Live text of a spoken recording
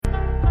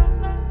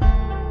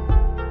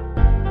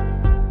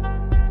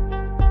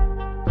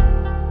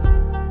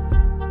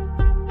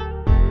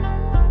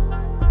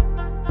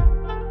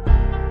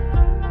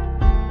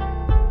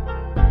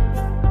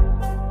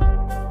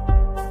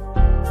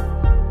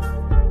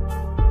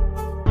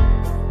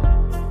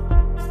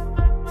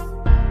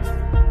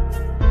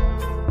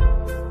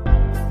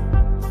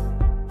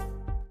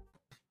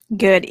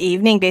Good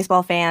evening,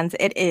 baseball fans.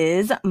 It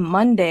is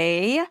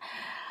Monday,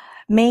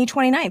 May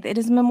 29th. It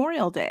is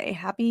Memorial Day.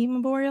 Happy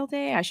Memorial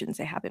Day. I shouldn't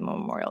say happy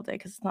Memorial Day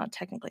because it's not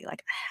technically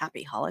like a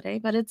happy holiday,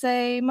 but it's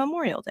a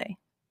Memorial Day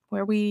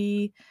where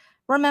we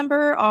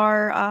remember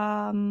our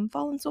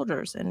fallen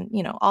soldiers and,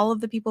 all of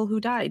the people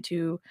who died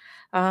to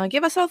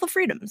give us all the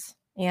freedoms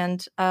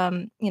and,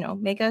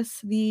 make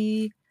us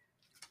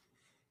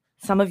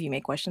some of you may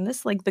question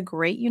this, like the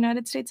great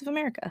United States of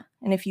America.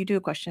 And if you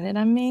do question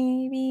it,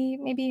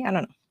 maybe, I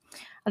don't know.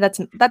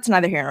 That's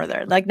neither here nor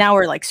there. Like now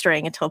we're like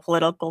straying into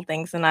political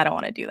things, and I don't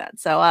want to do that.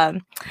 So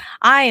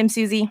I am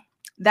Susie.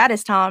 That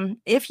is Tom.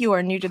 If you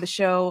are new to the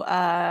show,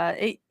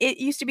 it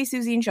used to be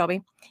Susie and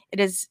Shelby. It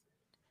is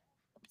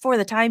for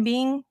the time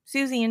being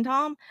Susie and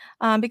Tom,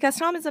 because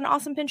Tom is an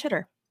awesome pinch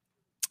hitter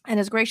and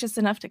is gracious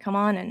enough to come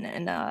on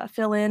and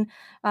fill in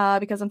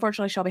because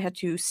unfortunately Shelby had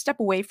to step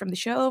away from the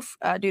show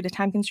due to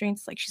time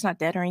constraints. Like she's not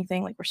dead or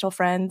anything. Like we're still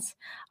friends.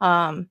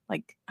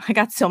 Like I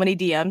got so many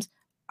DMs.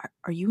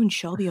 Are you and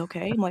Shelby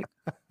okay? I'm like,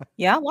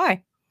 yeah,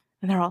 why?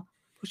 And they're all,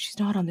 well, she's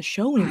not on the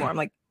show anymore. I'm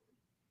like,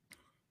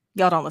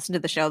 y'all don't listen to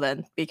the show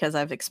then, because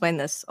I've explained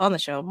this on the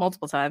show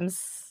multiple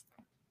times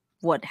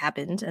what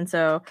happened. And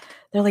so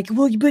they're like,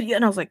 well,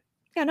 and I was like,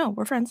 yeah, no,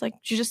 we're friends. Like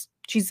she's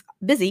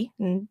busy,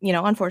 and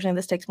unfortunately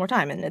this takes more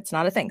time and it's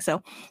not a thing.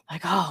 So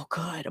like, oh,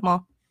 good.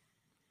 Well,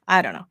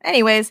 I don't know.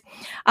 Anyways,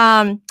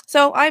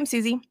 so I'm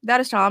Susie.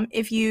 That is Tom.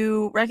 If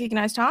you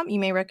recognize Tom,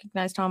 you may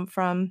recognize Tom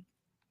from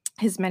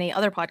his many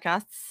other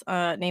podcasts,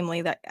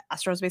 namely the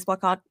Astros baseball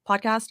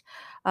podcast.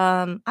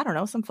 I don't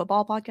know, some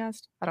football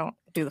podcast. I don't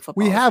do the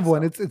football. We have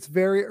one. It's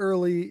very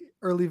early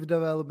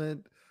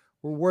development.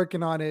 We're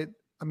working on it.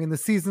 I mean, the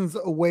season's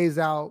a ways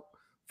out.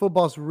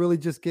 Football's really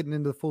just getting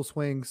into the full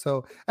swing.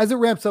 So as it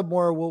ramps up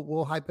more,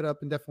 we'll hype it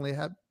up and definitely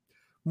have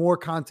more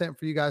content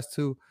for you guys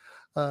to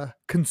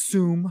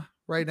consume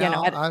right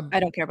now. I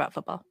don't care about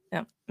football.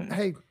 No.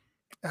 Hey,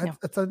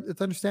 it's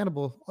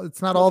understandable.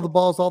 It's not all the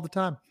balls all the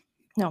time.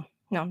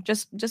 No,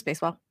 just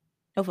baseball.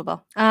 No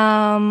football.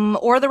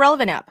 Or the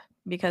Relevant app,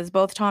 because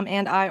both Tom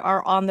and I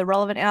are on the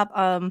Relevant app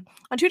on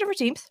two different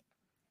teams.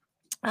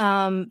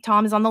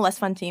 Tom is on the less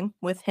fun team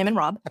with him and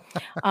Rob.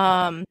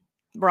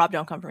 Rob,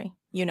 don't come for me.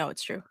 You know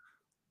it's true.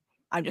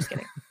 I'm just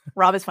kidding.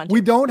 Rob is fun too.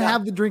 We don't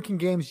have the drinking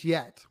games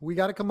yet. We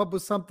got to come up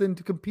with something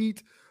to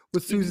compete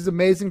with Susie's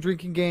amazing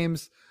drinking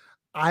games.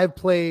 I've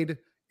played.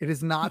 It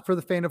is not for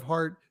the faint of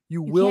heart.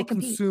 You will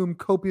consume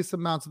copious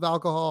amounts of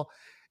alcohol,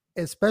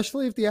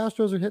 especially if the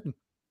Astros are hitting.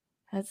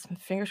 That's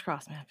fingers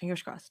crossed, man.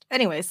 Fingers crossed.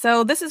 Anyway,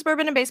 so this is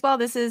Bourbon and Baseball.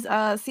 This is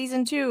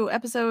season 2,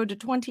 episode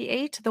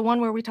 28, the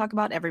one where we talk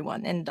about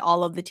everyone and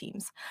all of the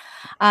teams.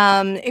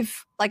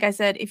 If, like I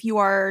said, if you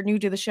are new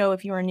to the show,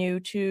 if you are new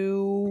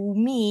to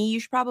me,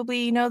 you should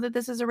probably know that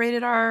this is a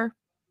rated R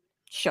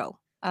show.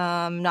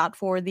 Not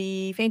for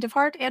the faint of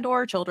heart and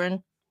or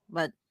children,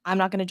 but I'm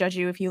not going to judge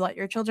you if you let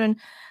your children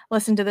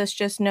listen to this.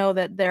 Just know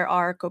that there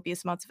are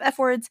copious amounts of F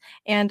words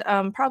and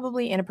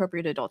probably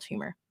inappropriate adult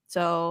humor.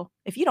 So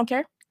if you don't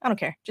care, I don't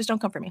care. Just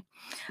don't come for me.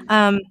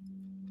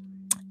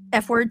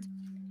 F word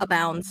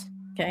abounds.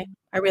 Okay.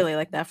 I really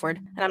like the F word.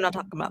 And I'm not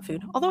talking about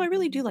food. Although I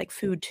really do like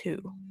food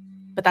too.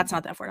 But that's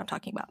not the F word I'm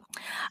talking about.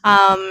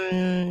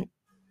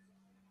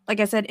 Like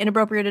I said,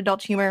 inappropriate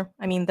adult humor.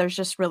 I mean, there's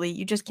just really,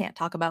 you just can't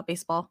talk about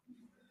baseball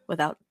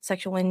without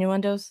sexual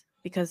innuendos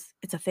because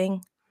it's a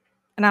thing.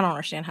 And I don't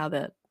understand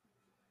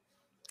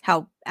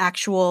how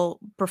actual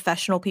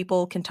professional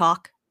people can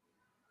talk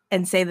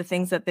and say the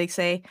things that they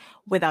say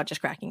without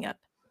just cracking up.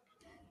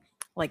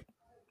 Like,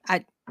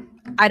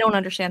 I don't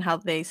understand how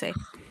they say,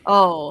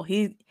 oh,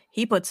 he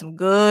put some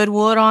good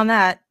wood on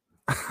that,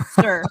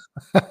 sir.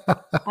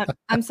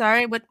 I'm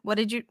sorry. What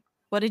did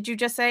you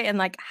just say? And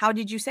like, how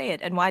did you say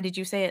it? And why did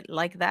you say it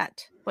like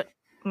that? What?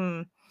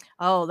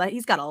 Oh,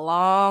 he's got a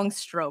long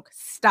stroke.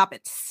 Stop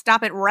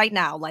it right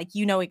now. Like,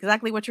 you know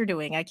exactly what you're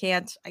doing. I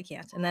can't.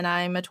 And then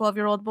I'm a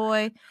 12-year-old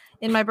boy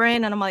in my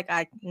brain, and I'm like,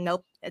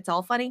 nope. It's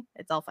all funny.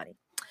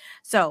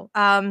 So,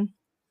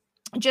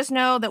 just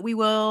know that we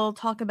will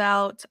talk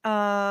about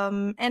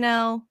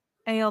NL,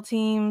 AL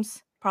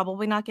teams,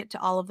 probably not get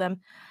to all of them,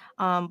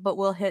 but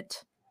we'll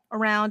hit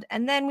around,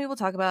 and then we will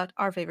talk about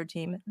our favorite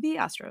team, the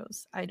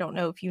Astros. I don't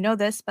know if you know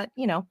this, but,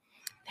 they're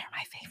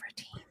my favorite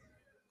team.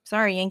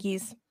 Sorry,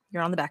 Yankees,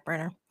 you're on the back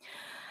burner.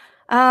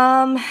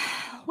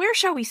 Where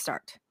shall we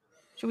start?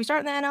 Should we start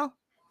in the NL?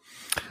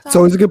 It's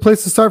always a good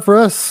place to start for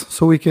us,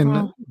 so we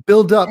can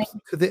build up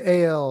to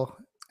the AL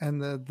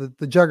and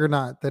the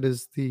juggernaut that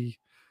is the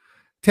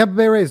Tampa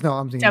Bay Rays. No,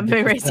 I'm thinking Tampa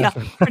Bay Rays. Yeah,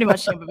 pretty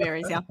much Tampa Bay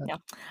Rays. Yeah.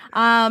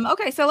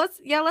 Okay, so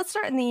let's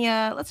start in the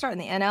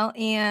NL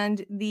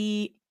and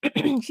the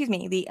excuse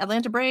me, the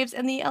Atlanta Braves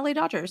and the LA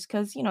Dodgers,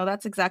 because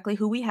that's exactly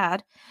who we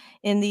had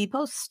in the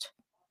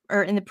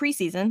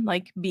preseason,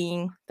 like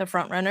being the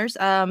front runners.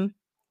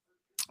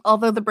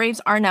 Although the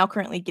Braves are now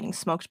currently getting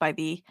smoked by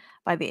the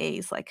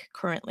A's, like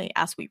currently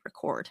as we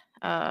record.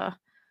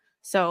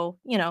 So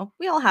we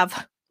all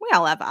have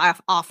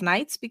off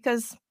nights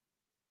because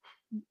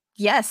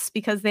Yes,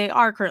 because they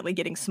are currently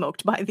getting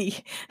smoked by the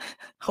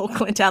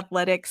Oakland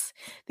Athletics,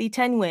 the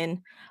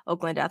 10-win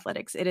Oakland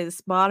Athletics. It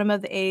is bottom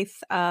of the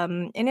 8th,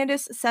 and it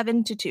is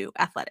 7-2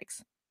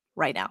 Athletics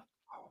right now.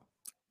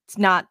 It's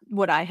not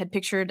what I had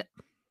pictured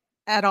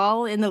at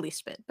all in the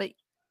least bit, but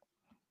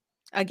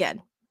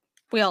again,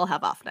 we all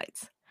have off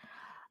nights.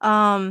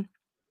 Oh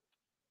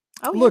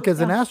yeah, Look, as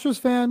an yeah. Astros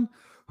fan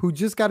who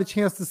just got a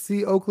chance to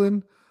see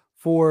Oakland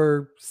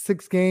for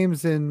 6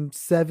 games in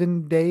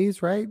 7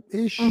 days, right?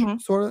 Ish,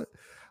 Mhm, sort of.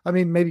 I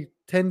mean, maybe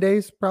 10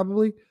 days,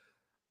 probably.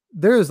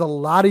 There is a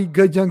lot of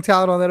good young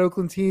talent on that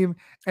Oakland team.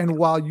 And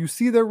while you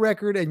see their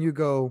record and you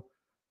go,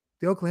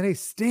 the Oakland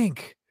A's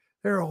stink,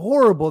 they're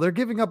horrible, they're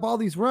giving up all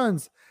these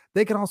runs,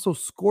 they can also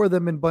score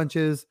them in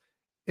bunches.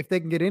 If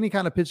they can get any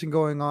kind of pitching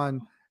going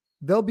on,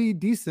 they'll be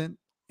decent.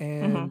 mhm.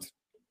 And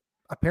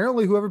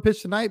apparently, whoever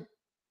pitched tonight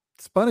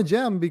spun a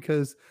gem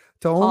because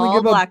to only Paul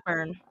give up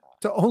Blackburn.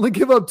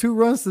 2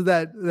 runs to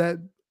that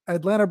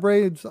Atlanta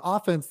Braves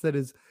offense that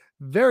is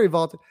very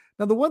volatile.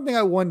 Now, the one thing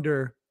I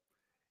wonder,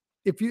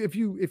 if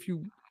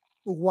you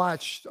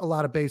watch a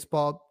lot of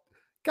baseball,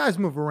 guys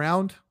move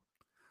around.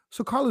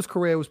 So Carlos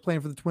Correa was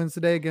playing for the Twins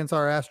today against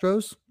our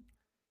Astros.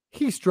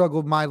 He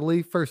struggled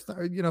mightily first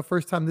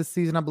time this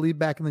season, I believe,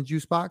 back in the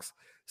juice box.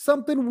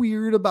 Something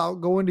weird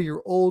about going to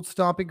your old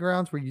stomping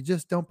grounds where you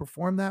just don't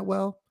perform that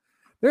well.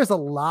 There's a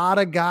lot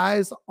of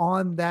guys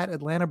on that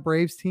Atlanta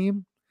Braves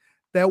team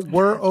that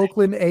were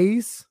Oakland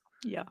A's.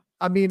 Yeah.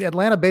 I mean,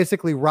 Atlanta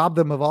basically robbed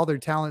them of all their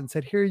talent and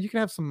said, here, you can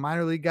have some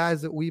minor league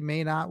guys that we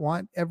may not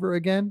want ever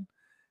again.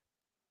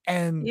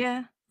 And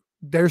Yeah.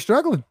 they're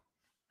struggling.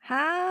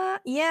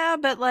 Yeah,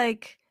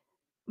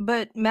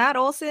 but Matt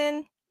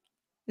Olson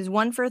is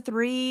 1 for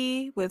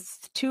 3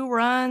 with 2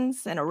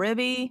 runs and a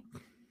ribby,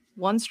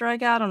 1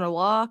 strikeout on a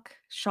walk.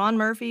 Sean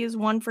Murphy is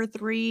 1 for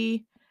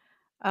 3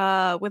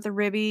 with a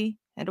ribby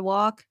and a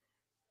walk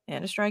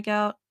and a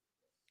strikeout.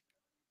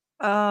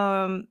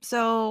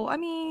 So I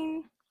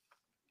mean,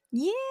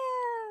 yeah,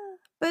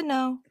 but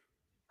no.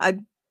 I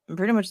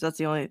pretty much that's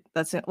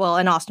it. Well,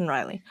 and Austin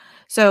Riley.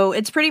 So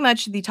it's pretty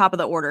much the top of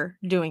the order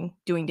doing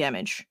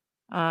damage.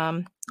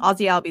 Ozzy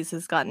Albies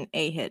has gotten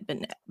a hit,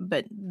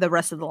 but the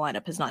rest of the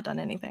lineup has not done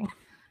anything.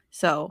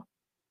 So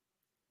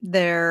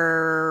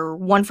they're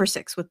 1 for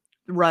 6 with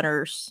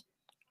runners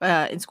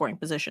in scoring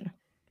position.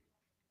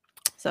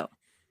 So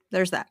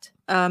there's that.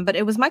 But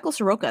it was Michael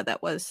Soroka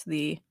that was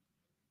the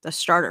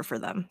starter for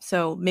them.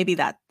 So maybe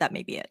that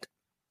may be it.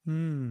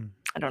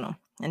 I don't know.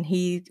 And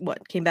he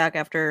came back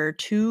after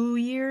 2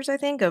 years, I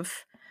think, of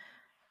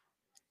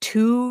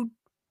 2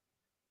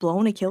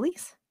 blown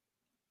Achilles.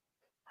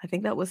 I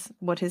think that was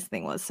what his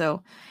thing was.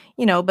 So,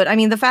 but I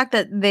mean, the fact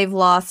that they've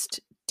lost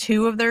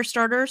 2 of their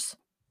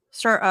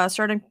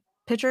starting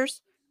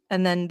pitchers,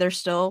 and then they're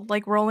still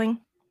like rolling,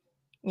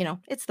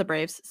 it's the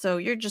Braves. So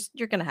you're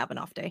gonna have an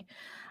off day.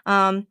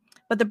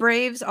 But the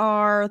Braves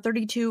are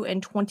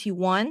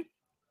 32-21.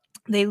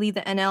 They lead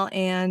the NL,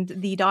 and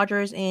the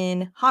Dodgers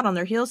in hot on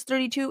their heels,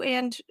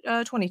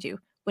 32-22,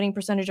 winning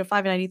percentage of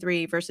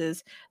 593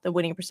 versus the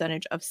winning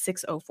percentage of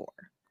 604.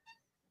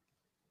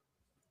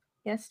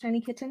 Yes,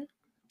 tiny kitten.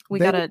 We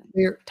They got a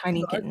they're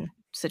tiny kitten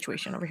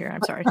situation over here.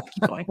 I'm sorry.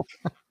 Keep going.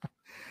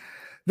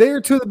 they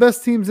are 2 of the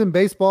best teams in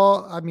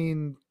baseball. I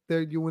mean,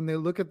 when they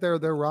look at their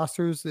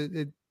rosters,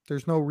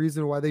 there's no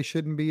reason why they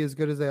shouldn't be as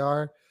good as they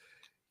are.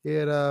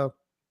 It's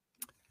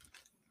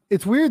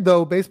weird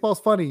though. Baseball's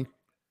funny.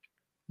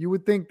 You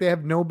would think they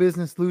have no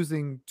business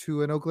losing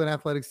to an Oakland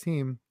Athletics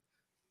team.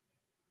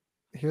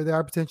 Here they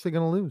are potentially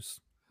going to lose.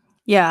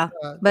 Yeah,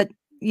 Uh, but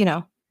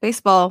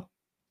baseball's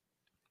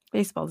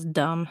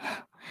dumb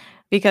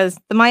because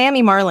the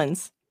Miami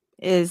Marlins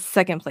is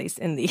second place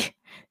in the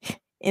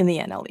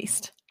NL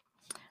East.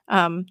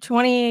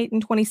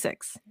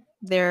 28-26.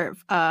 Their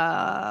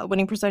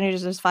winning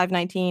percentages is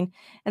 519,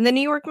 and the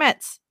New York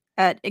Mets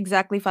at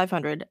exactly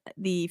 500.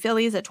 The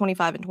Phillies at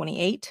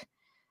 25-28,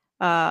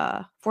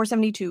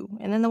 472,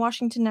 and then the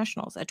Washington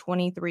Nationals at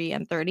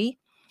 23-30,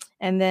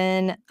 and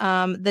then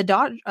the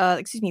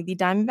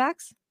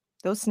Diamondbacks.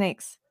 Those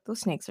snakes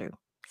are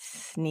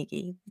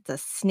sneaky. It's a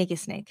sneaky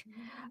snake.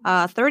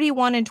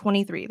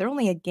 31-23. They're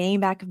only a game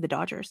back of the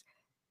Dodgers.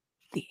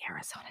 The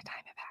Arizona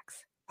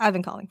Diamondbacks. I've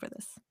been calling for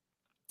this.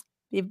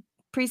 The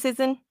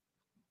preseason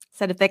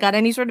said if they got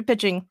any sort of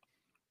pitching,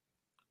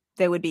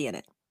 they would be in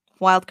it.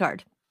 Wild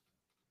card.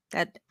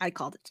 That I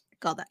called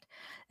that.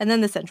 And then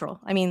the Central.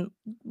 I mean,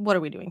 what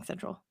are we doing,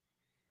 Central?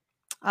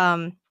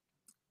 St.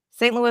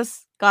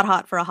 Louis got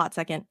hot for a hot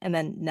second and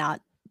then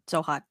not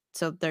so hot.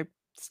 So they're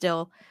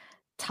still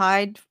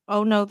tied.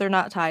 Oh no, they're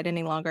not tied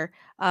any longer.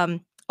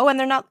 And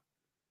they're not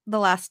the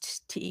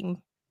last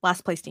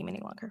place team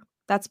any longer.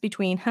 That's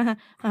between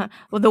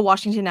the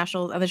Washington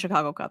Nationals and the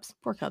Chicago Cubs.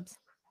 Poor Cubs.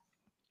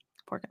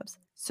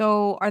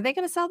 So are they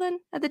going to sell then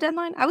at the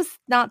deadline? I was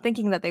not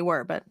thinking that they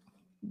were, but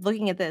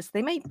looking at this,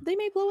 they may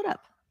blow it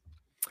up.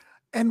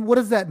 and what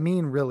does that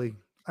mean, really?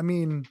 I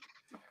mean,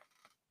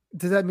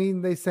 does that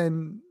mean they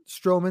send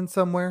Stroman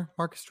somewhere,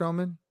 Marcus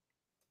Stroman?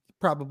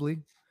 Probably.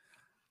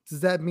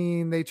 Does that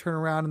mean they turn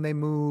around and they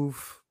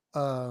move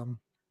um,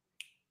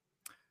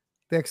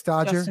 the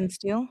ex-Dodger. Justin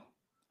Steele?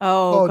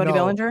 Oh, Oh Cody no,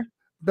 Bellinger?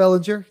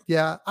 Bellinger.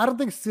 Yeah, I don't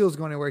think Steele's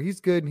going anywhere. He's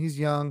good and he's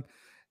young,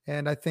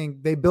 and I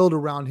think they build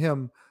around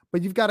him.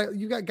 But you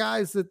got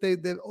guys that they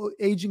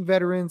aging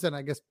veterans, and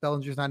I guess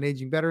Bellinger's not an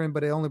aging veteran,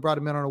 but they only brought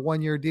him in on a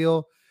 1 year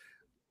deal.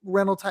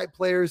 Rental type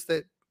players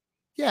that,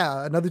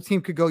 yeah, another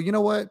team could go. You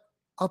know what?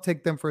 I'll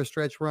take them for a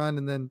stretch run,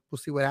 and then we'll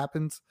see what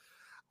happens.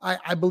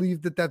 I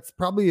believe that that's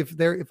probably if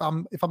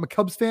I'm a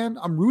Cubs fan,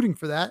 I'm rooting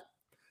for that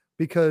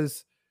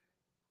because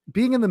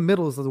being in the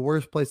middle is the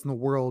worst place in the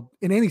world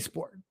in any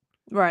sport.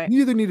 Right.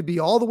 You either need to be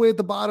all the way at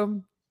the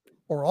bottom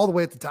or all the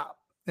way at the top.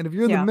 And if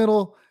you're in the Yeah.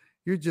 middle,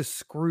 you're just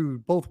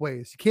screwed both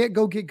ways. You can't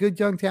go get good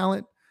young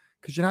talent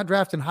because you're not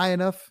drafting high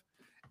enough,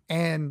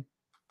 and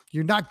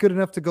you're not good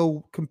enough to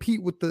go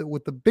compete with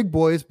the big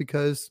boys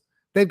because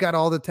they've got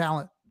all the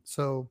talent.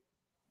 So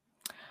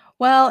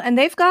Well, and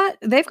they've got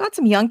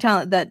some young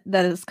talent that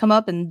has come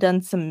up and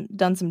done some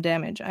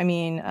damage. I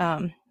mean,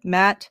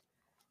 Matt,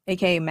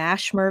 aka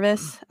Mash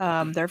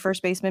Mervis, their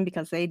first baseman,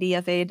 because they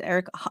DFA'd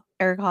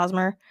Eric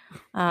Hosmer,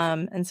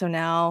 and so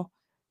now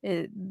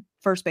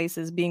first base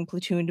is being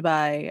platooned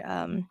by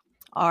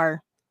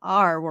our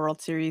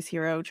World Series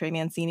hero Trey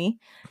Mancini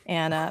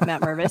and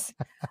Matt Mervis,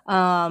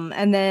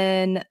 and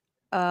then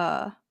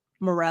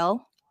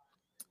Morel,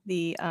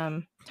 the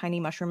tiny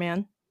mushroom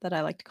man that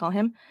I like to call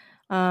him,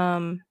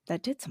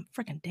 that did some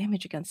freaking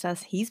damage against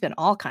us. He's been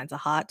all kinds of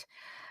hot.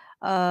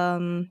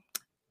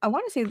 I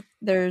want to say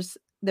there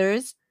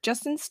is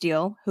Justin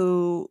Steele,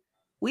 who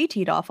we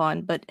teed off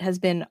on, but has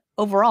been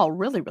overall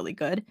really, really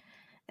good.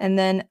 And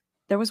then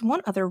there was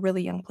one other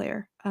really young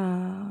player,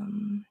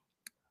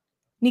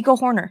 Nico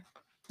Horner.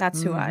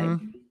 That's who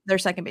their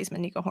second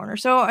baseman, Nico Horner.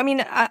 So, I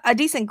mean, a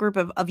decent group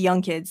of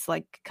young kids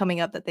like coming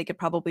up that they could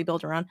probably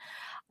build around.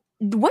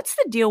 What's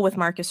the deal with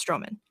Marcus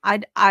Stroman?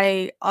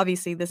 I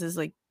obviously this is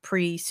like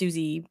pre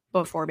Susie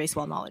before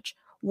baseball knowledge.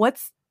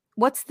 What's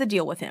the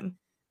deal with him?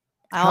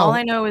 All I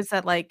how know is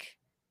that like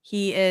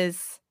he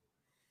is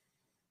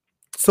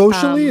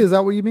socially, is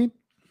that what you mean?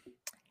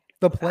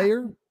 The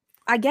player?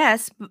 I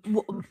guess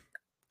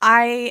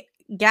I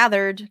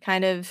gathered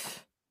kind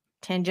of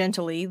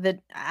tangentially that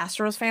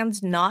Astros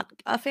fans not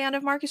a fan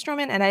of Marcus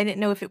Stroman, and I didn't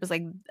know if it was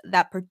like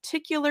that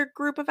particular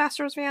group of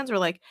Astros fans or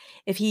like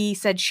if he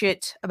said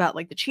shit about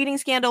like the cheating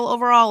scandal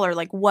overall or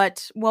like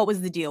what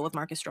was the deal with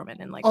Marcus Stroman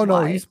and like Oh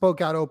no, he why?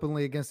 spoke out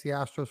openly against the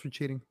Astros for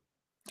cheating.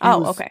 He Oh,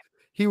 was okay.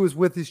 he was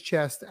with his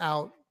chest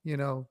out, you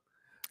know.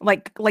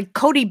 Like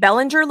Cody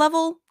Bellinger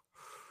level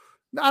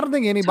I don't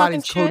think talking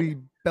anybody's shit? Cody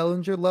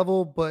Bellinger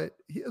level, but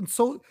and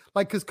so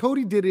like because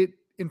Cody did it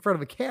in front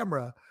of a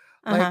camera,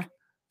 Uh-huh. like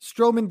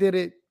Stroman did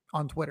it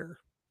on Twitter.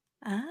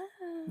 Ah,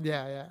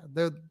 Yeah.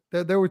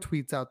 There were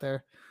tweets out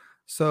there.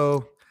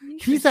 So he's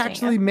interesting.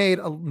 actually made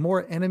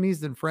more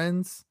enemies than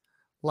friends.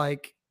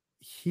 Like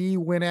he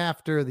went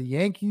after the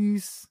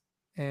Yankees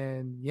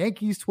and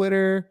Yankees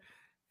Twitter,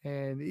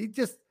 and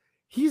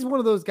he's one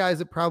of those guys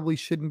that probably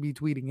shouldn't be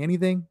tweeting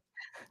anything,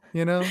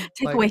 you know?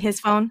 Take Like away his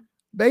phone.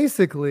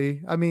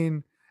 basically, I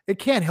mean, it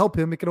can't help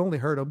him, it can only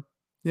hurt him,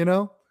 you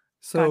know?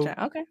 So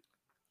Gotcha. Okay.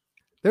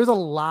 there's a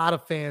lot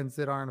of fans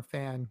that aren't a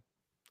fan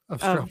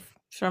of Of Stroman.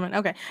 Sherman.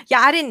 Okay. Yeah,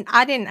 I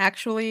didn't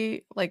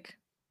actually like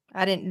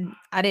I didn't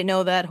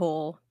know that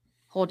whole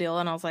deal,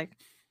 and I was like,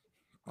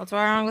 what's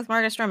wrong with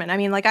Marcus Sherman? I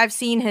mean, like I've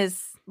seen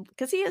his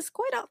because he is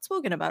quite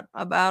outspoken about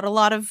a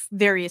lot of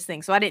various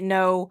things. So I didn't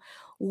know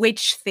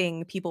which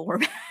thing people were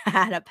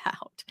mad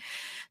about.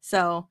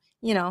 So,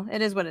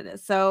 it is what it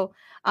is. So,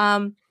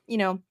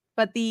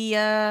 but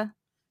the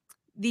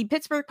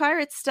Pittsburgh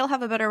Pirates still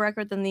have a better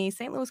record than the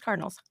St. Louis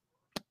Cardinals.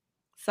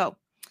 So,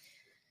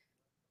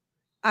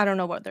 I don't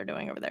know what they're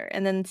doing over there.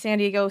 And then San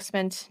Diego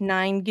spent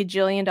 $9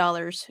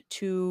 gajillion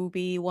to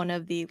be one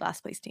of the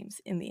last place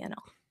teams in the NL.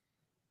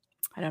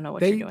 I don't know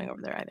what you're They doing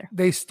over there either.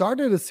 they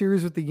started a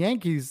series with the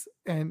Yankees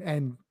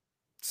and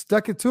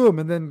stuck it to them,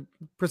 and then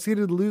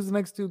proceeded to lose the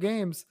next two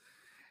games.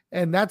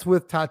 And that's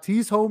with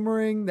Tatis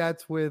homering.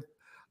 That's with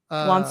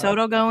Juan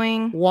Soto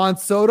going. Juan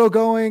Soto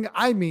going.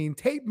 I mean,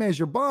 tape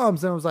measure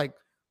bombs. And I was like,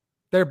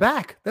 they're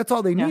back. That's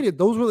all they Yeah. needed.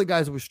 Those were the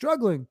guys that were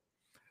struggling.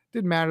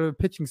 Didn't matter. The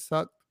pitching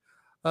sucked.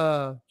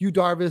 Yu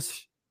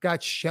Darvish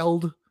got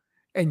shelled,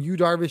 and Yu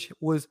Darvish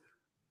was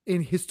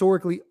in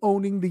historically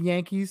owning the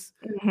Yankees.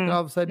 And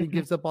all of a sudden, he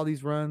gives up all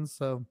these runs.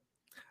 So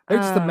they're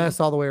just a mess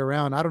all the way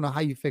around. I don't know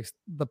how you fix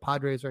the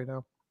Padres right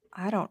now.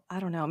 I don't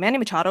know. Manny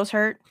Machado's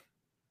hurt.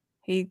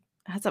 He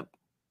has a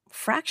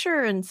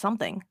fracture in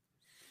something.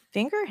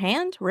 Finger,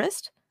 hand,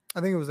 wrist?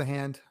 I think it was a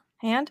hand.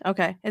 Hand?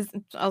 Okay.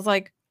 I was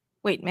like,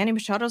 wait, Manny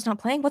Machado's not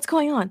playing? What's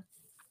going on?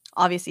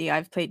 Obviously,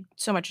 I've paid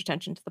so much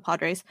attention to the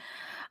Padres.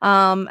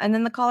 And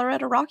then the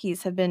Colorado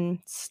Rockies have been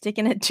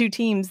sticking it to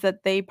teams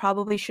that they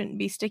probably shouldn't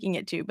be sticking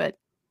it to, but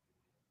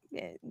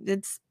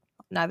it's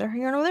neither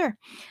here nor there.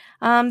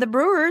 The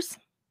Brewers,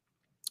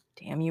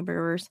 damn you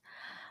Brewers.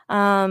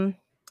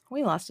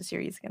 We lost a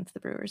series against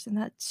the Brewers, and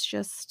that's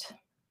just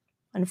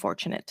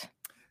unfortunate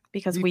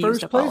because The we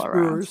used first up all place our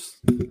Brewers.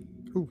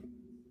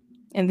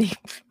 in the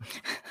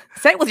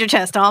say it with your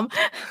chest, Tom.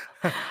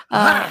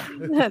 Ha!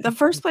 The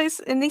first place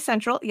in the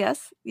Central,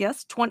 yes,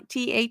 yes,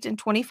 28 and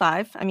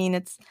 25. I mean,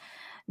 it's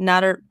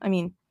not a. I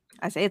mean,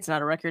 I say it's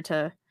not a record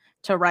to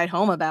write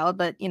home about,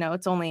 but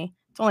it's only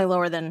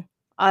lower than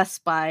us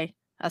by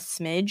a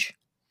smidge.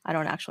 I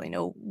don't actually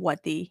know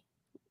what the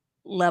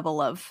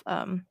level of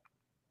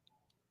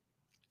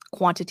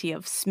quantity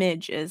of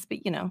smidge is, but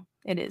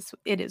it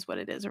is what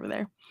it is over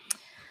there.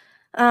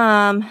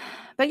 Um,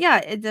 but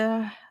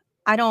yeah,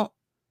 I don't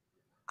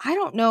I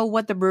don't know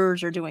what the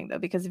Brewers are doing though,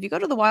 because if you go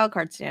to the wild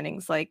card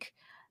standings, like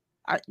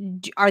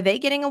are they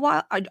getting a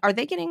wild? Are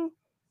they getting?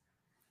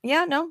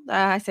 Yeah, no,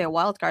 I say a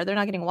wild card. They're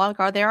not getting a wild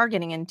card. They are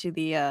getting into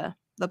the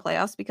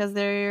playoffs because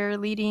they're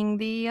leading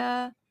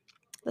the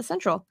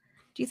Central.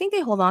 Do you think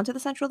they hold on to the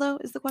Central though?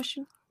 Is the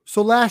question.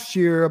 So last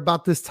year,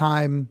 about this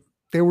time,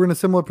 they were in a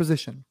similar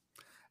position,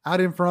 out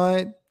in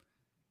front,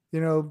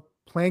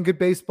 playing good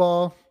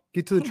baseball,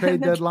 get to the and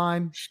trade then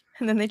deadline.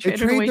 and then they They traded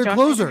trade away their Josh Hader.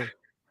 closer.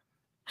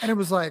 And it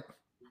was like,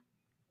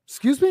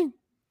 excuse me?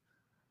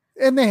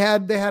 And they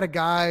had a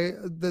guy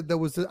that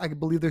was, I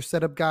believe, their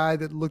setup guy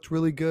that looked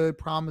really good,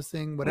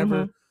 promising, Hmm.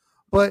 whatever.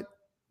 But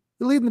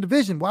you're leading the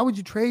division. Why would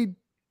you trade,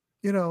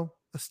 a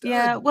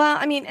Yeah, stud? well,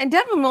 I mean, and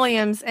Devin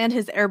Williams and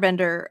his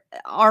Airbender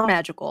are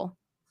magical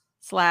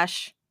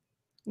slash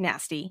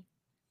nasty,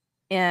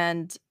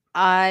 and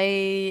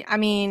I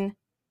mean,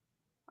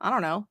 I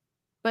don't know,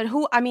 but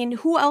who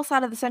else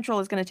out of the Central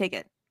is going to take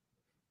it?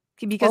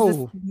 Because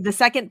Oh, the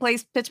second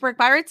place Pittsburgh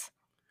Pirates.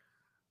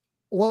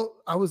 well,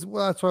 that's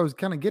what I was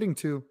kind of getting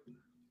to.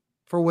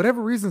 For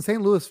whatever reason,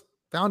 St. Louis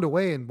found a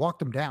way and walked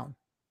them down.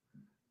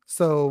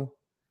 So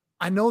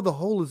I know the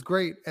whole is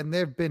great and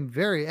they've been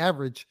very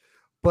average,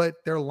 but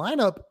their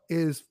lineup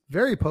is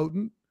very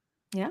potent.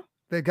 Yeah.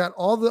 They got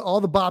all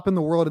the bop in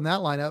the world in that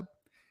lineup.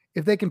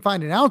 If they can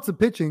find an ounce of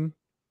pitching,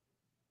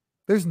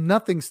 there's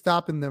nothing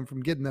stopping them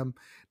from getting them.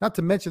 Not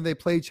to mention they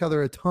play each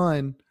other a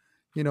ton,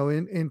 in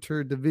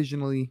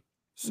interdivisionally.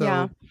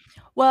 Yeah. So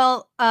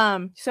Well,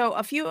 so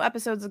a few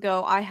episodes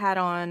ago, I had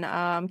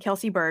on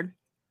Kelsey Bird,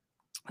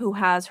 who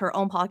has her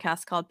own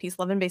podcast called Peace,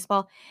 Love, and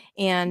Baseball,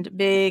 and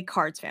big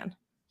Cards fan,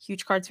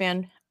 huge Cards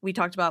fan. We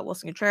talked about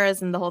Wilson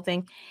Contreras and the whole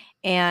thing,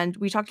 and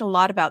we talked a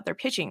lot about their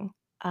pitching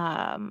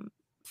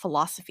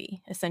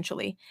philosophy,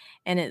 essentially.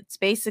 And it's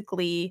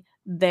basically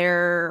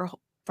their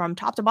from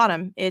top to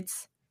bottom,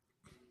 it's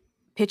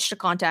pitch to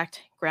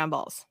contact, ground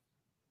balls.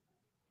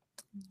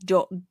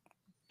 Do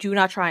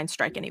not try and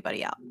strike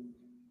anybody out.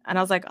 And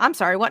I was like, I'm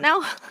sorry, what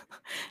now?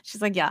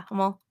 She's like, yeah, I'm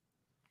all.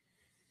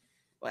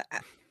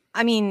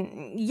 I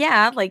mean,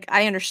 yeah, like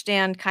I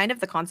understand kind of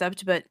the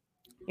concept, but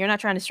you're not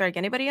trying to strike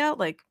anybody out.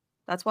 Like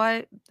that's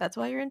why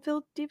your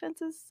infield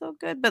defense is so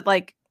good. But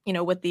like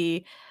with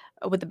the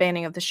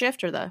banning of the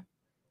shift or the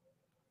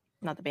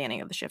not the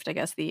banning of the shift, I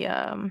guess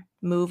the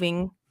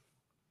moving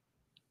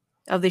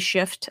of the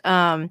shift,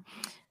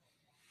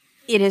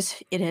 it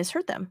has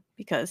hurt them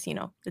because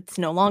it's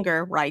no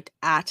longer right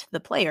at the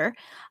player,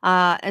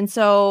 and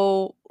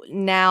so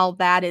now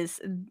that is.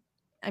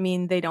 I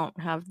mean, they don't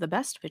have the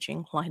best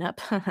pitching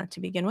lineup to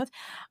begin with,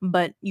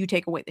 but you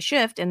take away the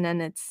shift and then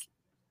it's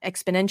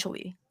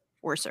exponentially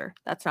worser.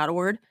 That's not a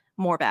word.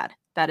 More bad.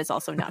 That is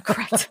also not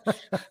correct.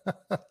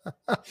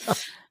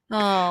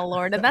 Oh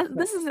Lord. And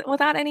this is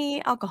without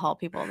any alcohol,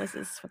 people. This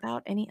is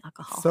without any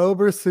alcohol.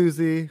 sober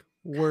Susie,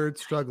 word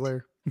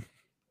struggler.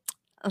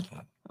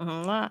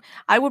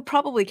 I would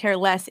probably care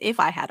less if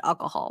I had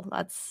alcohol.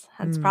 That's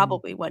Hmm.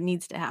 probably what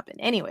needs to happen.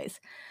 Anyways.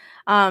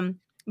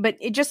 But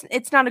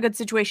it's not a good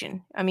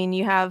situation. I mean,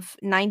 you have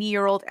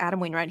 90-year-old Adam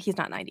Wainwright. He's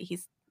not 90.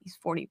 He's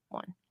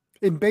 41.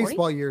 In 40?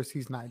 baseball years,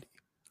 he's 90.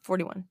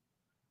 41.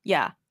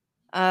 Yeah.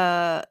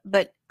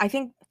 But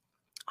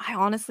I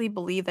honestly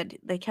believe that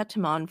they kept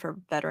him on for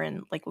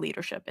veteran like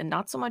leadership and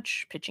not so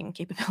much pitching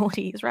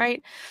capabilities,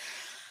 right?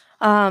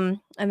 And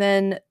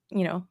then,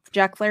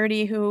 Jack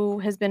Flaherty, who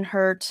has been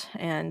hurt,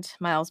 and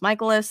Miles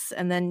Michaelis,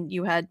 and then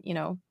you had,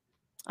 Jordan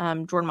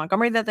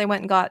Montgomery that they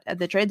went and got at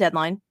the trade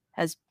deadline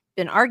has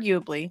been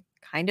arguably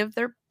kind of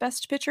their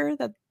best pitcher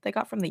that they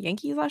got from the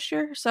Yankees last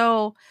year.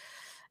 So,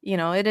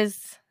 it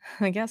is,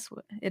 I guess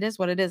it is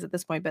what it is at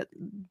this point. But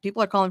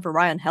people are calling for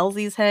Ryan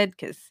Helsley's head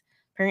because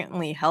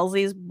apparently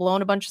Helsley's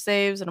blown a bunch of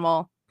saves, and I'm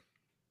all,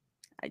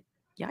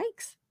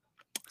 yikes.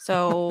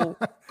 So,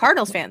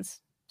 Cardinals fans,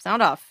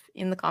 sound off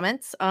in the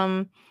comments.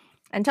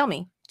 And tell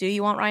me, do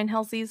you want Ryan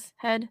Helsley's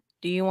head?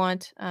 Do you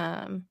want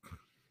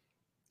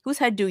whose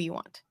head do you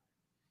want?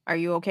 Are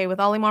you okay with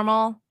Ollie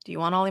Marmol? Do you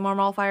want Ollie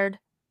Marmol fired?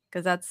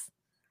 Because that's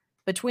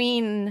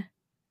between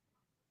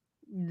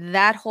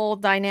that whole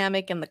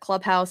dynamic and the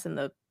clubhouse and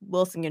the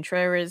Wilson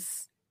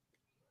Contreras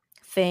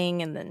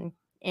thing, and then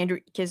Andrew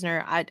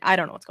Kisner. I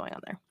don't know what's going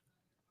on there,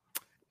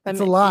 but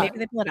It's a lot. maybe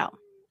they pull it out.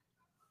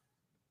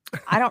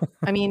 I don't.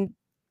 I mean,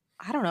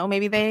 I don't know.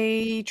 Maybe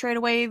they trade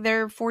away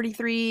their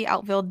 43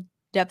 outfield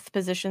depth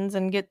positions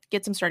and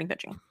get some starting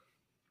pitching.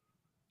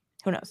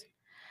 Who knows?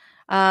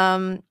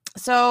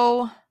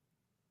 So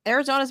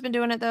Arizona's been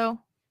doing it though.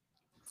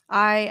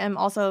 I am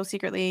also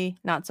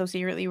not so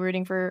secretly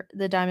rooting for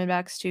the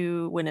Diamondbacks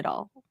to win it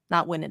all.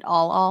 not win it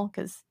all,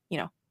 because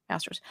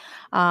Masters.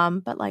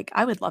 But like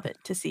I would love it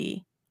to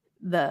see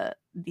the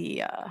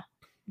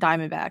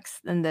Diamondbacks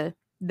and the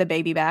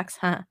baby backs,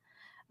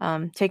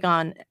 take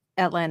on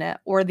Atlanta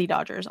or the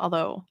Dodgers.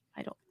 Although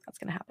I don't think that's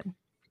gonna happen.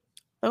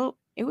 Though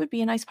it would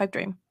be a nice pipe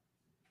dream.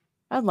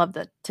 I'd love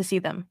to see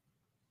them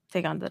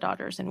take on the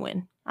Dodgers and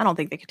win. I don't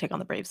think they could take on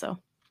the Braves though,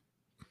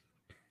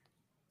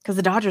 because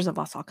the Dodgers have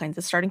lost all kinds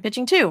of starting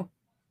pitching too.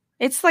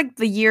 It's like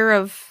the year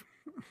of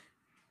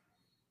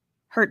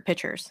hurt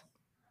pitchers.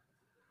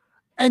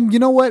 And you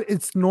know what?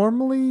 It's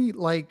normally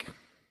like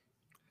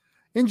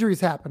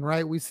injuries happen,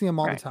 right? We see them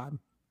all the Right. time.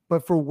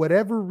 But for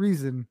whatever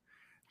reason,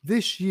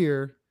 this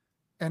year,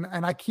 and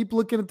I keep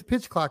looking at the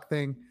pitch clock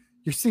thing,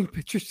 you're seeing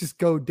pitchers just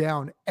go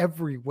down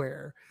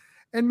everywhere.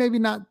 And maybe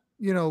not,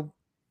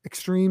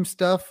 extreme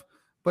stuff,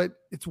 but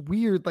it's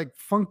weird, like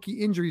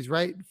funky injuries,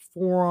 right?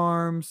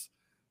 Forearms,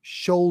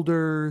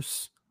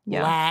 shoulders,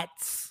 Yeah.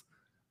 lats.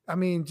 I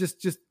mean,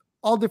 just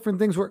all different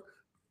things where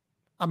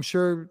I'm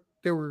sure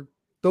there were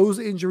those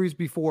injuries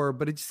before,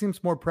 but it just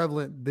seems more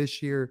prevalent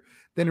this year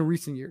than in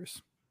recent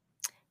years.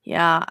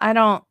 Yeah, I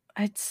don't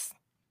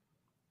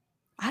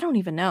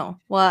even know.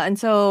 Well, and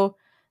so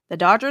the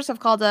Dodgers have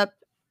called up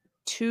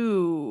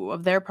two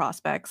of their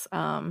prospects.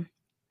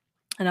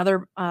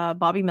 Another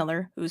Bobby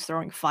Miller, who's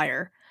throwing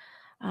fire.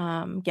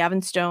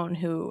 Gavin Stone,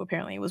 who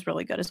apparently was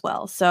really good as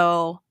well.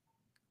 So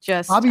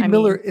Bobby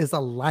Miller is a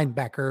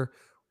linebacker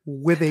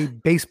with a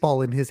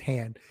baseball in his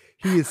hand.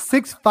 He is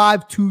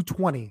 6'5",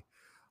 220.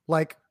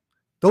 Like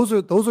those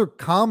are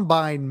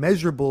combine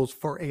measurables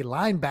for a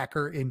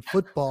linebacker in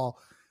football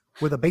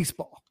with a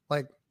baseball.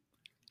 Like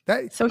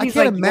that. So I he's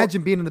can't like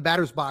imagine being in the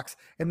batter's box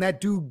and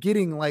that dude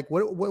getting like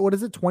what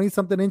is it, 20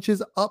 something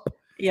inches up,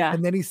 yeah.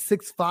 and then he's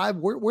 6'5".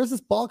 Where's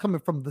this ball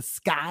coming from? The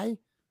sky?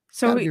 It's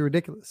So gotta be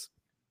ridiculous.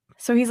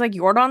 So he's like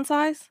Jordan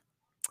size?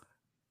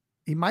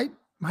 He might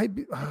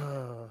be.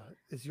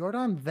 Is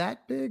Jordan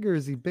that big or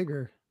is he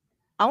bigger?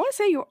 I want to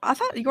say I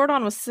thought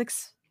Jordan was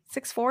 6'4",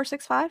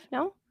 6'5".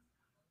 No,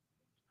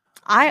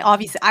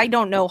 I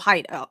don't know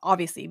height,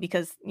 obviously,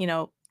 because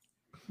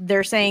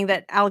they're saying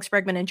that Alex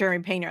Bregman and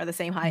Jeremy Pena are the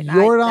same height.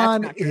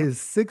 Jordan is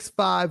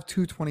 6'5",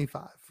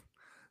 225.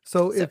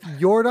 So if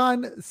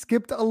Jordan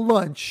skipped a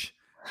lunch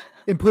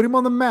and put him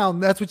on the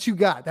mound, that's what you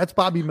got. That's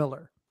Bobby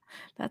Miller.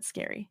 That's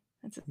scary.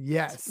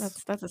 Yes.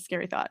 That's a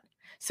scary thought.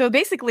 So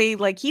basically,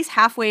 like he's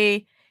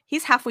halfway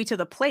to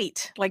the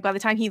plate. Like by the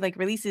time he like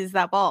releases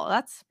that ball,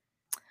 that's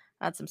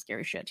some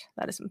scary shit.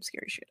 That is some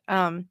scary shit.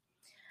 And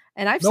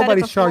I've said it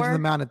Nobody's before. charging the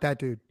mound at that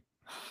dude.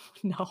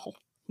 No.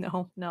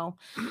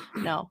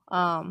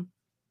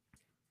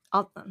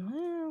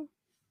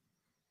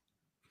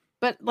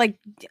 But like,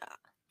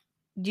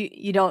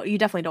 you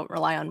definitely don't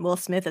rely on Will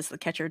Smith as the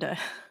catcher to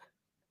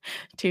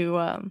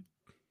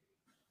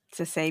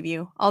save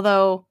you.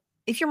 Although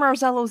if you're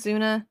Marcell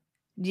Ozuna,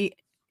 you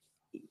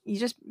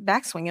just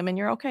backswing him and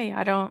you're okay.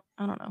 I don't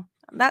know.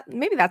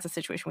 Maybe that's a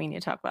situation we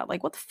need to talk about.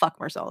 Like, what the fuck,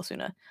 Marcell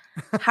Ozuna?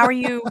 How are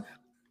you?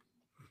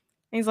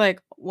 He's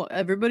like, well,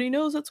 everybody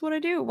knows that's what I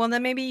do. Well,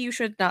 then maybe you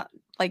should not.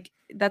 Like,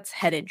 that's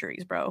head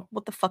injuries, bro.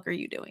 What the fuck are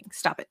you doing?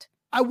 Stop it.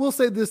 I will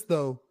say this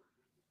though,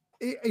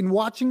 in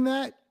watching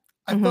that,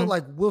 I felt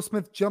like Will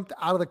Smith jumped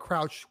out of the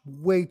crouch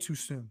way too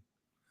soon.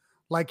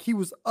 Like he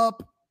was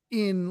up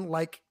in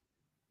like,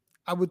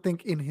 I would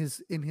think in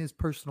his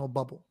personal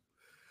bubble.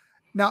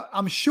 Now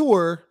I'm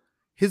sure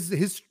his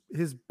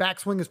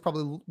backswing is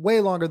probably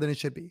way longer than it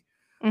should be,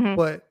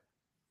 but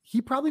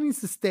he probably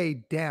needs to stay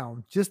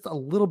down just a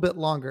little bit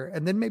longer,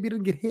 and then maybe it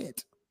doesn't get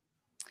hit.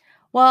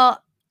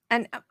 Well,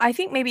 and I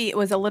think maybe he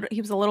was a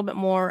little bit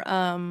more,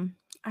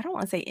 I don't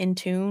want to say in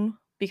tune,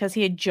 because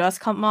he had just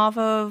come off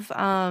of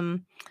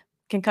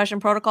concussion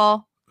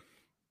protocol,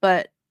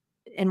 and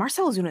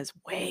Marcell Ozuna is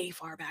way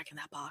far back in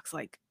that box,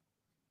 like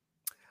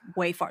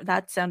way far.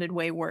 That sounded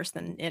way worse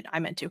than I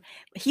meant to.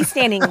 He's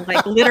standing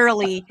like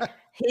literally,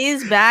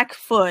 his back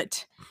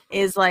foot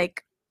is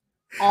like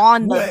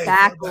on the Way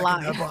back far back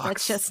in that line. box.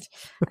 That's just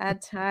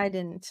I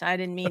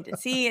didn't mean to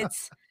see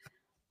it's.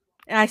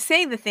 And I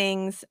say the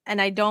things,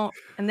 and I don't,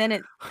 and then I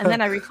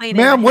replay it.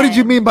 Ma'am, what did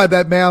you mean by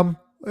that, ma'am?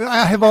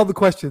 I have all the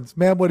questions,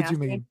 ma'am. What did you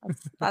mean?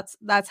 That's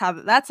how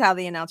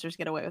the announcers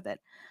get away with it,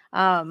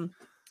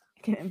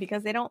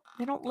 because they don't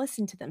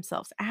listen to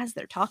themselves as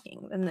they're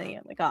talking, and they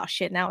like, oh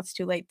shit, now it's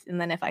too late. And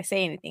then if I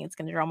say anything, it's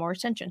going to draw more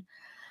attention.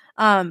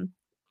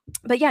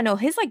 But yeah, no,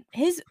 his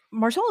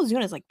Marcell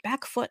Ozuna's like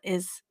back foot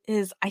is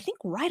I think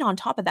right on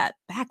top of that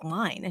back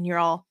line, and you're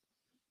all,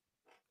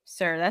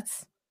 sir,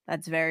 that's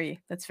very,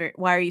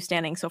 why are you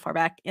standing so far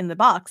back in the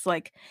box?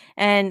 Like,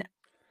 and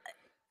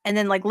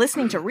then like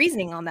listening to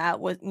reasoning on that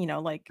was,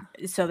 like,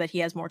 so that he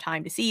has more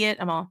time to see it.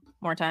 I'm all,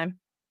 more time,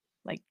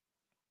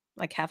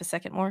 like half a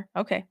second more.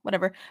 Okay,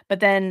 whatever. But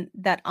then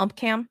that ump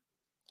cam.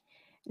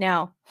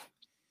 Now,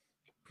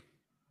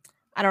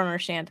 I don't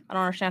understand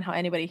how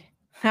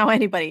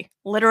anybody,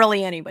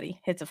 literally anybody,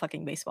 hits a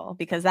fucking baseball,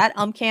 because that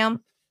ump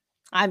cam,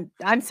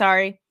 I'm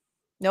sorry.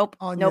 Nope.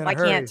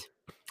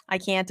 I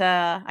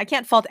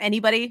can't fault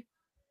anybody.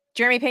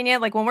 Jeremy Pena,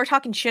 like when we're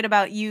talking shit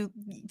about you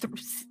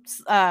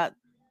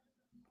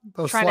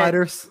Those trying to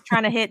sliders.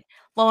 trying to hit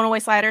blowing away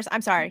sliders.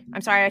 I'm sorry.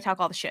 I talk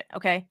all the shit.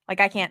 Okay,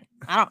 like I can't.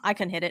 I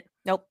couldn't hit it.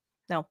 Nope.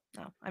 No.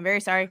 I'm very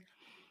sorry.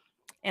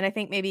 And I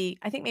think maybe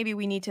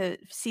we need to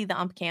see the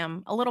ump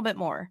cam a little bit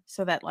more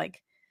so that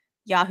like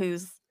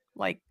Yahoo's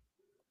like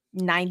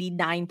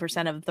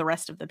 99% of the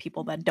rest of the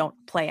people that don't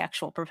play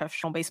actual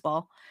professional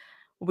baseball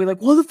will be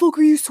like, why the fuck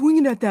are you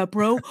swinging at that,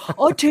 bro?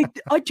 I take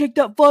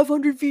that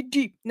 500 feet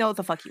deep. No,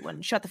 the fuck you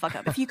wouldn't. Shut the fuck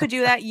up. If you could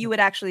do that, you would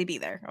actually be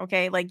there.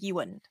 Okay, like you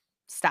wouldn't.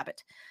 Stop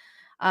it.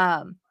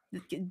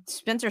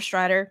 Spencer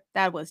Strider,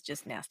 that was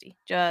just nasty,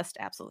 just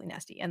absolutely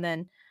nasty. And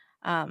then,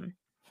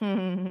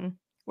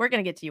 we're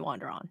gonna get to you,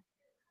 Wanderon.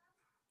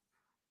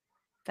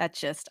 That's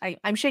just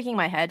I'm shaking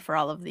my head for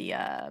all of the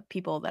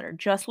people that are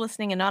just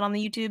listening and not on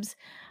the YouTubes.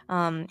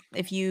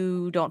 If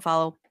you don't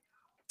follow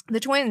the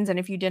Twins, and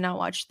if you did not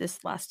watch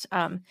this last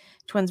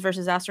Twins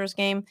versus Astros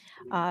game,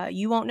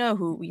 you won't know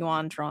who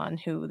Yuan Tron,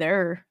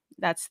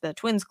 that's the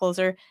Twins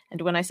closer.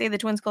 And when I say the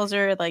Twins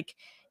closer, like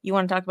you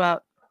want to talk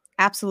about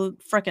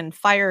absolute freaking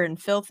fire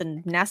and filth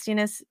and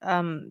nastiness,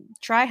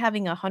 try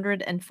having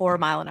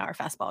 104-mile-an-hour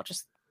fastball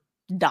just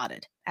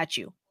dotted at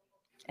you.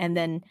 And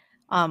then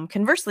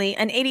conversely,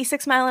 an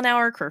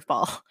 86-mile-an-hour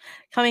curveball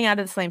coming out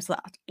of the same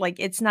slot. Like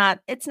it's not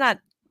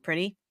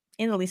pretty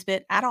in the least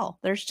bit at all.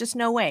 There's just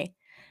no way.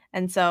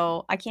 And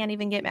so I can't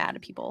even get mad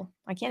at people.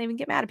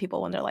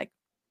 When they're like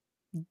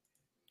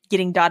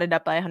getting dotted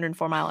up by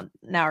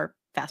 104-mile-an-hour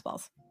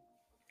fastballs.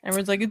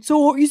 Everyone's like, it's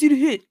so easy to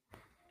hit.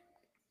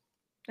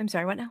 I'm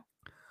sorry, what now?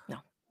 No.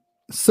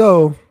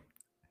 So,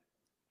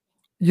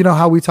 you know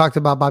how we talked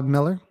about Bobby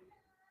Miller?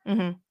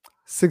 Mm-hmm.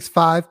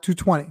 6'5",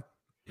 220.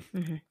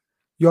 Mm-hmm.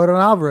 Yordan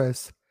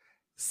Alvarez,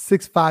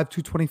 6'5",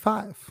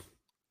 225.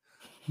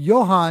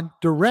 Johan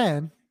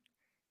Duran,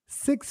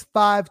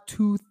 6'5",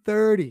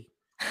 230.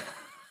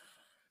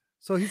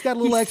 So he's got a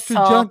little extra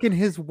junk in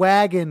his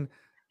wagon.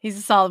 He's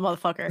a solid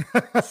motherfucker.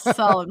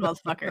 Solid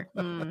motherfucker.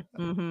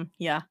 Mm-hmm.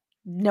 Yeah.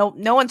 Nope.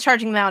 No one's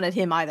charging down at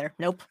him either.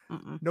 Nope.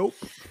 Mm-mm. Nope.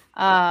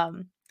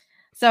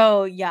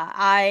 So yeah,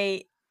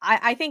 I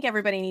think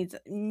everybody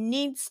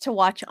needs to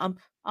watch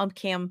ump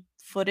cam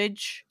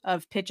footage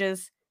of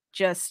pitches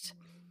just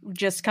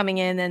coming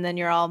in, and then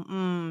you're all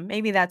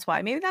maybe that's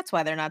why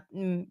they're not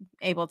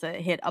able to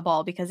hit a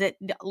ball, because it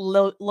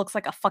looks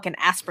like a fucking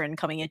aspirin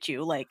coming at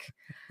you, like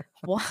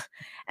what?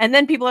 And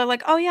then people are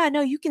like, oh yeah,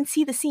 no, you can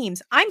see the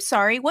seams. I'm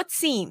sorry, what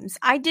seams?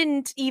 I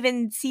didn't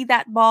even see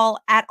that ball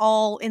at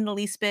all in the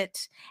least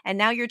bit, and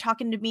now you're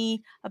talking to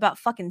me about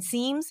fucking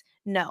seams?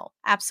 No,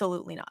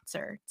 absolutely not,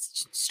 sir.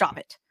 Stop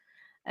it.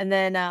 And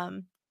then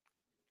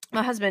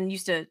my husband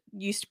used to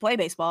play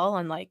baseball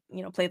and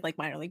played like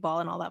minor league ball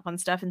and all that fun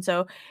stuff. And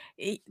so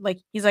he's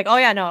like, oh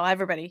yeah, no,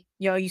 everybody,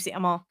 you see,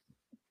 I'm all,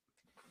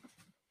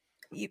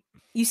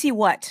 you see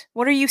what?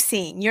 What are you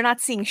seeing? You're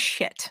not seeing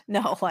shit.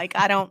 No, like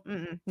I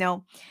don't,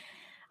 no.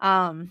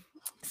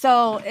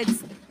 So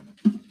it's,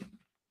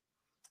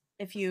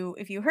 if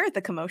you heard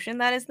the commotion,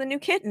 that is the new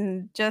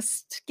kitten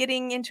just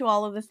getting into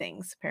all of the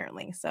things,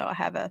 apparently. So I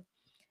have a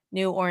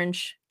new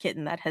orange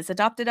kitten that has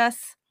adopted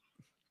us.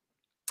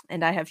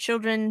 And I have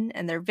children,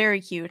 and they're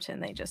very cute,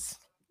 and they just,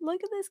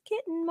 look at this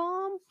kitten,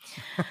 Mom.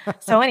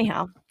 So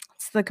anyhow,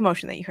 it's the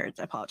commotion that you heard.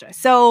 I apologize.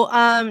 So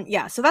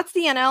yeah, so that's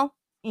the NL,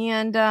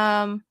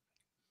 and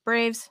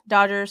Braves,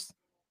 Dodgers,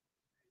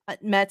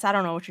 Mets. I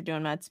don't know what you're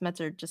doing, Mets.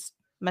 Mets are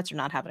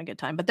not having a good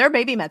time, but their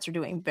baby Mets are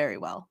doing very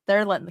well.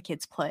 They're letting the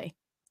kids play,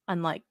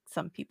 unlike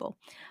some people.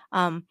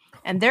 And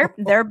their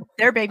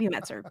baby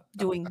Mets are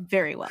doing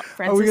very well.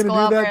 Francisco, are we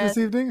going to do that this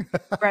evening?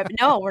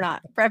 No, we're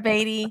not. Brett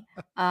Beatty,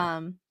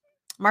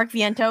 Mark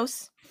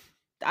Vientos,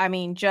 I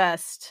mean,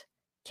 just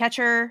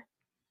catcher,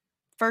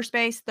 first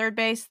base, third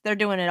base, they're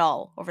doing it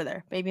all over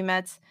there, baby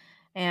Mets,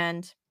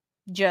 and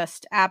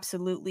just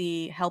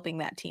absolutely helping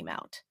that team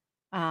out.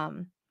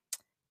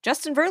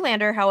 Justin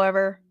Verlander,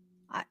 however,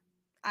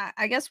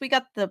 I guess we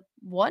got the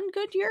one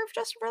good year of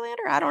Justin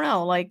Verlander. I don't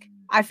know. Like,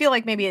 I feel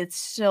like maybe it's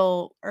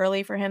still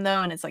early for him,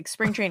 though, and it's like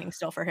spring training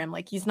still for him.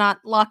 Like, he's not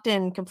locked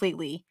in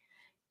completely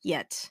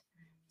yet.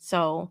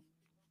 So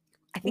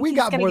I think we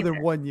got more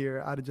than 1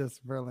 year out of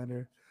Justin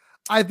Verlander.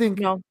 I think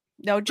no,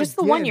 just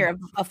the 1 year of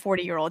a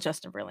 40-year-old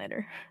Justin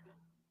Verlander.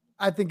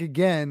 I think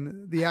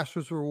again, the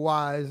Astros were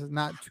wise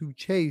not to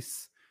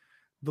chase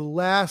the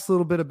last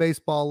little bit of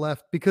baseball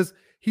left, because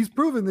he's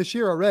proven this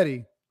year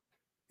already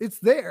it's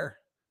there,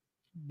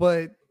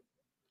 but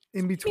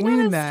in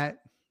between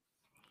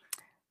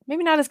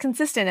maybe not as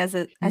consistent as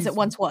it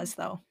once was,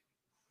 though.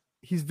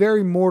 He's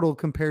very mortal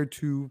compared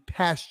to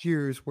past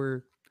years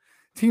where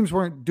teams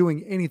weren't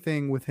doing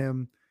anything with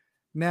him.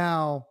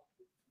 Now,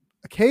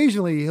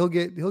 occasionally he'll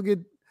get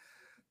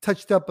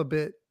touched up a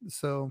bit.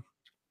 So,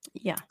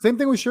 yeah. Same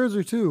thing with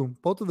Scherzer too.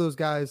 Both of those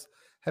guys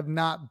have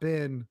not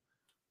been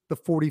the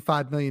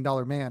 $45 million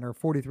man or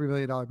 $43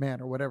 million man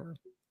or whatever.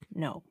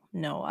 No.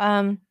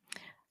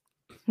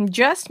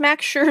 Just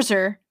Max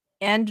Scherzer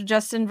and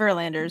Justin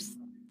Verlander's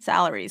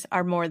salaries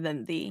are more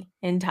than the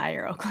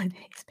entire Oakland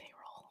A's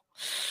payroll.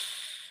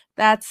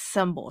 That's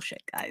some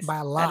bullshit, guys. by a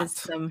That is lot.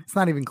 some It's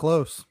not even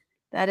close.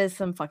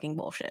 fucking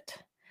bullshit.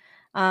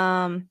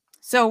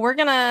 So we're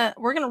gonna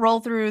roll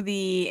through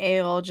the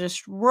AL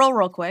just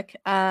real quick.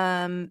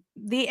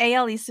 The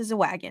AL East is a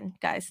wagon,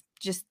 guys.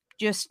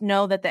 Just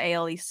know that the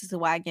AL East is a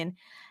wagon,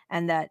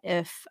 and that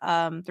if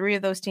three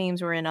of those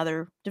teams were in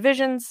other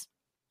divisions,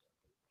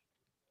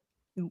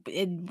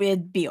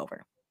 it'd be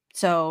over.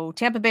 So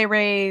Tampa Bay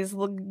Rays,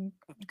 look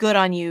good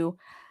on you.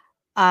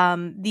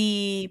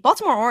 The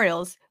Baltimore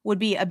Orioles would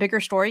be a bigger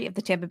story if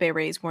the Tampa Bay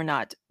Rays were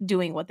not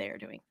doing what they are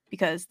doing,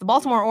 because the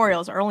Baltimore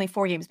Orioles are only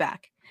 4 games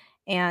back,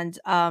 and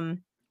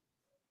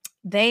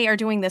they are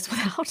doing this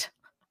without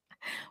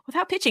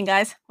pitching,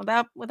 guys.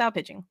 Without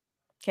pitching.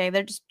 Okay,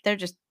 they're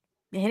just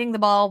hitting the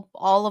ball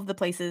all of the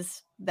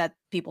places that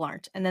people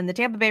aren't. And then the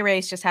Tampa Bay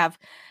Rays just have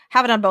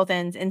it on both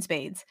ends in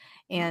spades.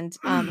 And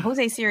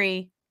Jose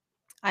Siri,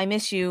 I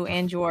miss you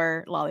and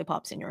your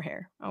lollipops in your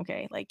hair.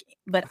 Okay, like,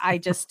 but I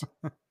just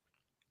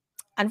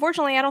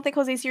unfortunately I don't think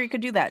Jose Siri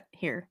could do that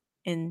here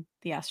in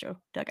the Astro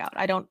dugout.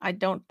 I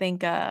don't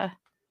think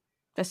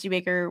Dusty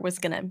Baker was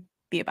gonna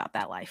be about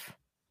that life.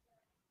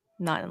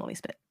 Not in the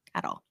least bit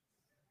at all.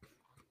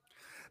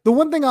 The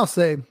one thing I'll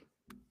say,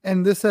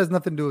 and this has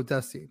nothing to do with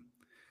Dusty,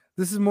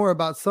 this is more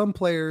about some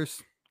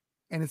players,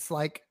 and it's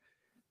like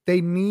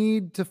they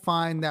need to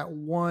find that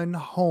one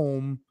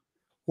home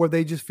where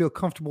they just feel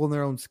comfortable in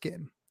their own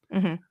skin.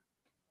 Mm-hmm.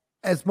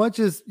 As much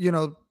as,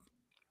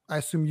 I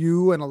assume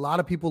you and a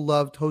lot of people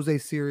loved Jose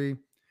Siri,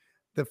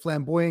 the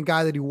flamboyant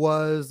guy that he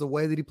was, the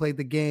way that he played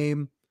the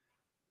game,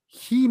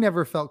 he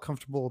never felt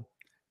comfortable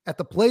at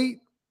the plate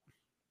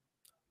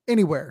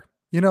anywhere.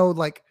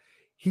 Like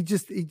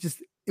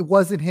it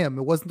wasn't him.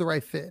 It wasn't the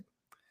right fit.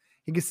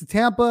 He gets to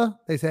Tampa.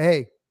 They say,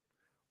 hey,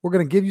 we're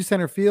going to give you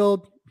center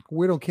field.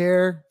 We don't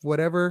care,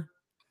 whatever.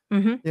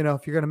 Mm-hmm.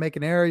 If you're going to make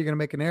an error, you're going to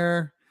make an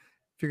error.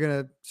 If you're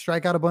going to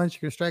strike out a bunch,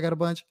 you're going to strike out a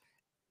bunch.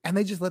 And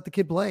they just let the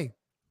kid play.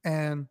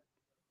 And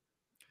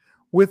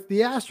with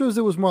the Astros,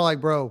 it was more like,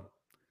 bro,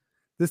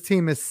 this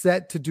team is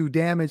set to do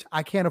damage.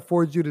 I can't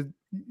afford you to,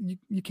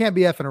 you can't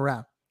be effing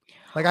around.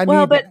 Like, I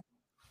need But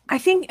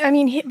that.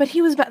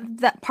 he was about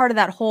that part of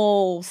that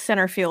whole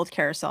center field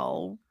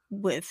carousel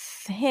with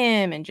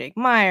him and Jake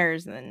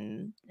Myers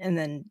and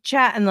then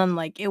Chat and then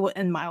like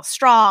and Miles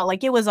Straw.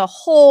 Like, it was a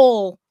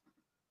whole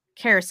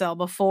carousel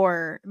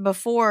before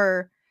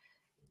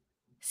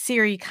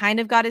Siri kind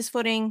of got his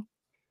footing,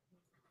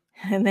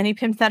 and then he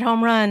pimped that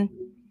home run,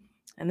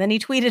 and then he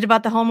tweeted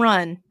about the home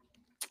run,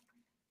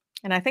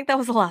 and I think that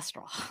was the last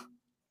straw.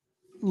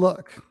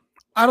 Look,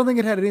 I don't think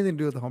it had anything to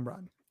do with the home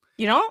run.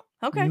 You don't?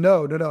 Okay.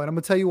 No. And I'm going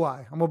to tell you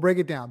why. I'm going to break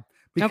it down.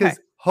 Because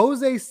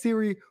Jose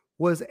Siri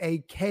was a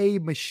K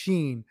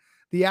machine.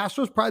 The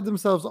Astros pride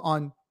themselves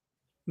on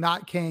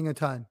not K'ing a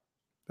ton.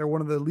 They're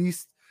one of the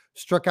least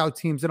struck out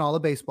teams in all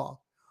of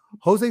baseball.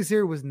 Jose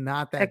Siri was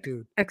not that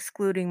dude.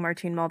 Excluding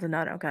Martin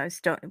Maldonado, guys.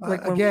 Don't when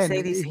again, we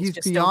say these things, he's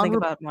just don't think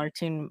about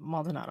Martin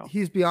Maldonado.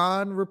 He's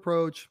beyond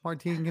reproach.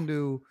 Martin can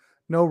do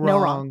no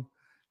wrong.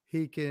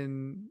 He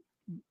can,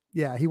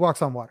 he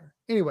walks on water.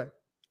 Anyway,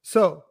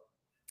 so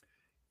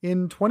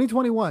in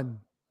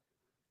 2021,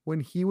 when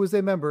he was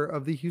a member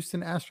of the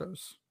Houston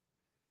Astros,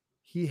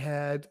 he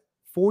had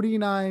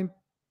 49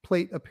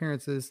 plate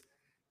appearances,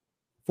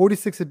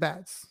 46 at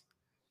bats.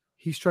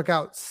 He struck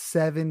out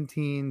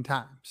 17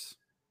 times.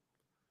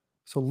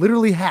 So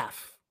literally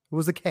half. It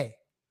was a K.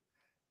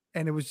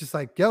 And it was just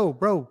like, yo,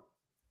 bro,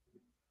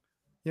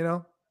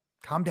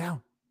 calm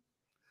down.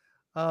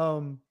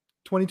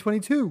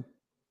 2022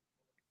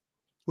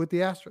 with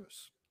the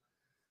Astros,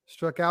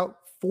 struck out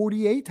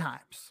 48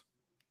 times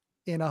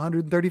in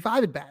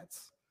 135 at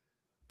bats.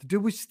 The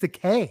dude was just a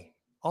K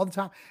all the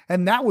time.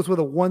 And that was with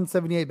a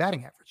 178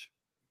 batting average.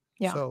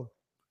 Yeah. So,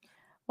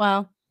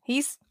 well,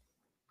 he's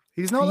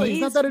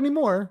not that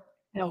anymore.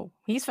 No,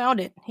 he's found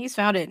it.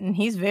 And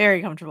he's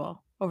very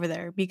comfortable over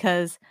there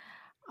because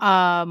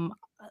the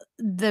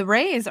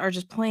Rays are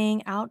just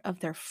playing out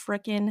of their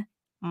frickin'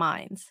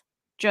 minds.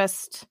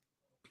 Just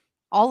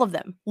all of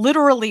them.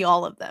 Literally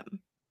all of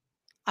them.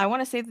 I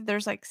want to say that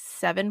there's like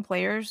 7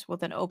 players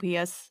with an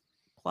OPS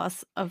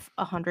plus of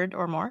 100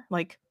 or more.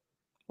 Like,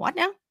 what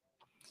now?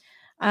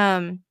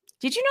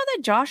 Did you know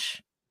that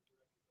Josh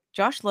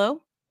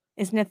Lowe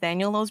is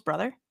Nathaniel Lowe's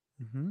brother?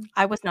 Mm-hmm.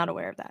 I was not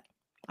aware of that.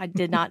 I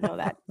did not know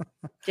that.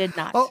 Did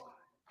not. Oh,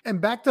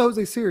 and back to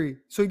Jose Siri.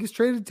 So he gets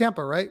traded to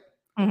Tampa, right?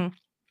 Mm-hmm.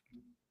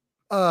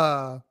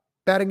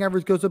 Batting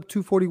average goes up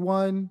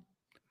 241,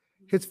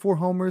 hits 4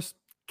 homers,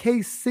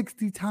 K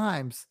 60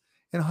 times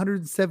in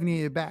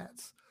 178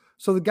 bats.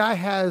 So the guy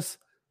has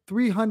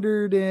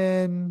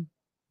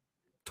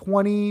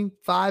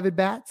 325 at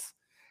bats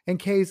and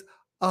K's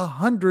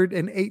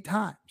 108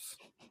 times.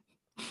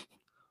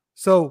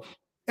 So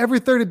every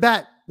third at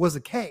bat was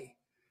a K.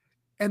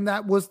 And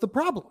that was the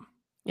problem.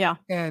 Yeah.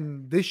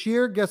 And this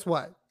year, guess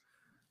what?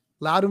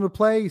 Allowed him to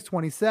play. He's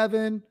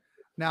 27.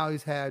 Now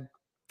he's had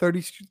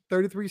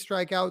 33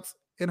 strikeouts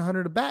in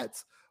 100 at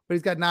bats, but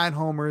he's got 9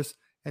 homers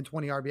and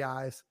 20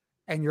 RBIs.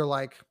 And you're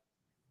like,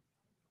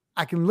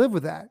 I can live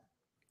with that.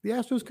 The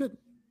Astros couldn't.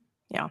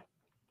 Yeah.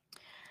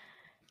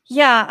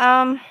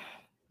 Yeah.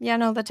 Yeah.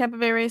 No, the Tampa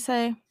Bay Rays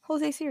say,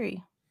 Jose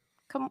Siri,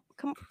 come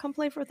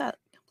play with that.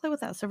 Come play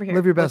with us over Live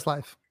here your with best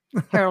life.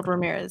 Harold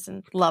Ramirez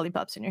and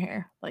lollipops in your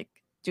hair. Like,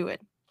 do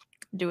it.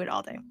 Do it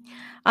all day.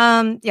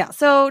 Yeah.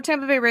 So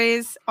Tampa Bay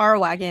Rays are a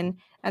wagon,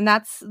 and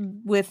that's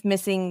with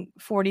missing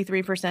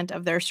 43%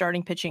 of their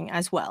starting pitching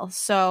as well.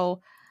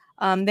 So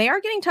they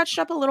are getting touched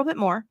up a little bit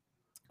more.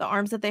 The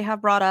arms that they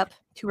have brought up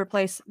to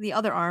replace the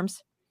other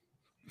arms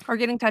are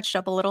getting touched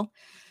up a little.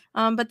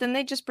 But then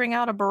they just bring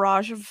out a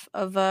barrage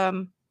of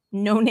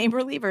no-name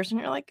relievers, and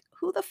you're like,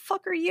 who the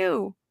fuck are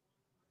you?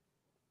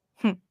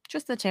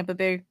 Just the Tampa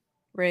Bay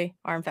Ray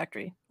Arm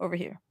Factory over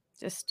here,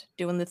 just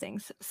doing the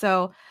things.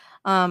 So,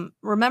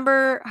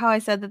 remember how I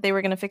said that they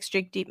were going to fix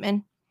Jake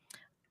Diekman?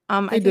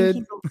 I They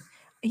think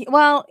did.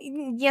 well,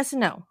 yes and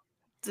no.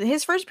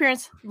 His first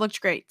appearance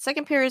looked great.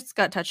 Second appearance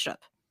got touched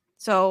up.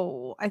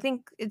 So I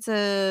think it's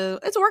a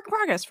work in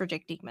progress for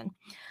Jake Diekman.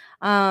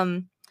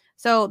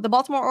 So the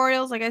Baltimore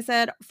Orioles, like I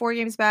said, 4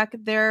 games back,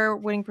 their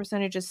winning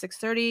percentage is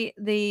 .630.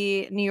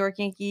 The New York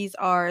Yankees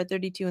are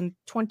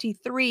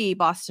 32-23.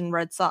 Boston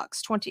Red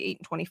Sox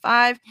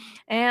 28-25,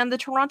 and the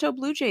Toronto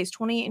Blue Jays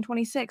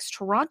 28-26.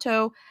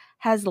 Toronto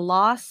has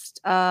lost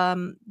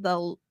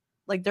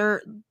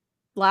their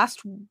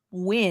last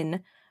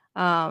win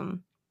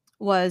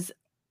was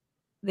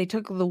they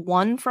took the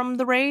one from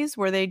the Rays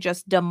where they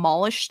just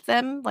demolished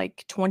them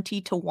like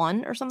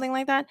 20-1 or something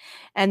like that.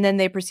 And then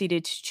they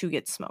proceeded to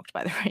get smoked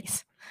by the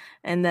Rays.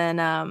 And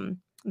then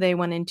they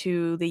went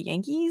into the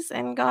Yankees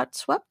and got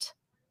swept.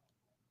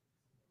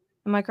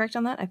 Am I correct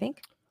on that? I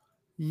think.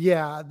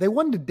 Yeah, they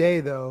won today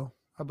though,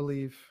 I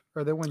believe,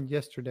 or they won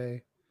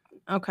yesterday.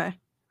 Okay.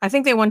 I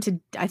think they won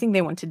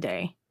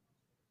today.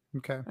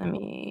 Okay. Let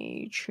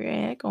me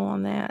check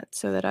on that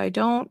so that I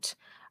don't.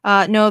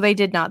 No, they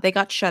did not. They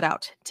got shut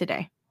out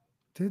today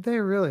Did they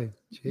really?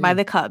 by Jeez.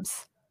 the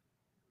Cubs.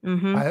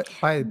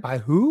 Mm-hmm. By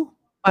who?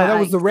 No, that By,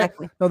 was the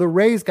exactly. No, the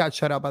Rays got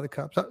shut out by the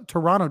Cubs.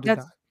 Toronto did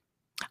That's not.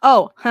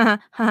 Oh,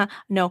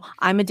 no,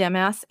 I'm a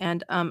dumbass,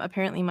 and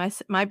apparently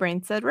my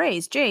brain said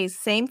Rays, Jays,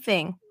 same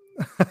thing.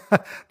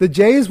 The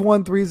Jays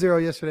won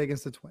 3-0 yesterday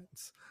against the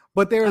Twins,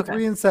 but they are Okay.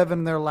 3-7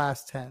 in their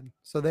last 10,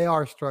 so they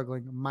are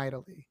struggling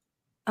mightily.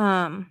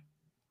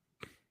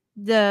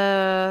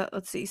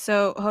 Let's see.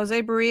 So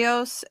Jose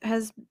Barrios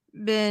has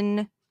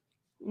been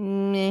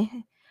meh.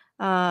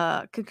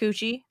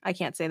 Kikuchi. I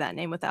can't say that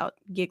name without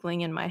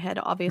giggling in my head,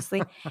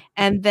 obviously.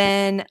 And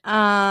then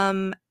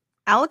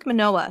Alek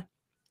Manoah.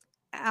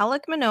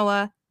 Alek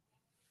Manoah,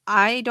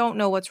 I don't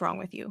know what's wrong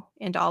with you.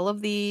 And all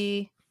of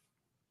the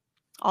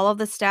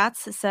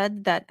stats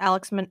said that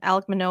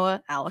Alek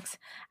Manoah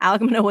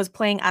was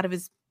playing out of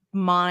his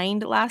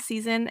mind last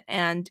season,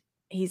 and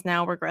he's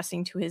now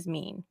regressing to his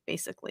mean,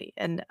 basically.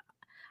 And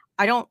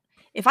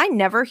if I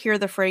never hear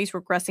the phrase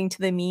regressing to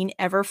the mean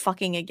ever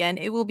fucking again,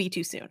 it will be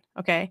too soon.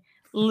 Okay.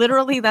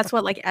 Literally, that's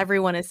what like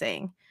everyone is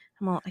saying.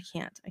 I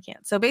can't.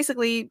 So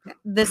basically,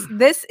 this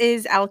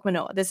is Alek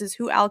Manoah. This is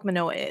who Alek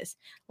Manoah is.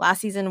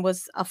 Last season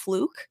was a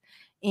fluke,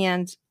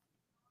 and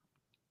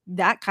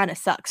that kind of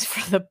sucks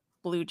for the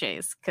Blue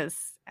Jays because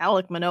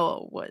Alek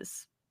Manoah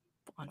was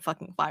on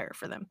fucking fire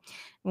for them.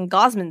 And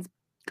Gosman's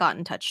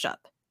gotten touched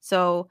up.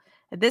 So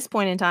at this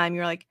point in time,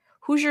 you're like,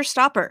 who's your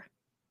stopper?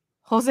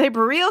 Jose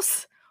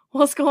Barrios?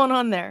 What's going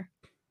on there?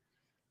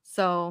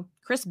 So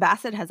Chris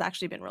Bassett has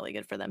actually been really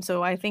good for them.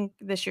 So I think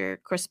this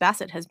year Chris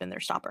Bassett has been their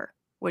stopper,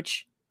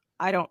 which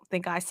I don't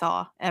think I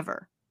saw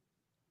ever.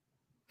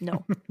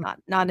 No,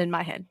 not in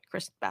my head,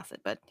 Chris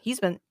Bassett, but he's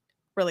been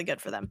really good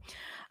for them.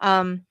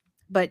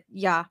 But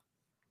yeah.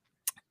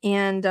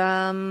 And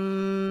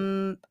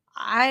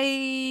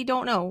I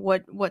don't know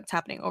what's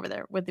happening over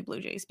there with the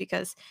Blue Jays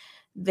because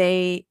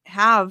they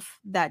have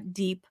that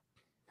deep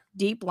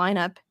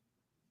lineup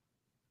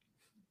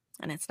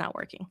and it's not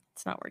working.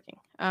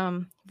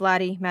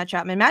 Vladdy, Matt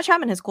Chapman. Matt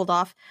Chapman has cooled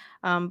off.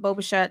 Bo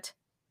Bichette,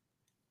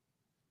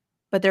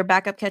 but their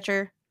backup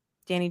catcher,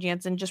 Danny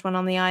Jansen, just went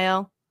on the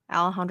IL.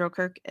 Alejandro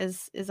Kirk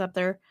is up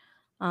there.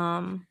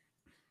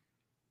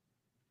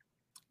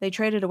 They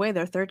traded away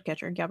their third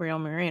catcher, Gabriel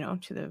Moreno,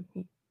 to the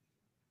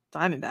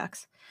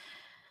Diamondbacks.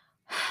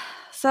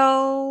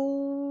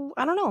 So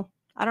I don't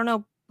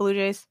know. Blue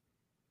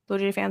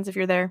Jay fans, if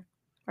you're there,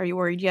 are you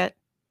worried yet?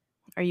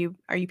 Are you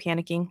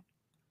panicking?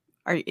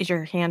 Is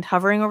your hand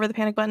hovering over the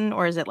panic button,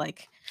 or is it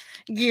like,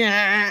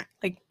 yeah,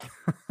 like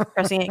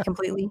pressing it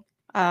completely?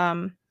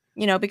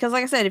 Because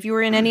like I said, if you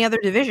were in any other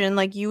division,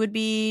 like you would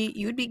be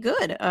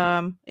good,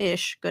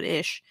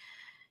 good-ish.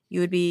 You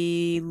would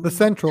be The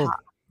Central,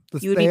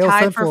 you would the be AL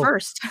tied for Central.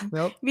 first.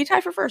 Yep. You'd be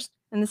tied for first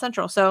in the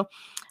Central. So,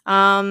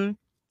 in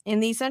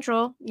the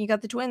Central, you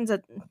got the Twins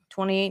at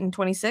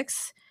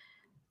 28-26.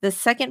 The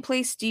second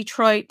place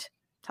Detroit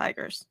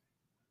Tigers.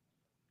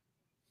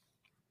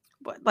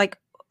 What? Like,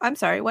 I'm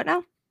sorry. What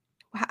now?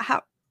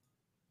 How?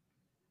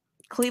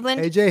 Cleveland.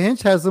 AJ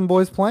Hinch has them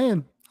boys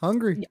playing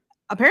hungry.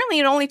 Apparently,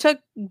 it only took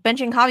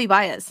benching Javi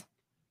Baez.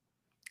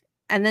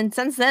 And then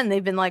since then,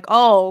 they've been like,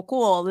 oh,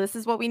 cool. This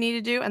is what we need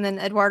to do. And then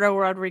Eduardo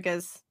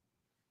Rodriguez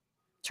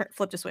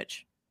flipped a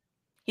switch.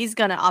 He's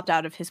gonna opt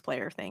out of his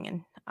player thing,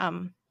 and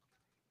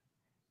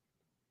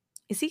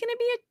is he gonna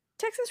be a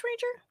Texas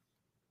Ranger?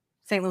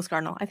 St. Louis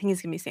Cardinal. I think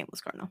he's gonna be St.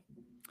 Louis Cardinal.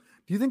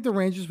 Do you think the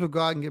Rangers would go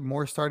out and get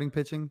more starting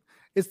pitching?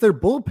 It's their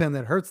bullpen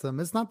that hurts them.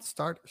 It's not the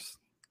starters.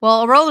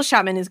 Well, Aroldis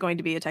Chapman is going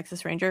to be a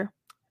Texas Ranger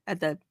at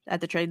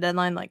the trade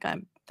deadline. Like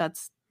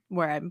that's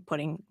where I'm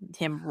putting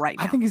him right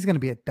now. I think he's going to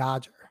be a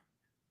Dodger.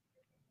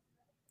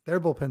 Their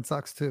bullpen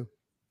sucks too.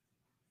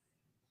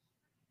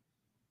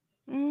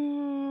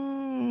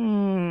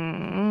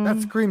 That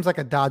screams like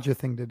a Dodger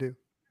thing to do.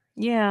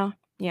 Yeah.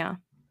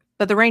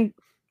 But the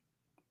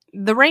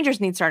Rangers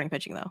need starting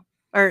pitching though,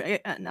 or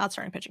not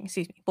starting pitching.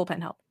 Excuse me,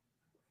 bullpen help.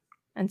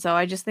 And so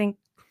I think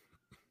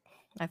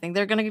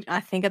they're gonna. I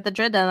think at the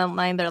trade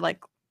deadline they're like,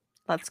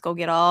 let's go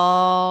get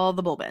all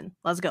the bullpen.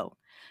 Let's go,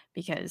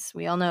 because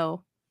we all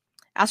know,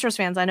 Astros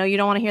fans. I know you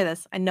don't want to hear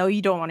this. I know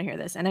you don't want to hear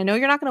this, and I know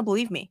you're not going to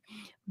believe me.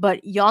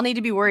 But y'all need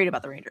to be worried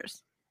about the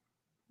Rangers.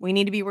 We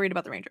need to be worried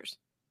about the Rangers.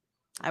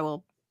 I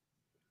will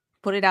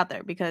put it out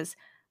there because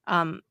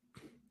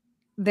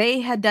they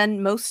had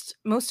done most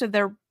of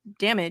their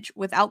damage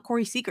without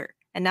Corey Seager.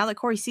 And now that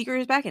Corey Seager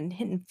is back and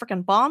hitting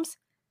freaking bombs,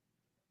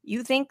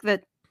 you think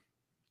that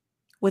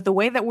with the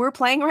way that we're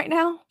playing right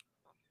now,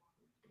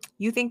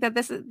 you think that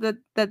this is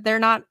that they're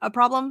not a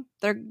problem?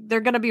 They're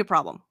going to be a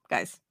problem,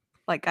 guys.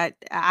 Like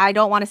I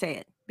don't want to say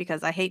it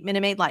because I hate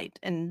Minute Maid Light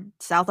in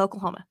South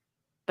Oklahoma,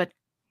 but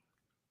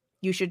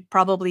you should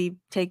probably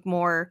take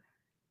more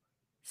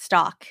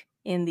stock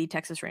in the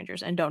Texas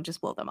Rangers and don't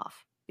just blow them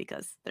off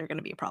because they're going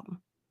to be a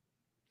problem.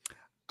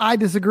 I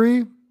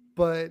disagree,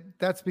 but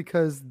that's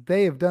because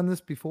they have done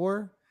this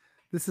before.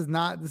 This is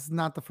not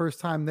the first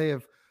time they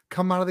have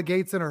come out of the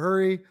gates in a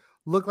hurry,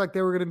 look like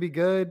they were going to be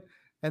good,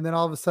 and then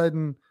all of a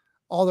sudden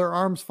all their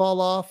arms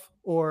fall off,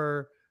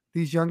 or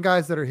these young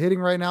guys that are hitting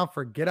right now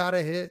forget how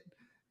to hit.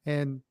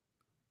 And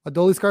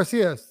Adolis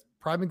Garcia,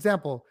 prime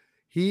example.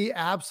 He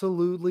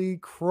absolutely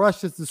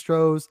crushes the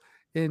Stros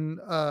in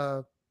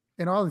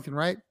Arlington,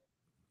 right?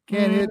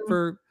 Can't hit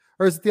for,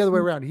 or is it the other way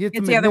around? He hits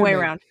it's the other way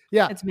around.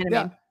 Yeah, it's Minute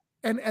Maid.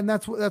 And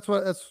that's one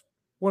of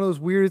those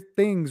weird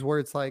things where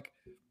it's like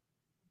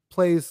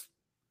plays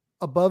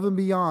above and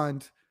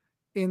beyond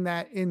in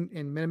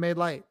Minute Maid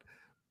Light.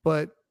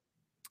 But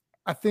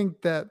I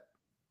think that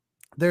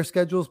their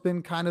schedule's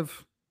been kind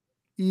of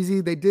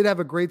easy. They did have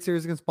a great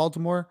series against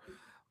Baltimore,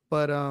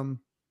 but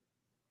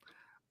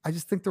I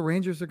just think the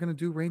Rangers are going to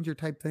do Ranger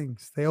type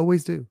things. They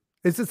always do.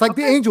 It's just like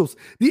the Angels.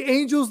 The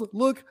Angels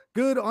look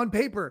good on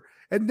paper,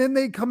 and then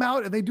they come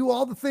out and they do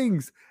all the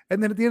things.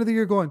 And then at the end of the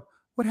year going,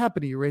 what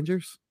happened to you,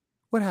 Rangers?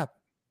 What happened?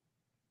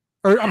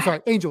 Or I'm sorry,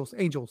 Angels.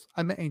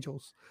 I meant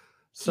Angels.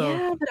 So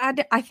yeah, but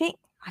I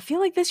feel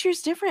like this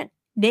year's different.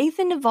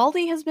 Nathan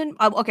Eovaldi has been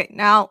okay.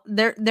 Now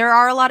there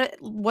are a lot of,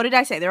 what did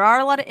I say? There are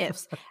a lot of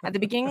ifs. At the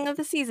beginning of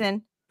the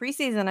season,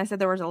 preseason, I said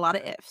there was a lot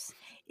of ifs.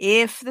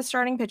 If the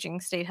starting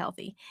pitching stayed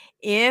healthy,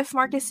 if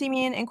Marcus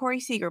Semien and Corey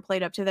Seager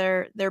played up to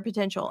their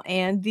potential,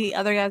 and the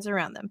other guys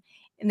around them,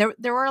 and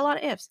there were a lot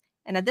of ifs.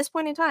 And at this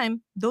point in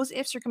time, those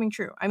ifs are coming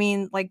true. I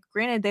mean, like,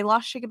 granted, they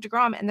lost Jacob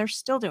deGrom, and they're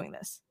still doing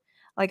this.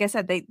 Like I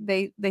said,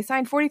 they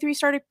signed 43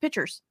 starting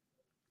pitchers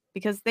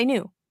because they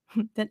knew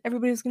that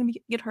everybody was going to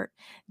get hurt.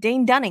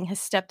 Dane Dunning has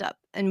stepped up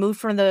and moved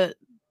from the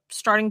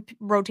starting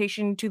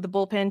rotation to the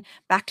bullpen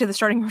back to the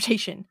starting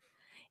rotation,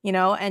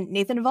 and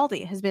Nathan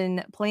Eovaldi has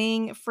been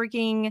playing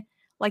freaking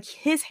like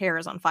his hair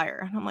is on fire.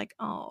 And I'm like,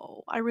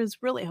 oh, I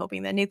was really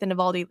hoping that Nathan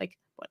Eovaldi, like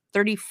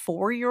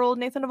 34-year-old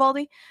Nathan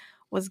Eovaldi,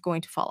 was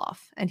going to fall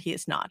off. And he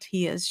is not.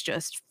 He is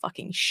just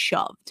fucking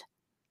shoved.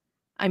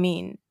 I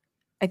mean,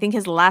 I think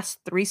his last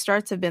 3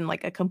 starts have been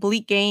like a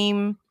complete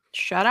game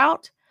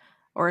shutout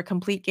or a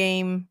complete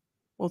game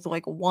with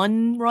like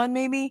 1 run,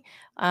 maybe,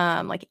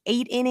 like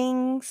 8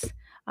 innings.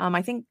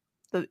 I think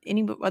the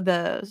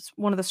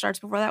one of the starts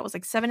before that was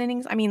like 7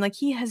 innings. I mean, like,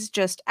 he has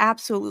just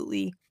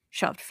absolutely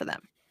shoved for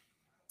them.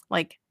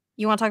 Like,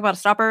 you want to talk about a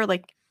stopper?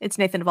 Like, it's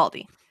Nathan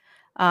Eovaldi.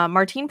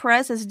 Martin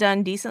Perez has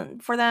done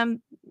decent for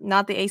them.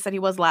 Not the ace that he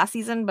was last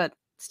season, but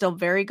still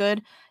very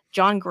good.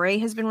 John Gray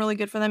has been really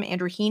good for them.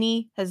 Andrew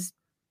Heaney has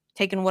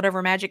taken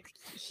whatever magic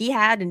he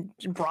had and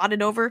brought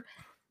it over.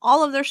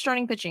 All of their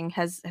starting pitching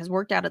has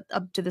worked out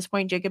up to this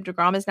point. Jacob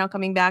deGrom is now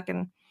coming back,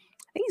 and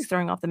I think he's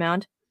throwing off the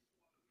mound.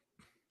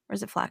 Or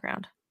is it flat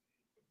ground?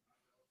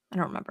 I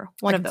don't remember.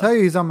 I can tell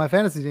you he's on my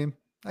fantasy team.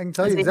 I can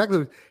tell you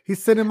exactly.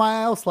 He's sitting in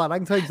my IL slot. I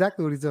can tell you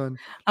exactly what he's doing.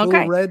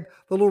 Okay. The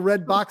little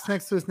red box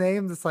next to his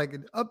name. That's like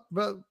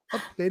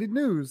updated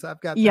news.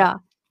 I've got that. Yeah.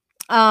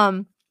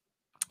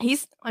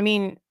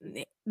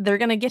 They're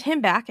going to get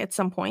him back at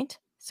some point.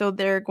 So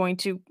they're going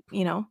to,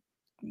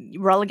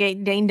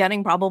 relegate Dane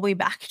Dunning probably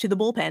back to the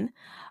bullpen.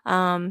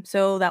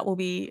 So that will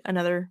be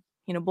another,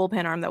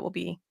 bullpen arm that will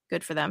be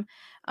good for them.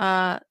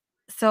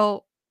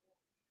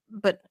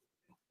 But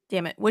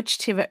damn it, which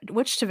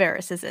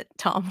Tavares is it,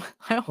 Tom?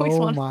 I always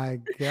want. Oh my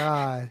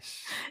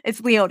gosh! It's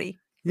Leote.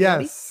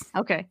 Yes.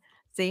 Okay.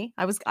 See,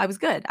 I was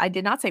good. I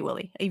did not say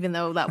Willie, even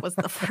though that was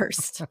the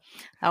first.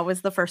 That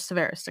was the first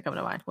Tavares to come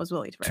to mind. Was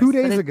Willie Tavares? 2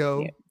 days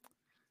ago,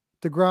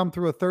 DeGrom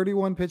threw a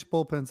 31 pitch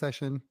bullpen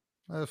session.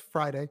 That was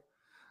Friday.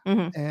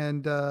 Mhm.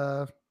 And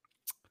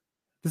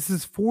this is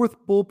his fourth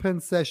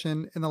bullpen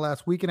session in the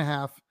last week and a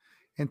half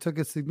and took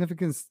a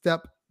significant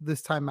step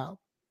this time out.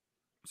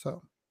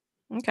 So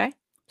Okay.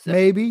 So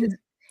maybe.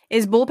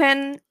 is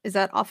bullpen, is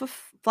that off of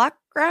flat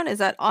ground? Is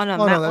that on a Oh,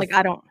 no, mount? Like,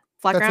 I don't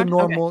flat that's a ground?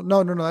 Okay. normal.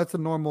 No, no, no. That's a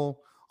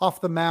normal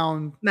off the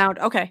mound. Mound.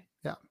 Okay.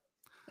 Yeah.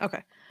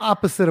 Okay.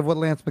 Opposite of what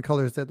Lance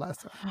McCullers did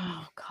last time.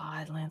 Oh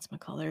God, Lance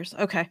McCullers.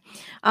 Okay.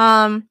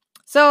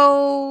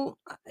 So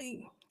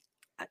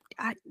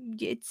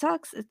it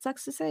sucks. It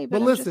sucks to say, But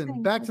but I'm just listen,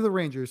 saying. back Like, to the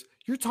Rangers.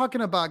 You're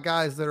talking about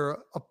guys that are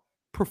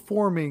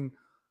performing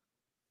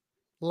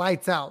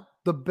lights out,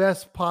 the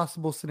best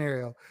possible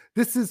scenario.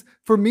 This is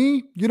for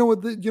me. You know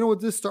what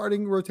this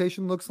starting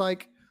rotation looks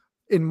like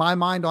in my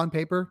mind on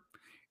paper.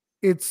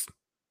 It's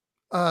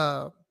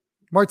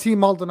Martin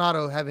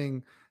Maldonado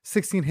having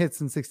 16 hits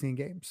in 16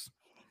 games.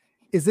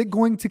 Is it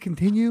going to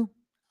continue?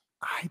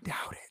 I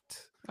doubt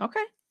it.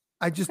 okay.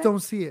 I just Okay. don't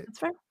see it. That's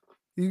fair.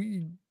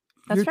 You,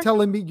 That's you're fair.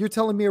 telling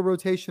me a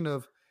rotation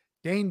of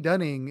Dane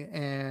Dunning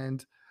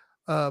and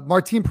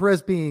Martin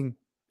Perez being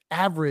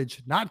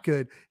average, not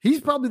good. He's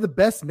probably the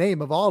best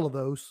name of all of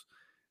those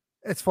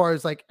as far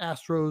as like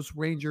Astros,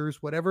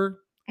 Rangers,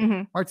 whatever.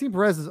 Mhm. Martin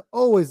Perez has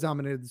always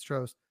dominated the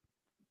Stros.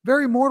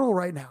 Very mortal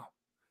right now.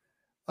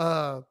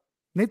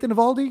 Nathan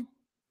Eovaldi,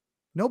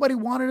 nobody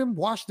wanted him,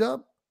 washed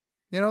up.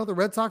 The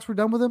Red Sox were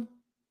done with him.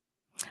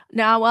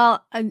 Now,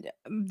 well,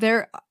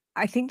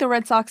 I think the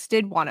Red Sox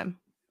did want him,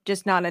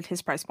 just not at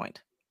his price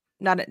point,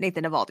 not at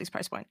Nathan Eovaldi's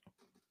price point.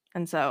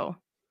 And so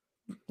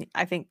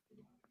I think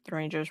the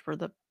Rangers were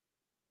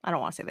I don't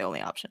want to say the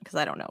only option because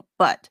I don't know,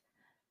 but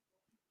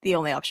the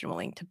only option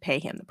willing to pay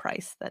him the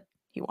price that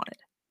he wanted.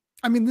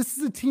 I mean, this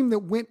is a team that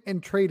went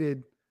and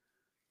traded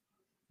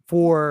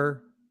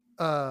for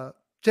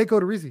Jake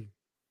Odorizzi.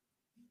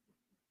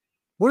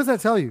 What does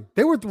that tell you?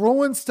 They were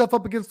throwing stuff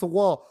up against the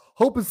wall,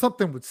 hoping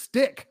something would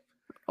stick.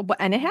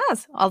 And it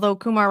has, although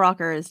Kumar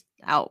Rocker is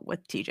out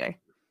with TJ.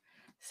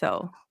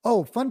 So,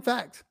 fun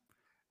fact.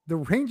 The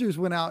Rangers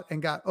went out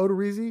and got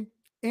Odorizzi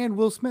and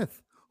Will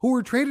Smith, who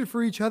were traded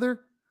for each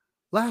other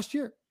last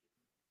year.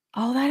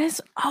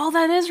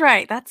 that is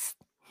right. That's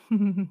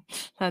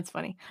that's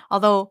funny.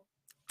 Although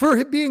for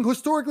it being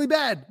historically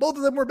bad, both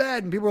of them were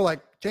bad, and people were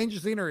like, "Change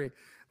the scenery."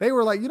 They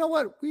were like, "You know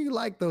what? We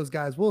like those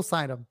guys. We'll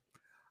sign them."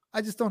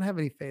 I just don't have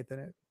any faith in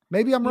it.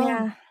 Maybe I'm wrong.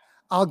 yeah,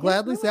 I'll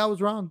gladly say I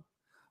was wrong.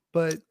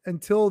 But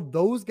until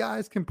those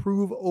guys can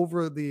prove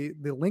over the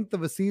length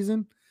of a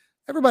season,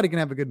 everybody can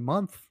have a good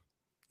month.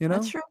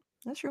 that's true.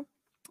 That's true.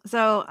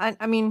 So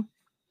I mean,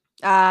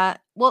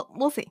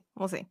 we'll see.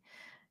 We'll see.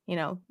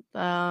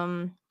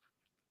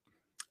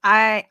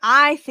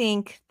 I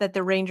think that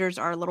the Rangers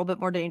are a little bit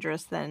more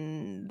dangerous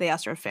than the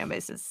Astros fan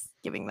base is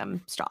giving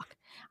them stock.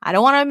 I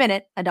don't want to admit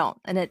it. I don't,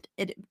 and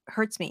it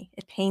hurts me.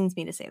 It pains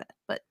me to say that,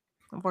 but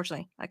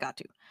unfortunately, I got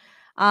to.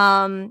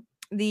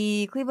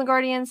 The Cleveland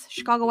Guardians,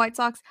 Chicago White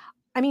Sox.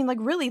 I mean, like,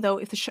 really though,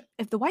 if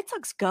the White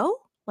Sox go,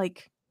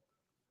 like,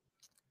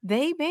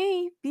 they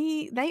may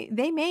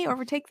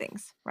overtake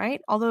things,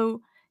 right?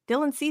 Although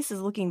Dylan Cease is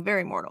looking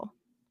very mortal.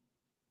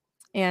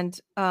 And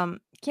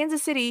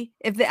Kansas City,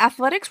 if the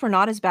Athletics were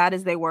not as bad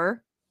as they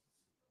are,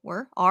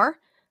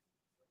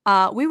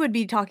 we would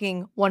be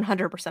talking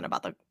 100%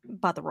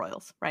 about the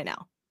Royals right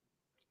now.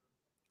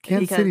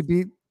 Kansas City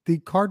beat the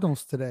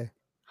Cardinals today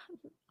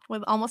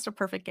with almost a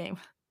perfect game.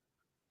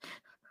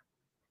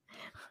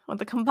 With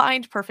a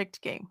combined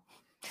perfect game.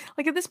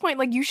 Like, at this point,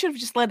 like, you should have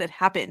just let it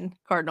happen,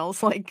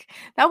 Cardinals. Like,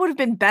 that would have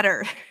been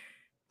better.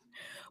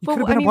 You could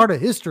have been a part of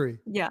history.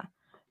 Yeah.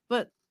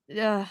 But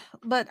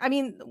I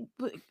mean,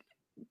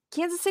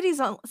 Kansas City's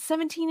on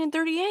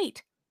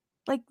 17-38.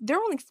 Like, they're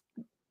only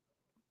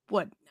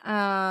what?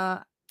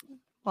 Well,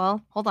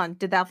 hold on.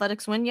 Did the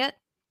Athletics win yet?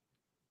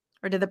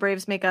 Or did the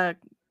Braves make a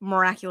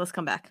miraculous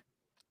comeback?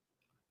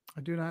 I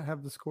do not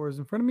have the scores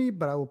in front of me,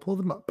 but I will pull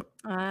them up.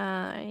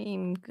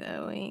 I'm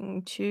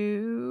going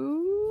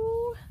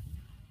to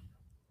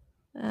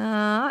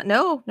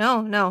no.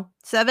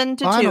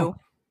 7-2.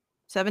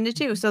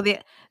 7-2. So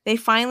they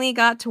finally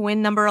got to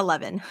win number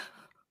 11.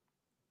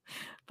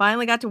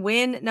 Finally got to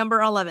win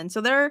number 11.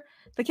 So the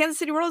Kansas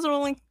City Royals are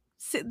only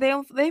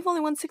they've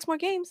only won 6 more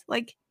games.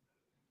 Like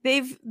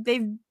they're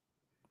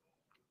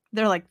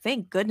like,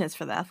 thank goodness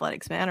for the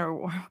Athletics, man,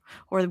 or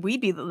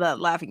we'd be the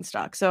laughing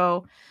stock.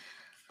 So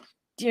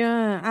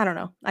yeah, I don't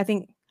know. I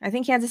think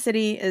Kansas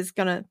City is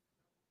gonna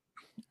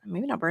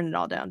maybe not burn it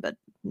all down, but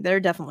they're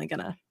definitely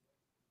gonna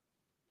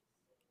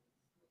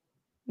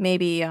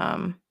maybe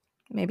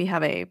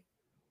have a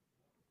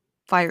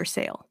fire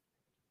sale.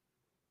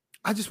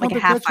 I just want like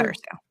a their half catcher. fire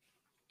sale.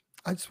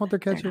 I just want their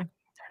catcher. They're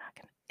not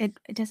gonna.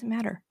 It doesn't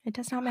matter. It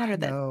does not matter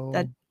No.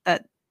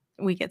 that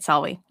we get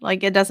Salvi.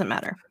 Like, it doesn't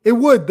matter. It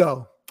would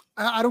though.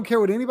 I don't care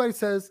what anybody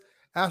says.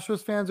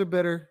 Astros fans are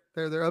bitter.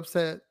 They're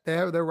upset.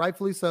 They're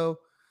rightfully so.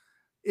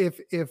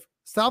 If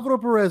Salvador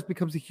Perez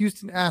becomes a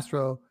Houston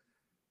Astro,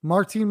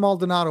 Martin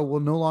Maldonado will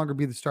no longer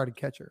be the starting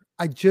catcher.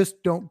 I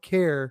just don't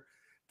care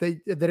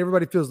that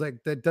everybody feels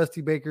like that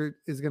Dusty Baker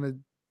is going to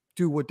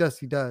do what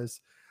Dusty does.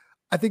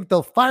 I think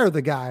they'll fire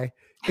the guy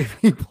if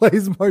he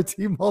plays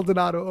Martin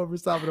Maldonado over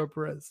Salvador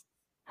Perez.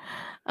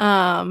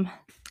 Hi,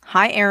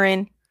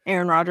 Aaron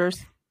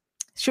Rodgers.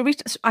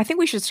 I think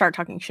we should start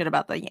talking shit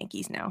about the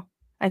Yankees now.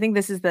 I think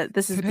Today's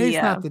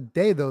not the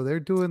day though. They're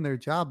doing their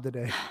job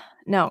today.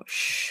 No,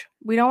 shh.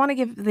 We don't want to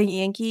give the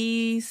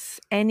Yankees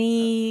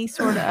any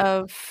sort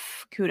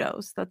of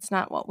kudos. That's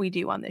not what we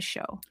do on this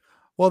show.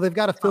 Well, they've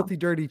got a filthy,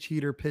 dirty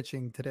cheater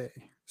pitching today.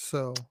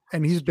 So,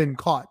 and he's been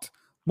caught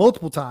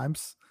multiple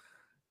times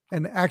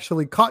and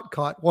actually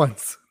caught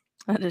once.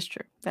 That is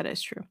true. But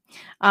it's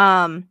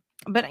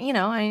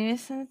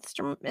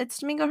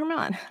Domingo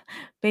Herman.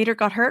 Bader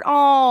got hurt.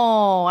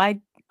 Oh,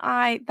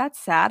 that's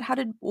sad.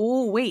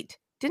 Wait,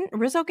 didn't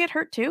Rizzo get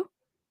hurt too?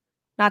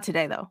 Not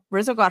today though.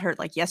 Rizzo got hurt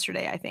like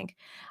yesterday, I think.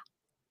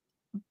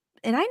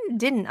 And I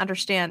didn't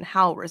understand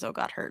how Rizzo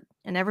got hurt.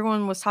 And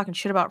everyone was talking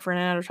shit about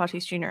Fernando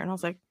Tatis Jr. And I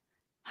was like,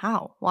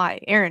 how? Why?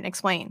 Aaron,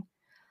 explain.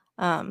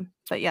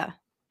 But yeah,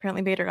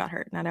 apparently Bader got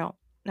hurt and I don't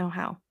know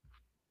how.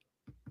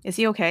 Is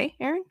he okay,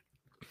 Aaron?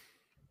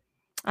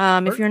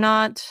 If you're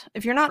not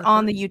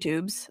on the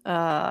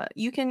YouTubes,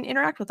 you can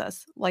interact with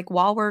us like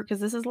because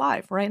this is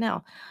live right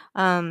now.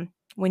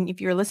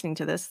 If you're listening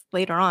to this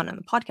later on in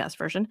the podcast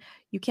version,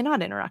 you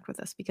cannot interact with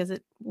us because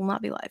it will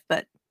not be live.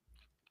 But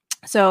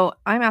so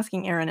I'm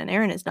asking Aaron, and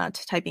Aaron is not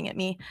typing at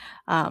me,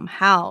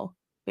 how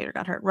Bader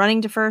got hurt.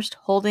 Running to first,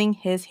 holding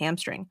his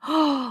hamstring.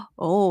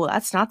 Oh,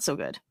 that's not so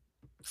good.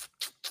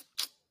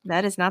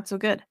 That is not so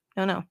good.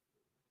 No.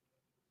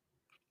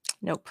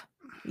 Nope.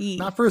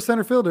 Not for a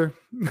center fielder.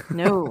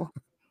 No.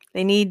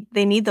 They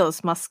need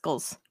those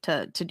muscles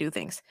to do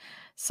things.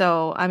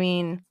 So, I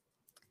mean,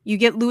 you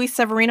get Luis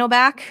Severino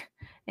back,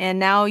 and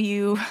now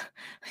you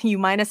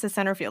minus a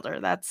center fielder.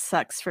 That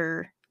sucks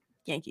for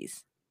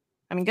Yankees.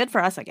 I mean, good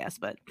for us, I guess,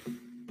 but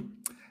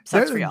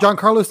sucks for y'all.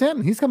 Giancarlo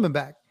Stanton, he's coming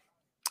back.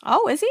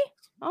 Oh, is he?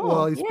 Oh,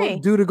 well, he's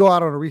due to go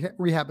out on a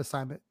rehab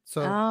assignment.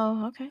 So,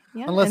 okay,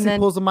 yeah. Unless he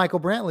pulls a Michael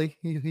Brantley,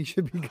 he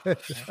should be good.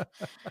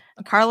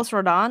 Carlos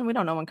Rodon, we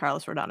don't know when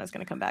Carlos Rodon is going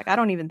to come back. I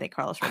don't even think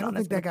Carlos Rodon. I don't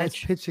think that guy's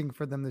pitching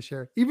for them this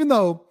year. Even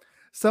though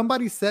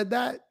somebody said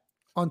that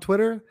on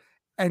Twitter,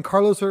 and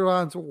Carlos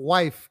Rodon's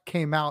wife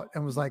came out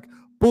and was like,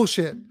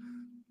 "Bullshit."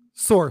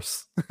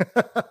 Source.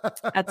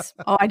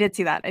 I did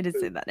see that.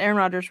 Aaron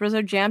Rodgers,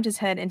 Rizzo jammed his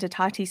head into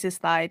Tatis's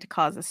thigh to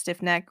cause a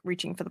stiff neck,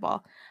 reaching for the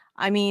ball.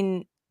 I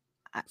mean,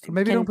 so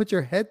maybe don't put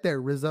your head there,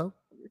 Rizzo.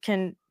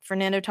 Can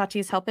Fernando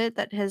Tatis help it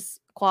that his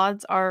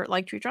quads are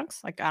like tree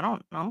trunks? Like, I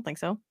don't think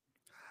so.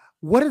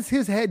 What is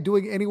his head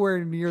doing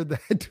anywhere near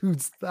that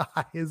dude's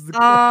thigh? Is the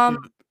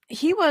question.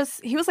 He was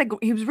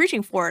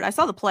reaching for it. I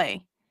saw the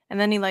play, and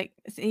then he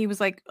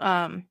was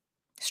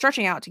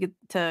stretching out to get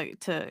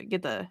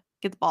the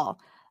ball.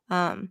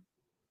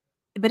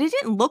 But it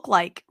didn't look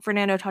like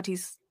Fernando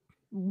Tatis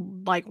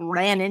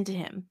ran into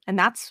him, and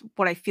that's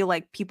what I feel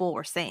like people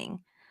were saying.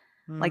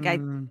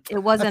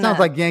 It wasn't. That sounds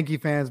like Yankee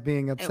fans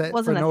being upset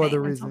for no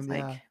other reason.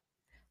 Yeah.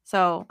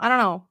 So I don't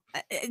know.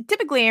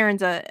 Typically,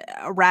 Aaron's a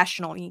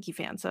rational Yankee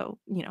fan, so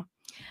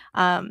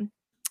Aaron,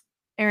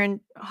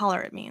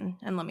 holler at me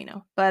and let me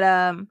know. But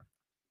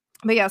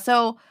yeah.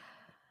 So,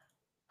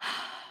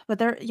 but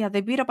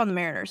they beat up on the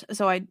Mariners.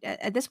 So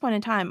at this point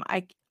in time,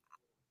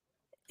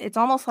 it's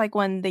almost like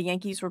when the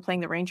Yankees were playing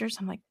the Rangers.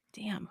 I'm like,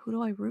 damn, who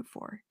do I root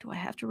for? Do I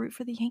have to root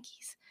for the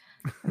Yankees?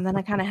 And then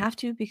I kind of have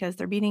to because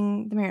they're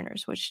beating the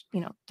Mariners, which,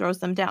 throws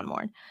them down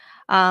more.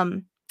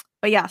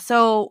 But yeah,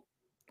 so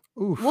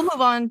we'll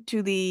move on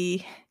to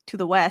the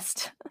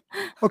West.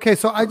 Okay,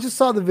 so I just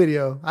saw the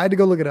video. I had to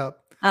go look it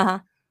up. Uh-huh.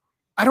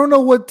 I don't know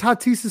what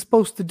Tatis is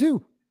supposed to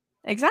do.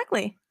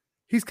 Exactly.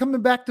 He's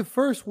coming back to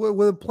first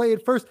with a play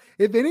at first.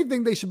 If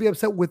anything, they should be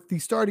upset with the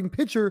starting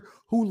pitcher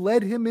who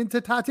led him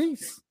into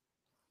Tatis.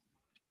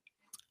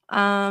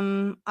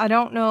 I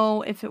don't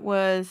know if it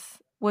was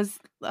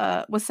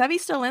Sevy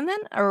still in then,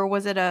 or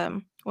was it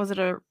a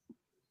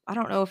I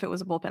don't know if it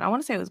was a bullpen. I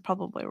want to say it was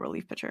probably a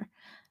relief pitcher.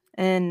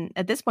 And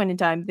at this point in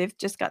time, they've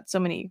just got so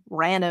many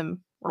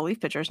random relief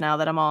pitchers now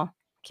that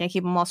can't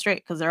keep them all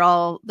straight because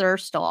they're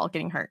still all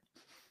getting hurt.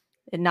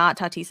 And not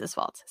Tatis's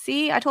fault.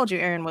 See, I told you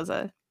Aaron was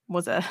a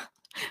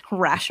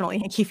rational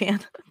Yankee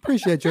fan.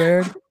 Appreciate you,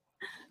 Aaron.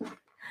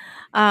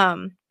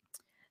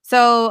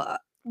 So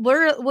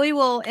we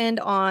will end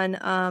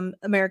on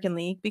American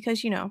League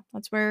because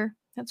that's where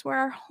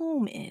our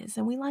home is,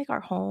 and we like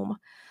our home.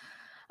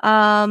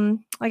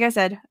 Like I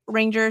said,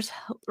 Rangers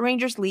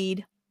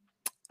lead.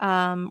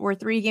 We're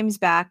 3 games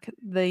back.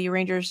 The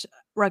Rangers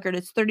record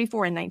is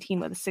 34-19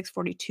 with a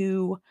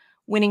 642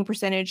 winning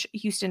percentage.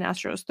 Houston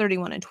Astros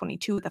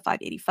 31-22 with a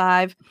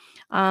 585.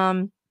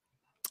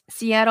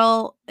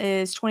 Seattle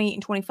is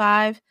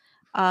 28-25.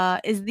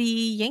 Is the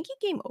Yankee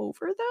game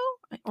over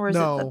though? Or is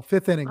it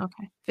fifth inning?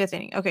 Okay, fifth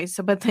inning. Okay,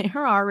 so but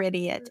they're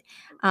already at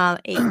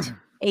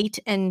 8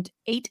 and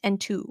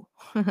 2,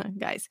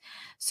 guys.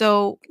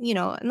 So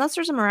unless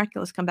there's a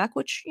miraculous comeback,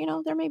 which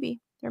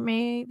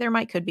there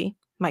might could be.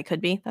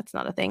 That's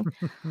not a thing.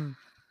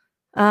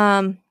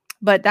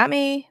 But that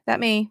may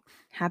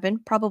happen.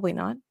 Probably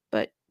not.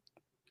 But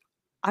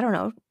I don't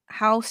know.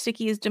 How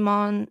sticky is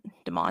Domingo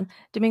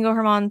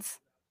Herman's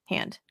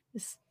hand?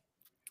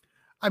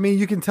 I mean,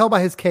 you can tell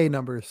by his K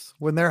numbers.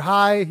 When they're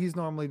high, he's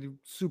normally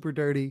super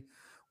dirty.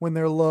 When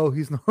they're low,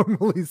 he's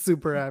normally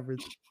super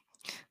average.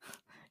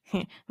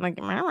 Like,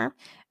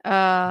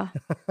 uh,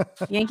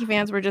 Yankee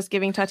fans were just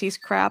giving Tatis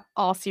crap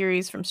all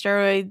series from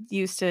steroids,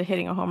 used to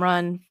hitting a home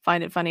run.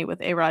 Find it funny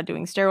with A-Rod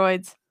doing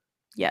steroids.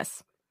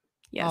 Yes. Oh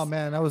Yes.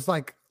 man, that was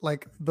like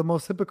the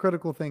most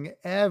hypocritical thing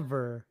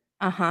ever.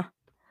 Uh-huh.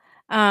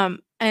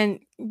 And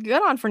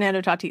good on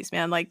Fernando Tatis,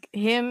 man. Like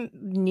him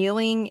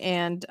kneeling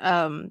and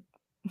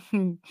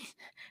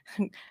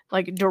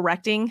like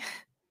directing,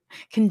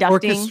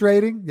 conducting.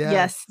 Orchestrating,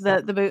 Yes,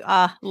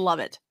 yes. love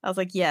it. I was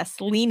like,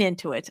 yes, lean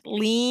into it.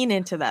 Lean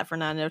into that,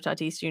 Fernando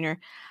Tatis Jr.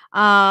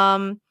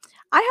 I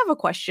have a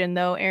question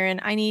though,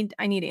 Aaron. I need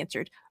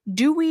answered.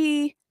 Do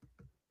we,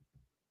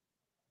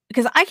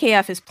 because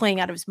IKF is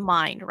playing out of his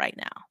mind right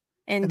now.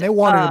 And And they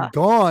wanted him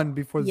gone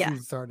before the yeah.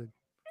 season started.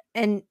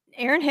 And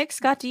Aaron Hicks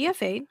got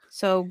DFA'd,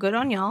 so good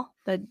on y'all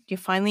that you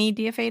finally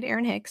DFA'd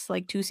Aaron Hicks,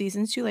 like 2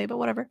 seasons too late, but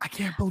whatever. I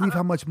can't believe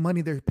how much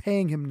money they're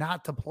paying him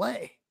not to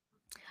play.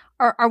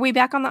 Are we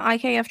back on the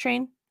IKF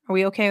train? Are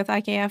we okay with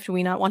IKF? Do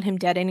we not want him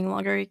dead any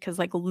longer? Because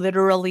like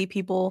literally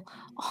people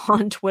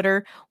on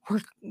Twitter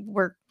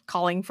were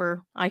calling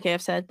for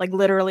IKF's head, like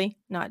literally,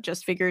 not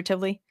just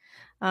figuratively.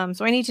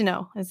 So I need to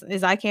know, is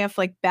IKF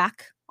like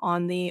back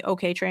on the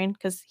okay train?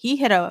 Because he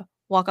hit a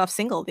walk-off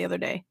single the other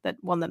day that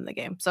won them the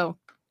game. So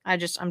I'm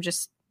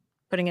just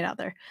putting it out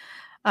there.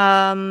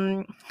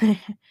 Aaron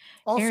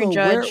Also,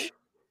 Judge.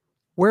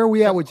 where are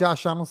we at with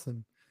Josh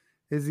Donaldson?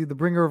 Is he the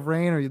bringer of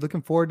rain? Are you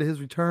looking forward to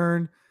his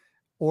return?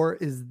 Or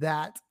is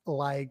that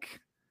like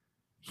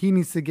he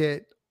needs to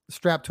get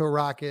strapped to a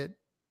rocket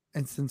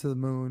and sent to the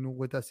moon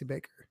with Dusty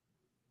Baker?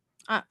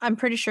 I'm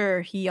pretty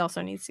sure he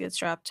also needs to get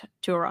strapped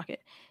to a rocket.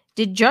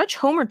 Did Judge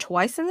homer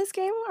twice in this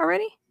game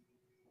already?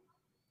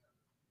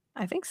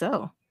 I think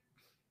so.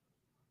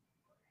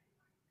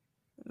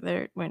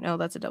 Wait, no,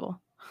 that's a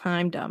double.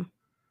 I'm dumb.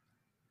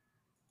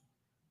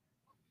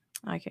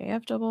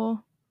 IKF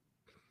double.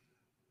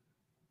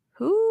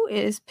 Who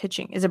is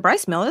pitching? Is it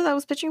Bryce Miller that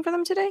was pitching for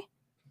them today?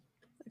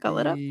 That got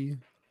lit up?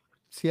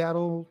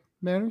 Seattle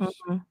Mariners?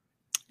 Mm-hmm.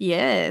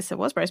 Yes, it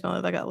was Bryce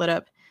Miller that got lit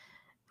up.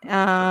 8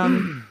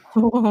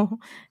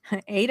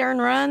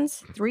 earned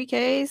runs, 3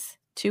 Ks,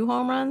 2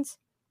 home runs.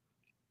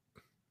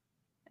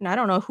 And I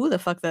don't know who the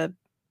fuck the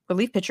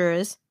relief pitcher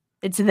is.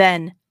 It's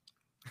then.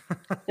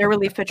 Their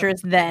relief pitcher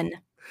is then.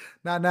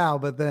 Not now,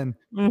 but then.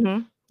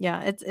 Mm-hmm.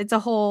 Yeah, it's a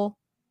whole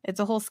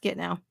skit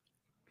now.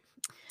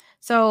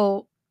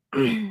 So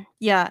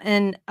yeah,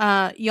 and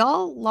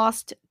y'all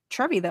lost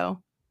Trevi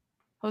though.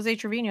 Jose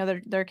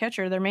Trevino, their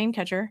catcher, their main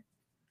catcher,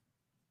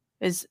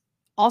 is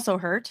also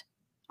hurt.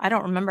 I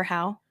don't remember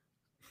how.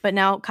 But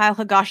now Kyle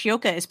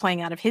Higashioka is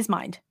playing out of his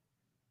mind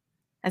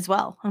as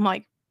well. I'm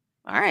like,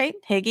 all right,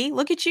 Higgy,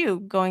 look at you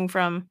going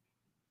from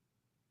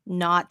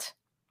not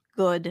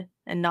good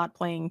and not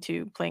playing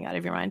to playing out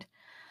of your mind.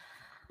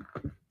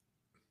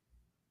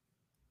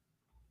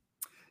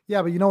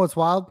 Yeah, but you know what's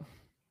wild?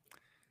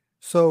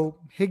 So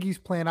Higgy's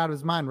playing out of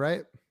his mind,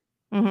 right?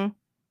 Mm-hmm.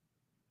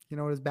 You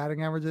know what his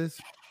batting average is?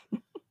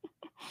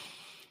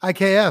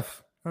 IKF.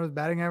 You know what his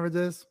batting average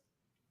is?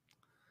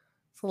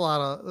 There's a lot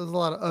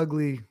of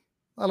ugly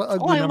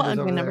numbers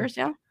over there.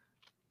 Yeah.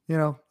 You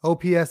know,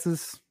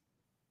 OPSs.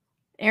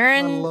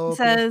 Aaron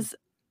says,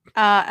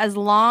 as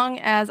long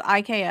as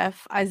IKF,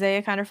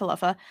 Isaiah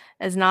Kiner-Falefa,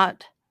 is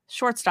not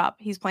shortstop,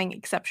 he's playing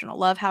exceptional.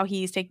 Love how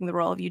he's taking the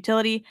role of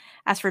utility.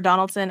 As for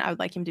Donaldson, I would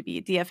like him to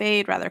be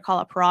DFA'd, rather call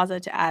up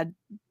Peraza to add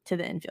to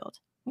the infield.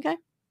 Okay.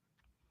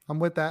 I'm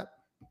with that.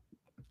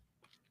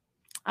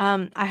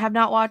 I have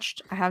not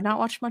watched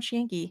much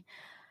Yankee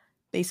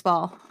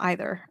baseball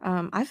either.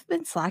 I've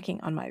been slacking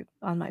on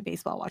my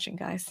baseball watching,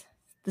 guys.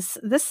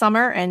 This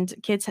summer and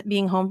kids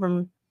being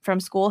home from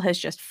school has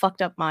just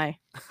fucked up my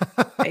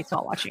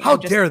baseball watching. How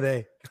dare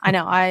they? I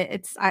know.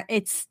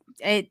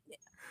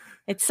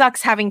 It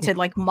sucks having to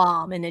like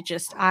mom, and it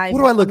just what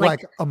do I look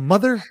like? A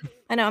mother?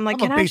 I know. I'm like,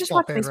 I'm can a I just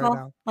watch fan baseball?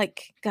 right now.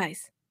 Like,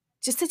 guys,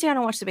 just sit down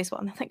and watch the baseball.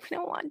 And they're like, we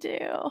don't want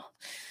to.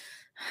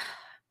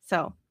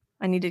 So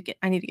I need to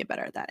get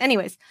better at that.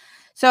 Anyways,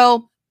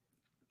 so,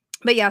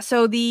 but yeah,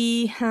 so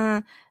the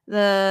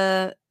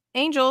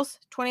Angels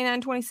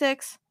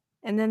 29-26,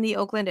 and then the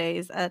Oakland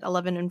A's at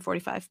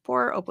 11-45.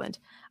 Poor Oakland.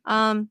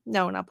 No,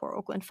 not poor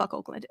Oakland. Fuck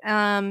Oakland.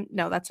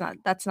 No, that's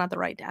not the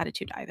right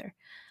attitude either.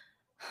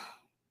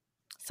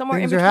 Somewhere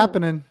things are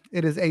happening.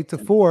 It is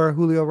 8-4.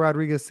 Julio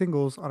Rodriguez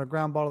singles on a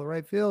ground ball to the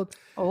right field.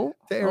 To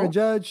Aaron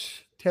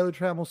Judge. Taylor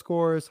Trammell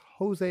scores.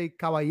 Jose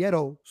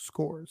Caballero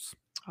scores.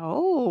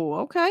 Oh,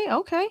 okay.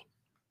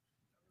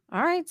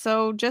 All right.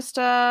 So just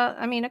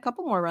a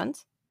couple more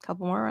runs.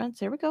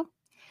 Here we go.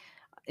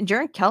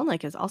 Jared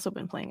Kelenic has also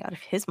been playing out of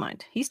his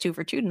mind. He's 2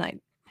 for 2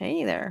 tonight.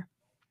 Hey there.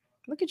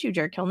 Look at you,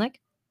 Jared Kelenic.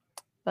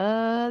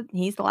 But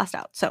he's the last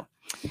out. So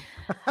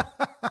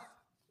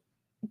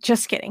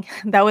Just kidding.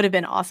 That would have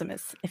been awesome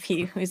if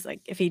he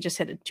just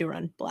hit a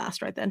 2-run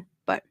blast right then.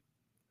 But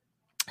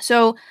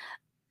so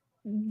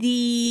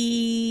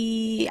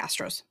the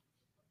Astros.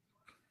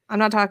 I'm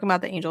not talking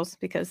about the Angels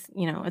because,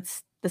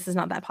 this is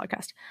not that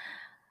podcast.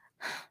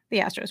 The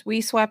Astros.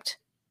 We swept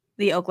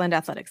the Oakland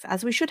Athletics,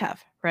 as we should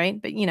have,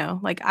 right? But,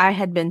 like I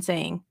had been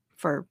saying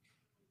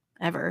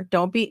forever,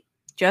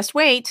 just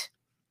wait.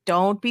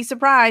 Don't be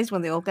surprised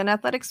when the Oakland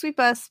Athletics sweep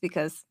us,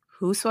 because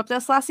who swept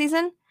us last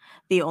season?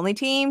 The only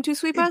team to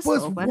sweep It us, the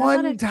was Oakland one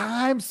Athletics.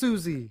 time,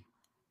 Susie.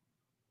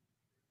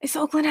 It's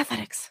Oakland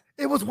Athletics.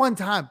 It was one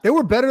time. They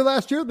were better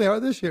last year than they are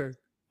this year.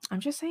 I'm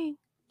just saying.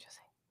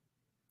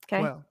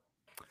 Okay. Well,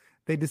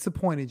 they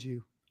disappointed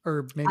you.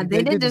 Or maybe They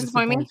did didn't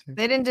disappoint me. you.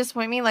 They didn't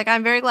disappoint me. Like,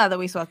 I'm very glad that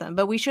we swept them,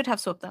 but we should have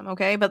swept them.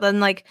 Okay. But then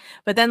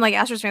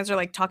Astros fans are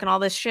like talking all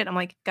this shit. I'm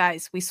like,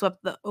 guys, we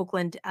swept the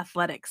Oakland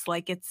Athletics.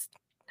 Like, it's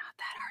not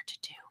that hard to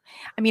do.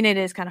 I mean, it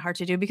is kind of hard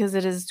to do because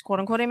it is quote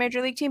unquote a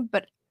major league team,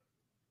 but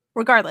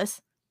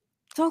regardless,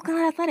 it's Oakland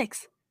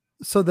Athletics.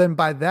 So then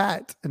by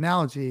that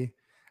analogy,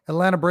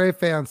 Atlanta Brave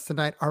fans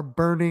tonight are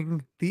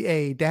burning the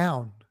A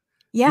down.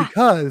 Yeah.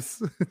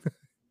 Because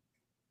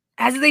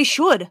as they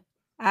should.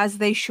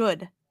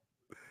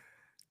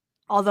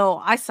 Although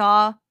I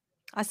saw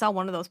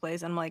one of those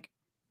plays and I'm like,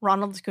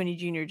 Ronald Acuna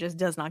Jr. just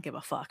does not give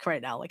a fuck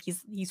right now. Like,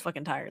 he's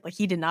fucking tired. Like,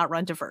 he did not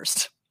run to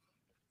first.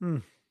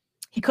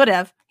 He could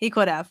have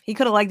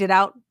legged it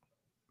out,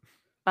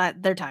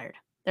 but they're tired.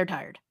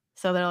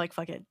 So they're like,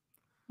 fuck it.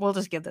 We'll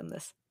just give them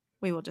this.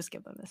 We will just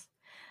give them this.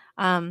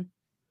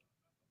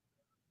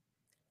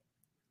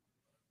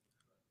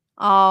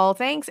 Oh,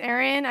 thanks,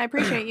 Aaron. I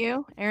appreciate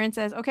you. Aaron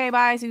says, okay,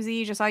 bye,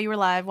 Susie. Just saw you were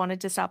live. Wanted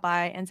to stop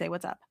by and say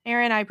what's up.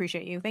 Aaron, I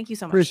appreciate you. Thank you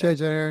so much. Appreciate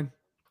you, Aaron.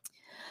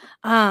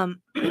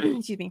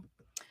 Excuse me.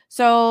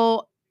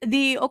 So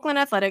the Oakland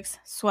Athletics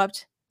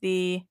swept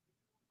the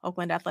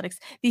Oakland Athletics.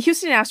 The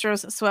Houston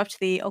Astros swept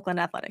the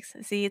Oakland Athletics.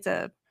 See, it's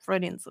a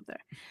Freudian slip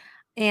there.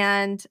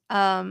 And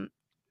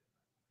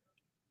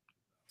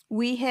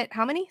we hit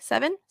how many?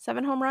 7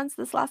 home runs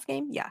this last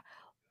game? Yeah.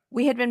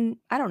 We had been,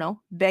 I don't know,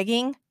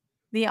 begging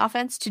the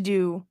offense to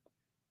do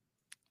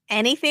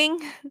anything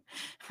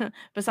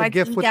besides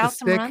eke out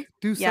some runs.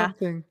 Do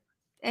something.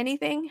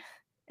 Anything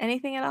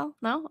at all?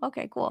 No?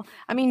 Okay, cool.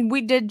 I mean,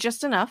 we did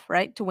just enough,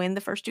 right, to win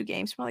the first 2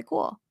 games. We're like,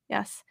 cool.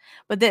 Yes.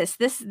 But this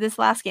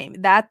last game,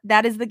 that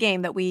is the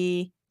game that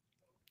we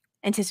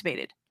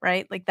anticipated,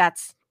 right? Like,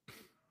 that's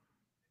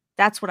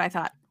what I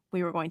thought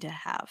we were going to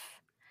have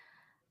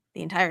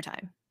the entire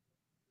time.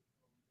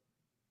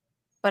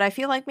 But I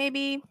feel like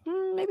maybe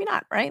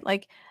not, right?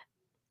 Like,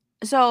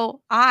 so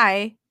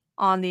I,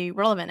 on the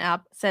Relevant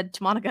app, said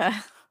to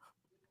Monica,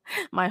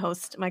 my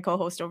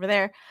co-host over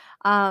there,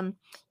 you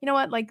know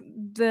what? Like,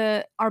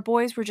 our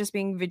boys were just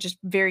being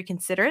very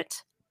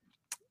considerate,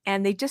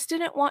 and they just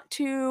didn't want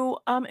to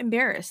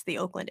embarrass the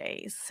Oakland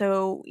A's.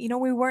 So,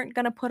 we weren't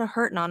going to put a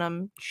hurting on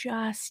them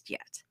just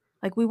yet.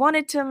 Like, we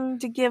wanted to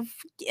give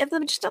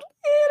them just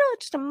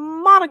a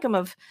modicum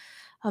of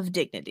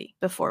dignity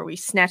before we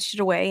snatched it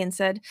away and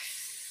said,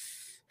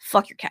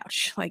 fuck your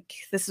couch. Like,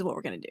 this is what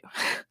we're going to do.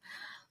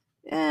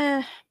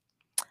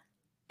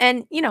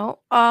 And,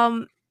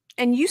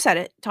 and you said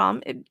it,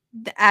 Tom,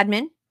 the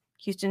admin,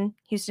 Houston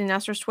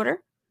Astros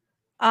Twitter,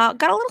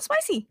 got a little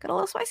spicy.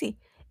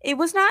 It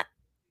was not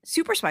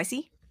super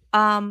spicy.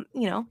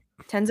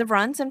 Tens of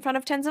runs in front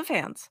of tens of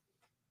fans.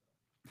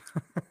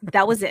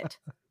 That was it.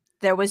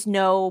 There was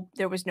no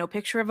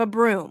picture of a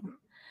broom.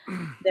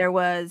 There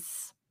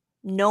was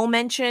no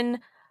mention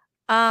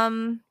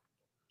of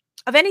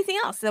anything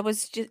else. That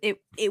was just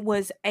it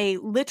was a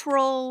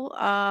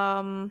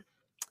literal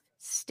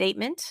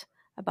statement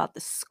about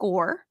the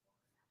score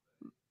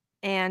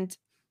and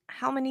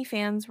how many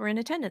fans were in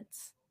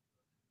attendance.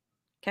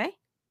 Okay?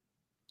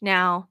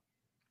 Now,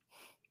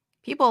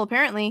 people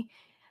apparently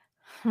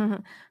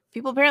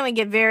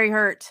get very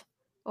hurt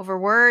over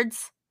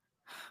words.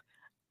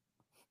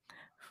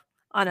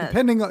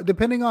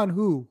 Depending on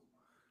who.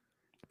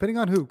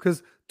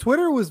 Because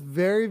Twitter was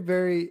very,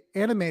 very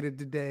animated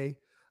today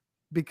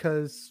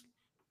because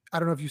I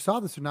don't know if you saw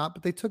this or not,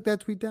 but they took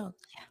that tweet down.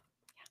 Yeah.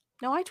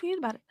 No, I tweeted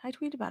about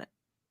it.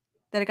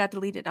 That it got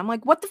deleted. I'm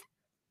like, what the?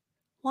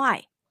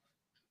 Why?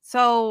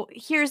 So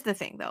here's the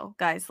thing, though,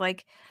 guys.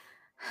 Like,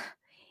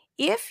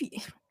 if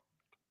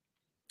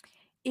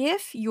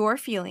your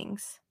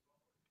feelings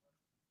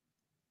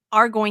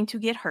are going to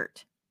get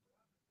hurt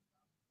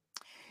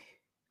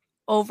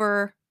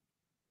over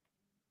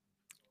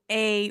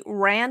a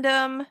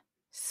random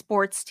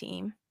sports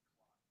team,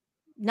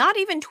 not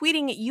even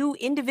tweeting at you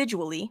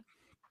individually,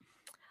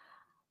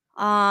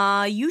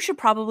 you should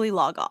probably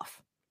log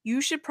off. You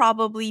should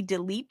probably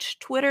delete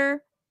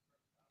Twitter,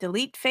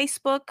 delete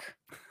Facebook,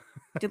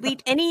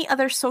 delete any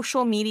other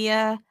social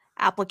media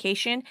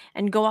application,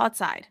 and go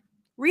outside.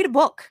 Read a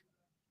book.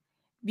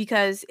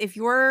 Because if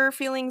your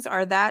feelings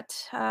are that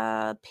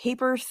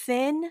paper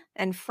thin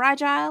and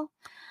fragile,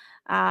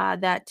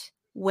 that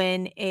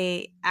when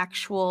a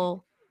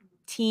actual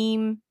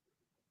team,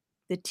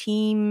 the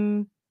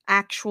team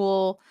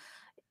actual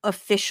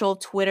official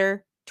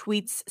Twitter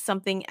tweets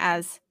something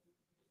as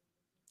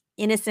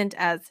innocent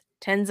as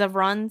tens of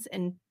runs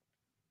and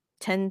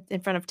 10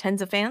 in front of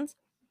tens of fans,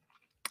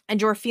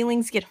 and your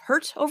feelings get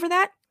hurt over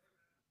that,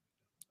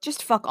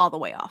 just fuck all the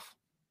way off.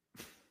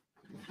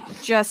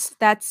 Just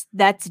that's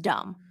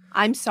dumb.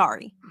 I'm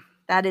sorry.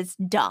 That is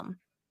dumb.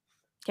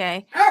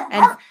 Okay?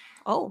 And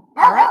oh,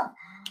 all right.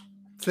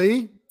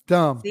 See?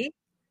 Dumb. See?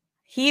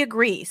 He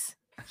agrees.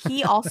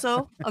 He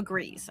also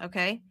agrees,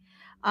 okay?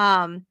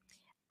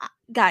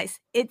 Guys,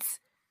 it's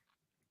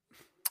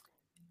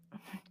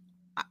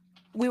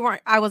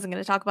I wasn't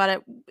going to talk about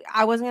it.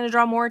 I wasn't going to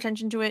draw more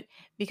attention to it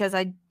because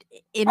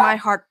in my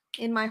heart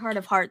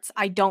of hearts,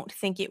 I don't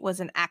think it was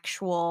an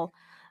actual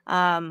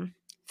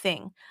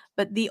thing.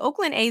 But the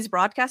Oakland A's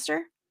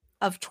broadcaster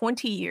of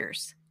 20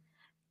 years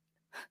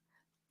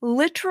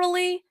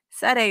literally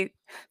said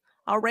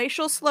a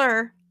racial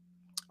slur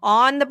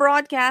on the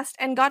broadcast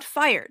and got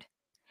fired.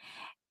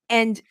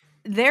 And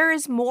there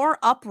is more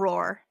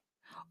uproar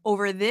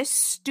over this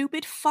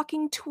stupid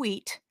fucking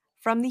tweet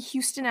from the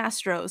Houston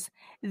Astros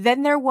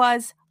than there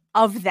was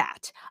of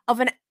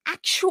an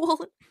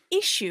actual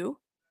issue.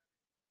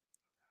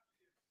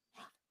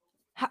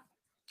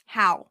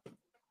 How?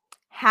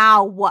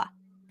 How?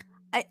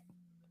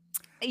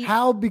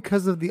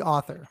 Because of the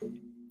author.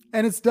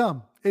 And it's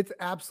dumb. It's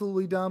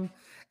absolutely dumb.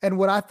 And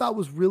what I thought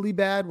was really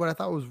bad, what I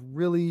thought was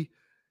really,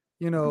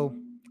 I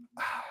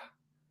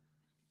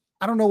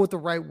don't know what the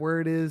right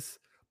word is,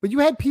 but you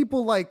had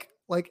people like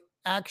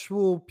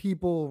actual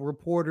people,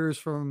 reporters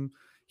from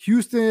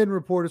Houston,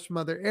 reporters from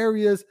other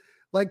areas,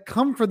 like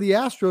come for the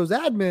Astros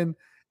admin.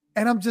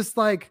 And I'm just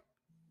like,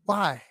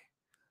 why?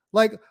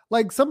 Like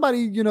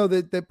somebody,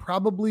 that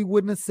probably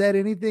wouldn't have said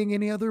anything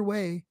any other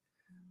way.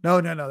 No,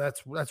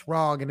 that's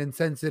wrong and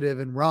insensitive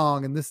and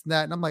wrong and this and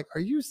that. And I'm like, are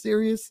you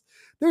serious?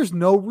 There's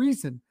no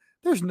reason.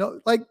 There's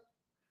no,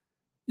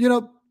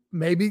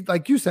 maybe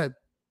like you said,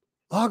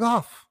 log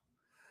off,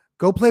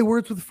 go play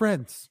Words with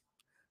Friends,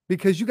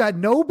 because you got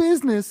no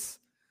business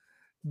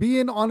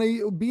being on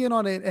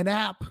an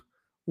app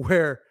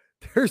where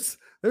there's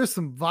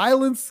some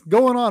violence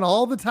going on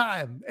all the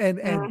time.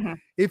 And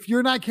if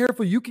you're not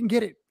careful, you can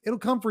get it. It'll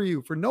come for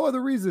you for no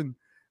other reason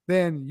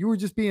than you were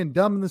just being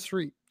dumb in the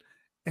street.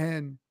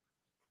 And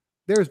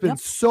there's been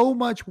so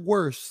much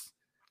worse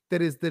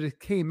that it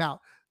came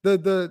out.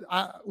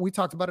 We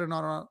talked about it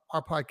on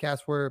our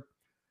podcast where,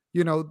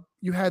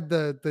 you had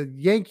the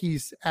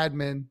Yankees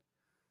admin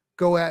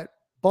go at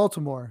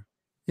Baltimore,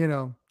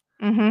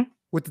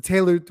 with the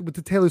Taylor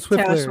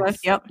Swift lyrics. Swift,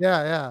 yep.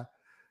 Yeah.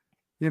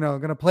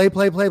 Gonna play.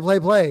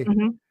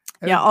 Mm-hmm.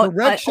 Yeah,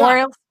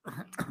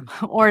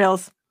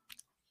 Orioles.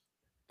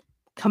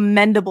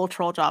 Commendable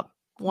troll job.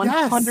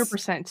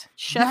 100%.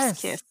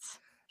 Chef's kiss.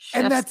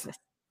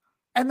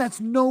 And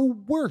that's no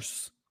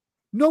worse.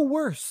 No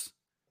worse.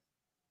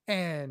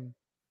 And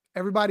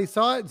everybody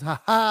saw it.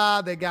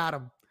 Ha, they got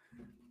him.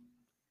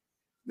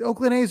 The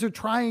Oakland A's are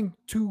trying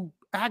to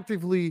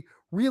actively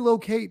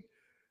relocate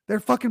their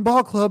fucking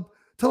ball club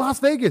to Las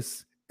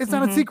Vegas. It's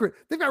not a secret.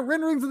 They've got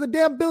renderings of the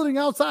damn building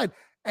outside.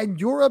 And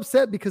you're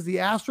upset because the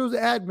Astros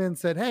admin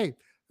said, hey,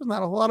 there's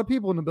not a whole lot of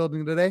people in the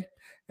building today.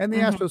 And the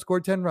Astros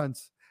scored 10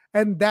 runs.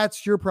 And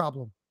that's your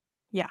problem.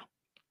 Yeah.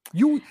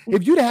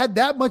 If you'd had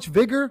that much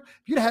vigor,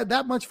 if you'd had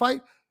that much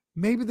fight,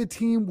 maybe the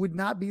team would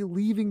not be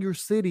leaving your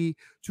city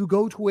to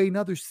go to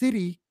another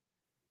city,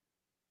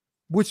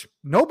 which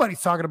nobody's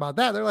talking about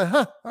that. They're like,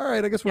 all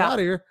right, I guess we're out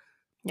of here.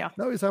 Yeah.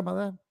 Nobody's talking about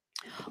that.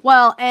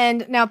 Well,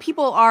 and now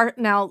people are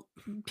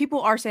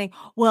saying,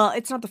 well,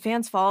 it's not the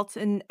fans' fault.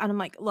 And I'm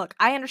like, look,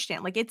 I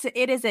understand. Like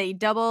it is a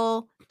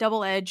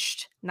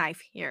double-edged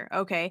knife here.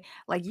 Okay.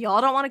 Like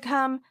y'all don't want to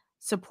come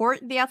support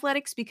the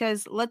Athletics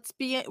because let's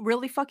be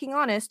really fucking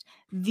honest,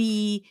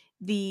 the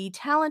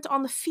talent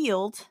on the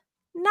field,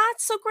 not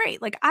so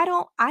great. Like I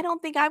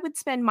don't think I would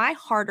spend my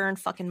hard-earned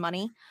fucking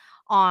money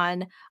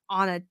on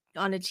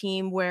a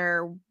team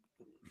where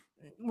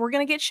we're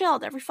gonna get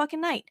shelled every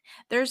fucking night.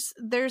 There's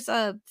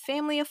a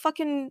family of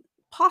fucking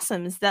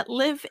possums that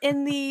live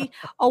in the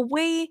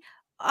away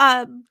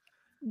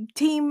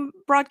team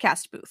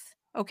broadcast booth.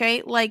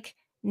 Okay, like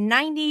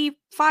 95%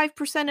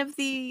 of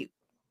the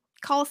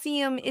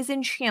Coliseum is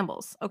in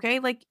shambles. Okay,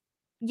 like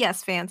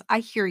yes, fans, I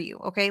hear you.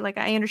 Okay, like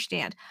I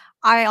understand.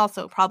 I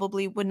also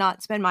probably would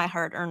not spend my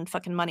hard-earned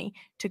fucking money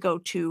to go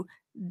to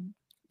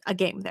a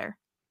game there.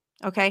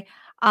 Okay,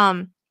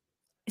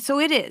 so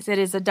it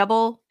is a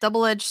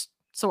double-edged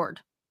sword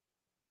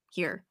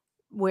here,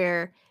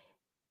 where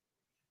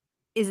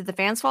is it the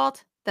fans'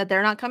 fault that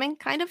they're not coming?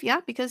 Kind of, yeah,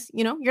 because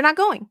you're not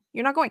going.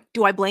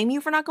 Do I blame you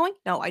for not going?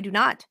 No, I do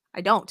not.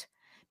 I don't,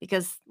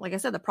 because like I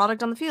said, the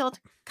product on the field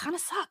kind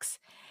of sucks.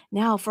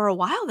 Now, for a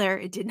while there,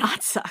 it did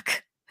not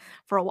suck.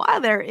 For a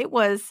while there, it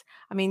was,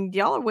 I mean,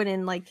 y'all are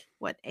winning like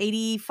what,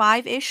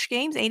 85-ish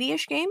games,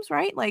 80-ish games,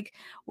 right? Like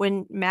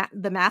when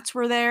the Mats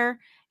were there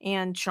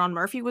and Sean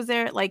Murphy was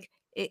there, like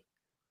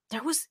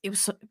it was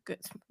so good.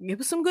 It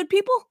was some good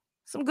people,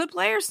 some good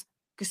players,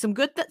 some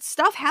good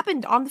stuff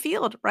happened on the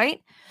field,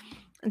 right?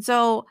 And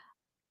so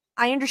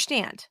I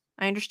understand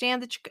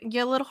that you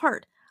get a little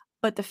hurt.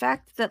 But the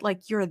fact that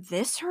like you're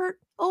this hurt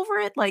over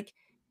it, like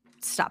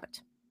stop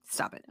it.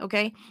 Stop it,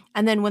 okay?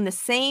 And then when the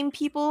same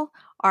people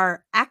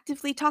are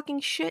actively talking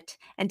shit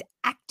and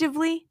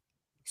actively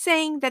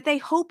saying that they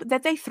hope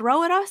that they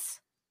throw at us,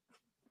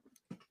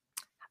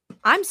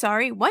 I'm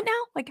sorry, what now?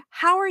 Like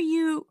how are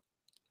you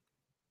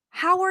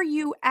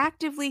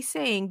actively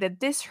saying that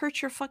this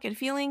hurts your fucking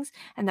feelings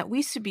and that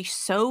we should be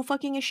so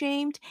fucking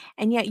ashamed,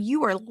 and yet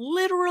you are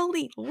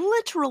literally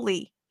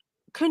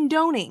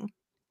condoning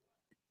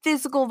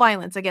physical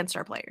violence against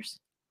our players?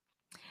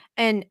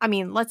 And I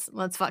mean, let's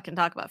fucking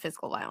talk about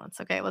physical violence,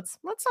 okay? Let's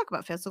talk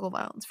about physical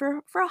violence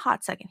for a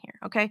hot second here,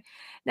 okay?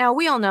 Now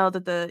we all know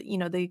that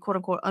the quote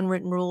unquote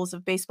unwritten rules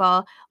of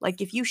baseball, like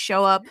if you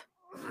show up,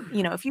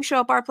 if you show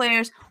up our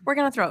players, we're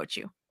gonna throw at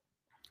you,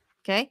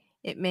 okay?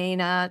 It may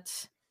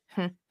not,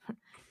 and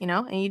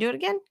you do it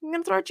again, I'm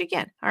gonna throw at you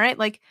again, all right?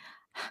 Like,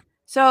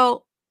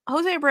 so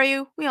Jose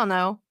Abreu, we all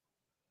know,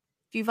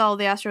 if you follow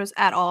the Astros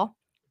at all,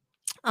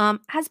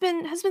 has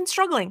been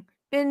struggling,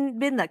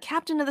 been the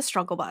captain of the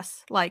struggle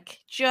bus, like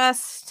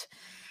just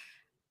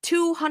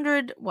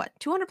 200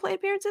 plate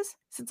appearances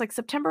since like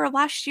September of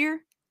last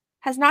year,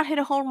 has not hit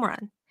a home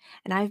run.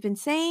 And I've been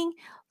saying,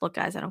 look,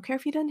 guys, I don't care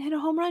if he doesn't hit a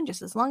home run,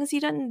 just as long as he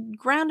doesn't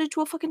ground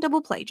into a fucking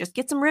double play. Just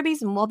get some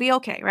ribbies and we'll be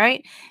okay,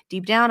 right?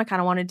 Deep down, I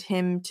kind of wanted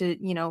him to,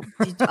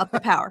 to up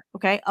the power,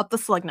 okay? Up the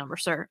slug number,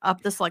 sir.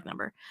 Up the slug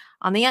number.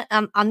 On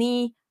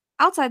the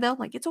outside, though,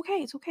 like, it's okay.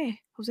 It's okay.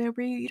 Jose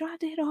Abreu, you don't have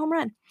to hit a home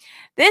run.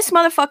 This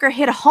motherfucker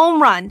hit a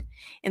home run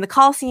in the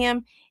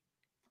Coliseum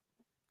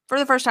for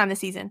the first time this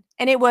season,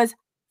 and it was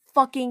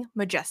fucking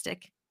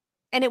majestic,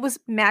 and it was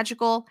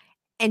magical,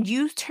 and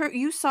you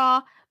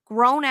saw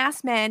grown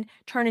ass men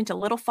turn into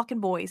little fucking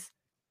boys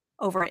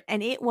over it,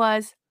 and it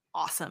was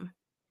awesome.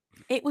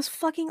 It was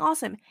fucking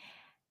awesome.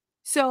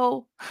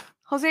 So,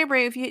 Jose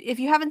Abreu, if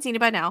you haven't seen it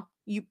by now,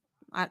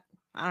 I,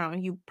 I don't know,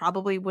 you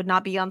probably would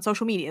not be on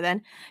social media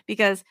then,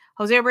 because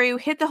Jose Abreu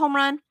hit the home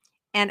run,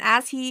 and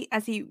as he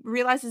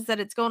realizes that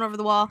it's going over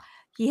the wall,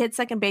 he hits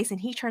second base and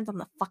he turns on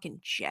the fucking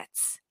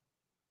jets.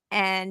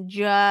 And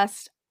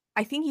just,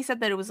 I think he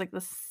said that it was like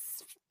the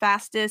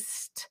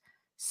fastest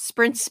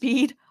sprint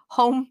speed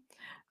home,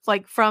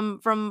 like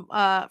from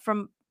a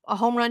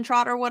home run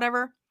trot or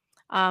whatever,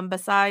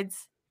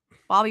 besides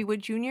Bobby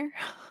Wood Jr.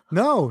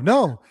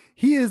 No,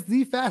 he is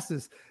the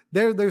fastest.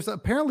 There's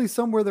apparently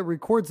somewhere that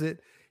records it.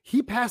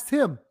 He passed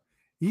him.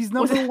 He's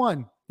number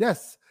one.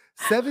 Yes,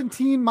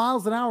 17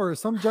 miles an hour or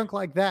some junk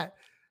like that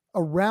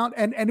around.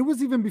 And it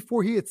was even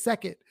before he hit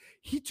second.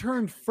 He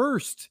turned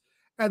first,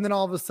 and then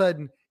all of a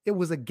sudden it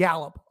was a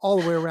gallop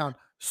all the way around.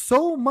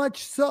 So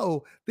much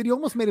so that he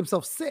almost made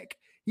himself sick.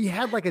 He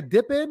had like a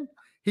dip in.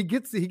 He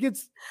gets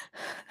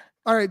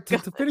all right,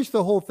 to finish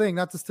the whole thing,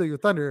 not to steal your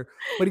thunder,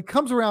 but he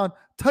comes around,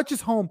 touches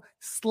home,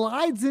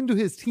 slides into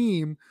his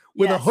team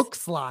with a hook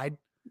slide.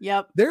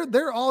 Yep.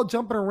 They're all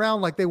jumping around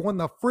like they won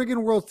the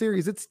friggin' World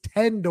Series. It's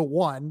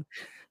 10-1.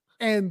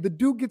 And the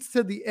dude gets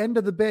to the end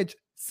of the bench,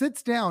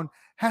 sits down,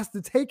 has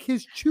to take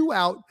his chew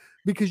out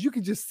because you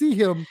can just see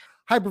him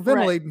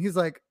hyperventilating. Right. He's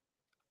like,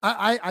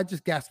 I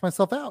just gasped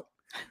myself out.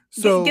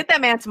 So get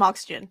that man some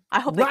oxygen. I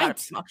hope they got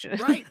some oxygen.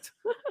 Right.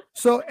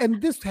 So,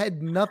 and this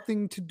had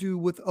nothing to do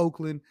with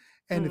Oakland.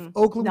 And if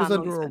Oakland was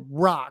under a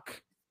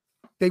rock,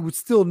 they would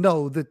still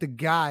know that the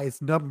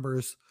guy's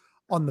numbers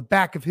on the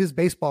back of his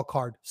baseball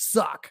card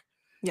suck.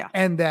 Yeah.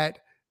 And that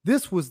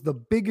this was the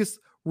biggest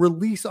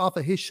release off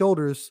of his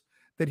shoulders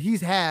that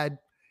he's had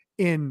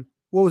in,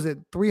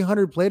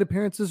 300 plate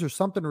appearances or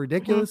something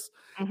ridiculous.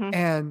 Mm-hmm.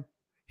 And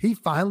he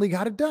finally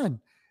got it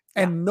done.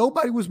 And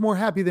nobody was more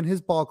happy than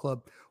his ball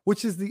club,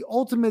 which is the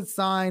ultimate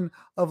sign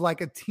of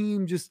like a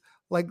team just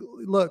like,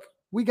 look,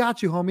 we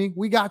got you, homie.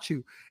 We got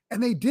you.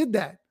 And they did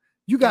that.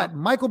 You got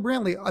Michael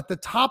Brantley at the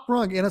top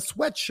rung in a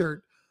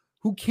sweatshirt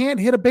who can't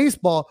hit a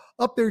baseball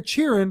up there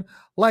cheering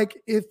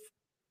like if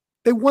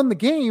they won the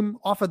game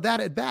off of that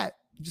at bat.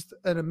 Just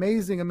an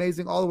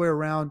amazing all the way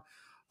around.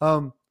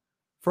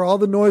 For all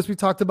the noise we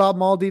talked about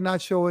Maldi not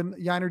showing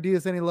Yainer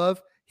Diaz any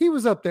love, he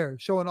was up there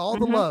showing all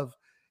the love.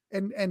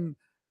 And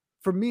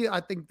for me, I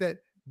think that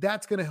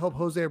that's going to help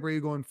Jose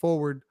Abreu going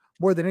forward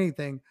more than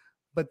anything.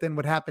 But then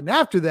what happened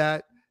after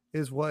that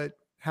is what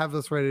have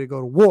us ready to go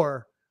to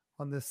war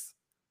on this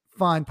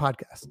fine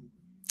podcast.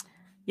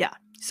 Yeah.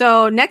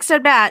 So next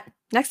at bat,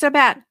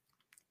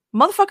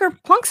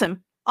 motherfucker plunks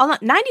him on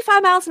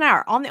 95 miles an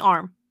hour on the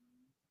arm.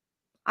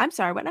 I'm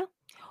sorry, what now?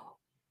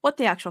 What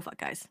the actual fuck,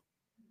 guys?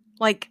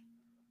 Like,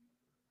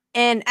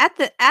 and at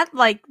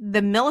like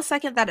the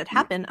millisecond that it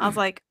happened, I was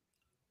like,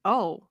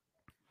 oh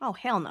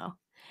hell no.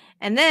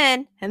 And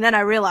then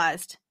I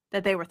realized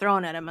that they were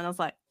throwing at him, and I was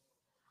like,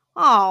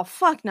 oh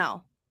fuck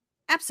no,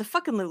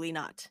 absolutely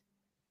not.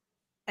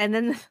 And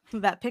then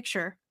that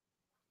picture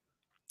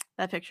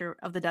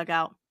of the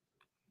dugout.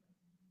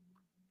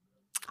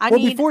 I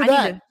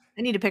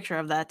need a picture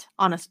of that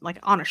on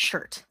a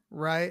shirt.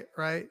 Right.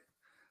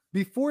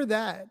 Before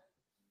that,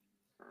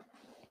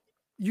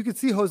 you could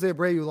see Jose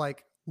Abreu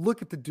like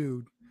look at the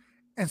dude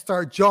and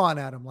start jawing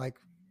at him like,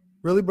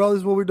 really, bro, this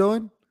is what we're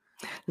doing?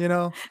 you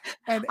know,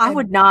 and I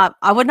would not.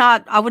 I would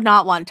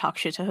not want to talk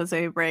shit to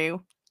Jose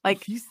Abreu. Like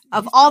of he's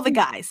all the probably.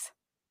 guys,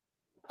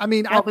 I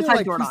mean, I well, feel besides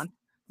like he's. Jordan.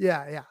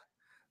 Yeah, yeah.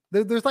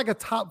 There's like a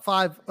top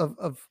 5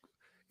 of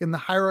in the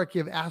hierarchy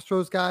of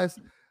Astros guys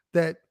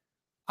that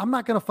I'm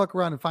not gonna fuck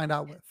around and find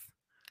out with.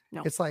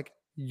 No. It's like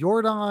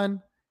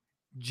Jordan,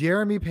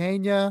 Jeremy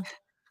Pena,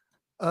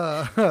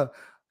 uh,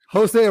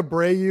 Jose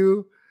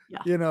Abreu, Yeah.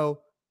 you know,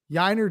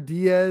 Yiner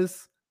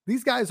Diaz.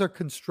 These guys are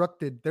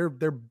constructed. They're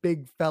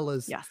big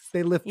fellas. Yes.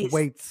 They lift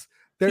weights.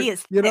 They're He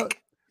is you know,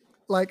 thick.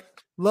 like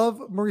love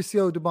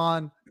Mauricio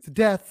Dubon to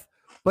death,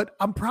 but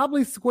I'm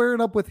probably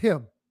squaring up with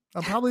him.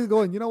 I'm probably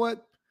going, you know what?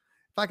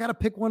 If I got to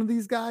pick one of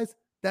these guys,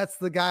 that's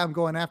the guy I'm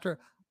going after.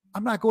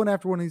 I'm not going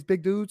after one of these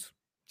big dudes.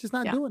 Just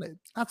not Yeah. doing it.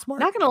 Not smart.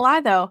 Not gonna lie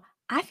though,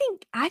 I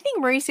think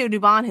Mauricio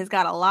Dubon has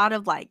got a lot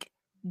of like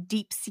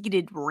deep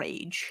seated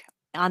rage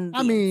on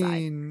I the inside.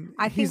 mean,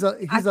 I he's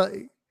think a I he's a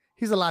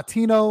he's a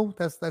Latino.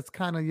 That's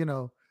kind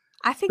of,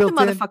 I think the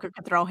built in. motherfucker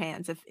could throw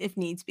hands if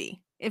needs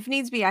be. If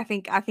needs be, I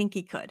think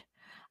he could.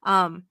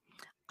 Um,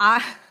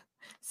 I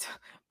so,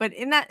 but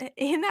in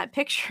that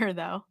picture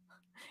though,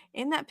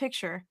 in that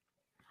picture,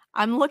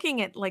 I'm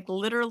looking at like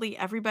literally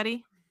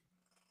everybody,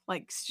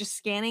 like just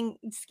scanning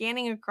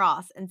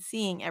across and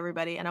seeing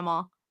everybody, and I'm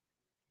all,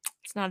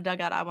 it's not a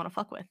dugout I want to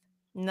fuck with.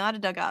 Not a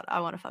dugout I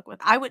want to fuck with.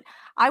 I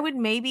would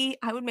maybe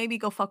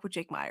go fuck with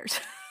Jake Myers.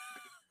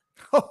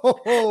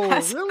 Oh,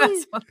 That's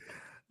really? what,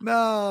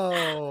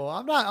 No,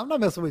 I'm not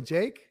messing with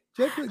Jake.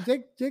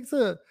 Jake's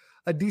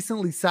a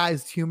decently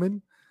sized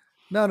human.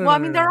 No, no, well, no, I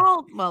mean no, they're no.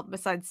 all well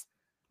besides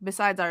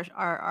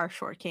our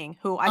short king,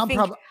 who I I'm think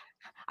probably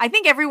I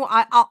think everyone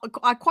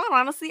I quite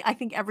honestly I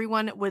think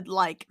everyone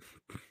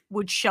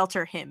would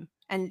shelter him.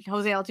 And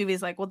Jose Altuve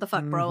is like, what the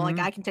fuck, bro? Like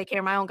mm-hmm, I can take care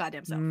of my own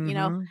goddamn self, you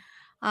know?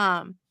 mm-hmm.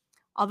 Um,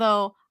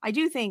 although I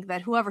do think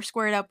that whoever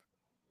squared up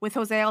with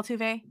Jose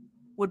Altuve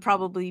would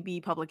probably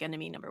be public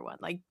enemy number one.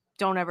 Like,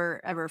 don't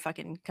ever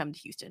fucking come to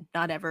Houston.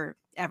 Not ever,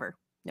 ever.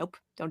 Nope,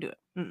 don't do it.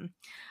 Mm-mm.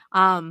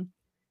 Um,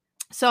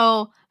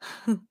 so,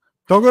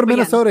 Don't go to but yeah,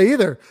 Minnesota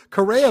either.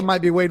 Correa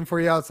might be waiting for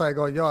you outside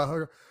going,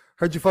 yo,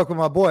 heard you fuck with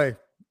my boy.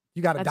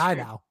 You got to that's die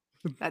true. now.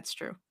 That's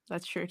true.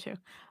 That's true too.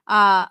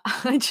 I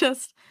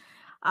just,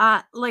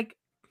 like,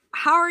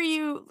 how are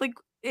you? Like,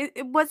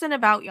 it wasn't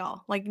about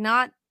y'all. Like,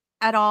 not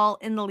at all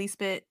in the least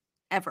bit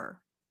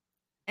ever.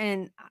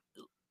 And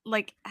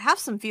like have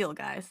some feel,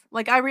 guys.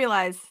 Like I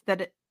realize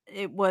that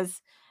it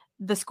was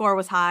the score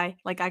was high.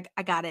 Like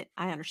I got it.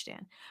 I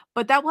understand.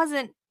 But it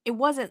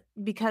wasn't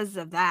because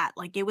of that.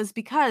 Like it was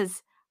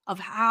because of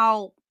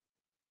how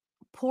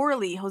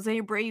poorly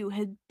Jose Abreu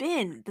had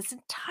been this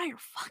entire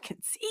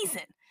fucking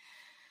season.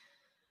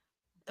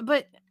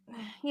 But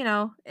you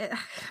know, it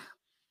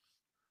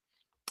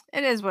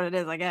is what it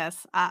is, I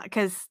guess.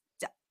 Cuz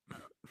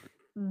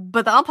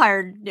but the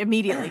umpire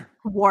immediately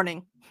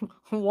warning,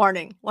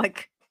 warning,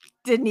 like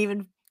didn't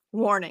even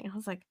warning. I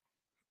was like,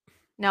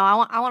 no,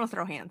 I want to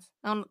throw hands.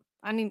 I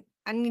want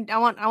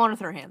to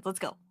throw hands. Let's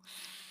go.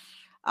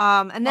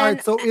 And All then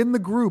right. So in the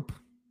group,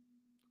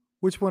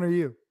 which one are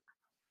you?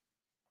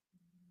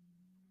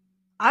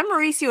 I'm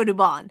Mauricio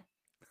Dubon.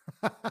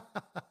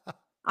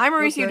 I'm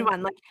Mauricio Okay.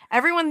 Dubon. Like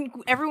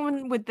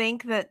everyone would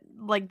think that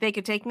like they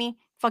could take me.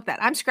 Fuck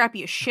that. I'm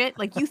scrappy as shit.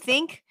 Like you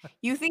think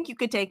you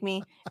could take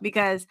me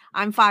because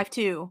I'm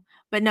 5'2",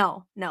 but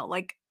no.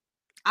 Like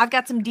I've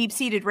got some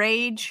deep-seated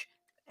rage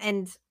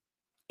and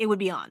it would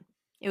be on.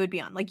 It would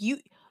be on. Like you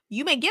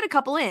may get a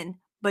couple in,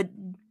 but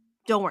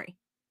don't worry.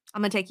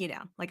 I'm going to take you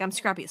down. Like I'm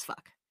scrappy as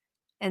fuck.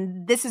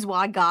 And this is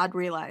why God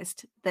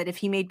realized that if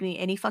he made me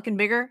any fucking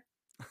bigger,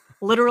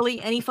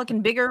 literally any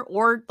fucking bigger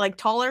or like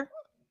taller,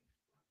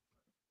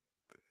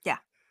 yeah.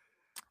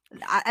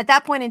 At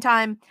that point in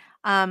time,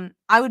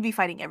 I would be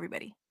fighting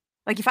everybody.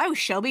 Like if I was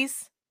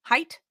Shelby's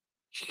height,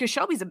 because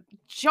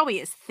Shelby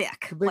is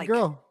thick, The big like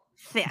girl.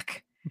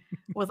 thick,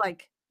 with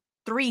like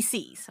 3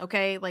 C's.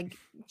 Okay, like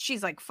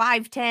she's like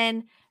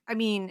 5'10". I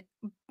mean,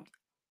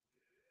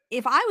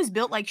 if I was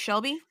built like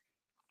Shelby,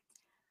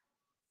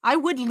 I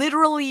would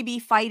literally be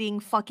fighting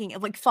fucking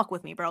like fuck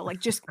with me, bro. Like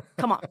just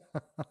come on.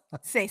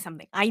 Say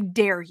something. I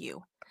dare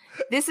you.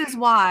 This is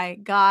why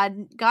God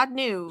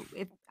knew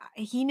if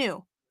he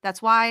knew.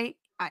 That's why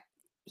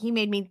he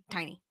made me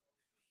tiny.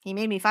 He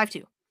made me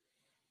 5'2"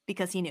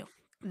 because he knew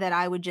that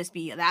I would just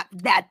be that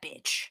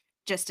bitch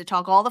just to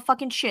talk all the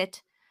fucking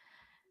shit.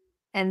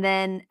 And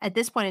then at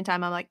this point in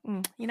time, I'm like,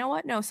 you know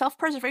what? No,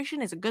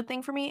 self-preservation is a good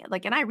thing for me.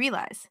 Like, and I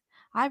realize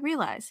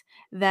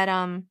that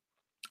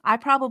I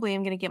probably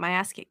am gonna get my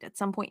ass kicked at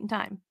some point in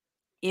time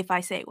if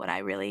I say what I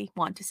really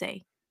want to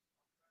say.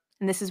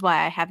 And this is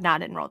why I have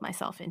not enrolled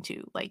myself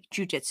into like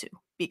jujitsu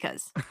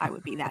because I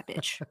would be that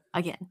bitch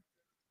again.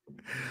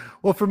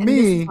 Well, for And this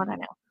is me, what I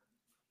know.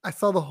 I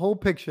saw the whole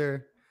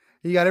picture.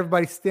 You got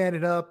everybody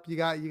standing up. You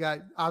got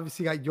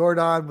obviously you got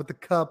Jordan with the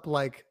cup,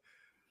 like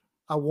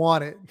I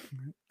want it.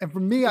 And for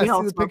me, I We see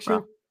all the smoke, picture.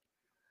 bro.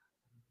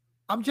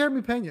 I'm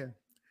Jeremy Pena.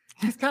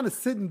 He's kind of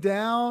sitting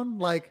down,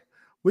 like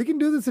we can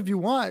do this if you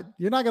want.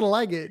 You're not gonna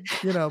like it,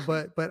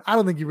 but I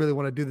don't think you really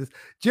want to do this.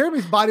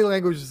 Jeremy's body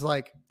language is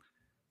like,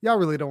 y'all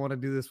really don't want to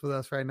do this with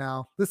us right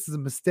now. This is a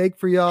mistake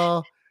for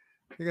y'all.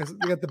 You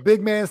got the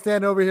big man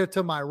standing over here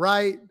to my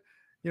right.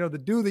 The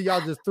dude that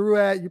y'all just threw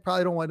at, you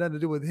probably don't want nothing to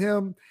do with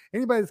him.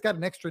 Anybody that's got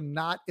an extra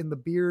knot in the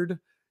beard,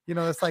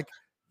 that's like,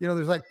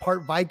 there's like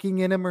part Viking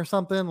in him or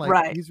something. Like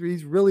Right.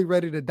 he's really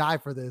ready to die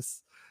for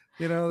this.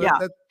 Yeah.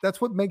 That's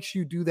what makes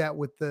you do that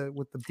with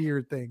the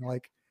beard thing.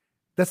 Like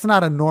that's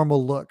not a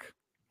normal look.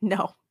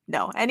 No.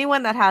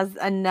 Anyone that has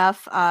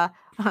enough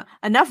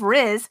enough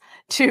riz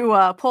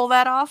to pull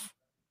that off,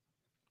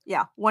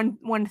 yeah,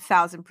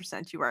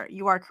 1000%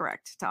 you are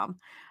correct, Tom.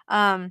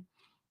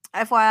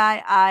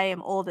 FYI, I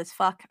am old as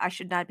fuck. I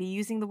should not be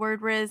using the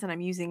word riz, and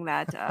I'm using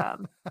that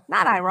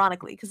not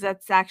ironically, because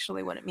that's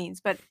actually what it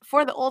means. But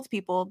for the old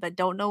people that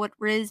don't know what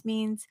riz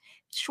means,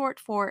 it's short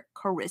for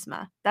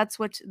charisma. That's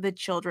what the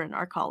children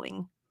are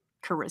calling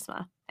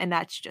charisma, and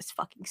that's just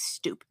fucking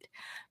stupid.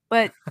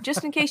 But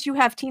just in case you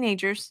have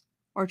teenagers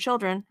or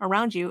children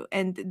around you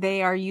and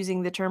they are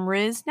using the term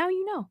riz, now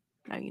you know.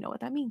 Now you know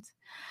what that means.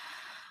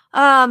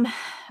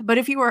 But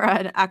if you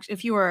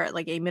were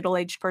like a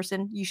middle-aged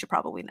person, you should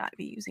probably not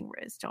be using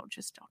riz. Don't do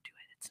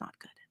it. It's not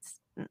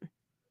good.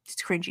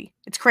 It's cringy.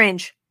 It's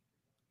cringe.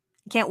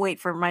 I can't wait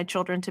for my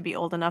children to be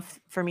old enough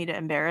for me to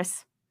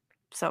embarrass.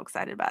 So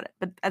excited about it.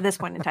 But at this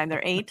point in time,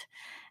 they're 8,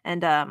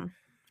 and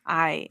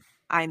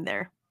I'm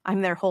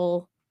their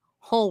whole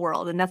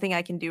world, and nothing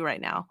I can do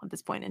right now at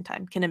this point in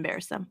time can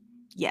embarrass them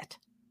yet.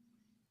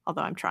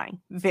 Although I'm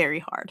trying very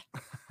hard.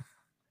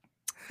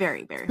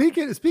 Very, very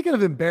hard. Speaking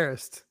of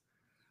embarrassed,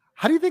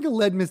 how do you think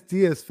Aledmus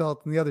Diaz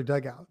felt in the other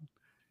dugout?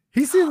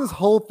 He's seeing this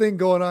whole thing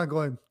going on,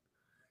 going,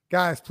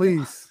 guys,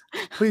 please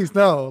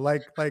no.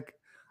 Like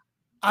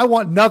I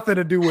want nothing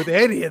to do with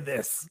any of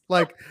this.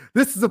 Like,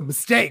 this is a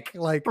mistake.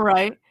 Like,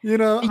 right.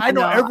 I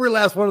know every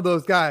last one of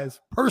those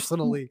guys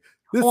personally.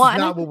 This is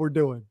not what we're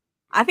doing.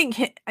 I think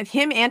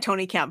him and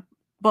Tony Kemp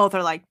both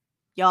are like,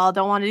 y'all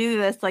don't want to do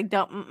this. Like,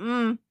 no,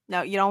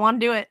 you don't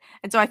want to do it.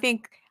 And so I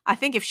think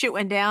if shit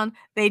went down,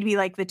 they'd be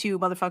like the two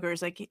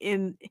motherfuckers, like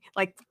in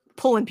like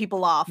pulling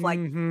people off, like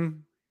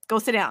go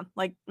sit down,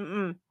 like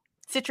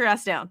sit your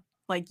ass down,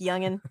 like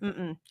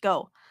youngin,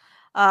 go.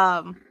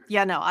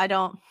 Yeah, no, I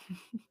don't.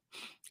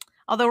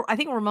 Although I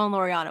think Ramon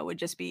Laureano would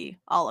just be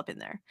all up in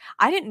there.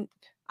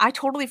 I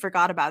totally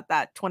forgot about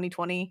that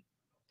 2020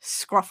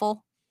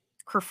 kerfuffle.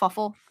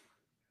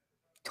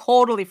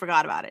 Totally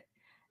forgot about it.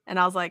 And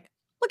I was like,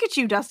 look at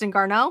you, Dustin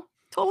Garneau.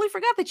 Totally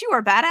forgot that you are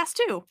a badass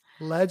too.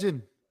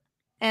 Legend.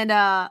 And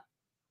that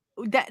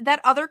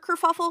other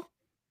kerfuffle,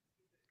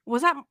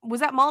 was that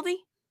Maldi?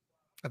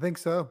 I think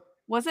so.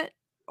 Was it?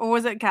 Or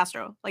was it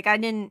Castro? Like I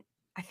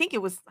think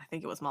it was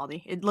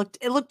Maldi. It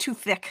looked too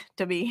thick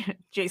to be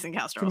Jason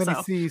Castro. Too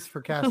many C's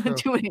for Castro.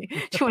 too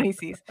many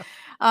C's.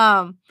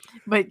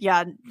 But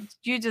yeah,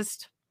 you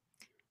just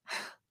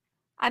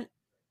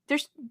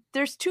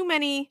there's too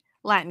many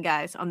Latin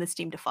guys on this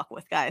team to fuck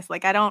with, guys.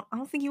 Like I don't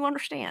think you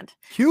understand.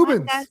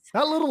 Cubans,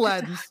 not little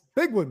Latins,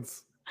 big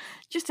ones.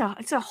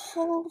 It's a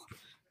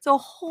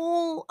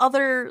whole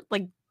other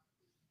like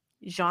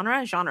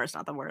genre. Genre is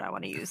not the word I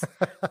want to use.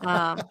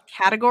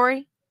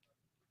 Category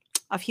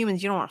of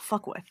humans you don't want to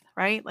fuck with,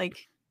 right?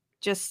 Like,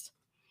 just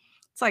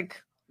it's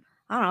like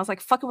I don't know. It's like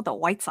fucking with the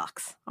White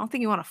Sox. I don't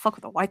think you want to fuck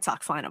with the White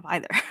Sox lineup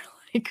either.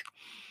 Like,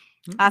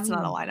 that's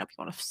not a lineup you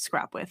want to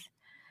scrap with.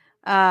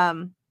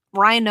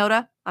 Ryan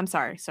Noda, I'm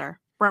sorry, sir.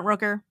 Brent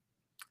Rooker.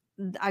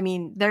 I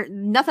mean, they're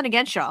nothing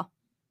against y'all,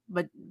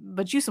 but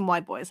you some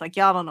white boys. Like,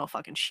 y'all don't know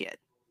fucking shit.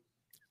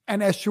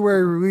 And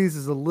Estuary Ruiz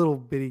is a little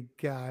bitty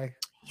guy.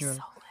 He's so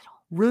little.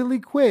 Really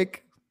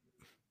quick.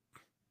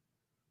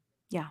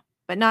 Yeah,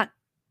 but not.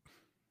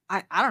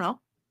 I don't know.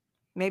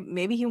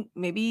 Maybe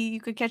you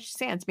could catch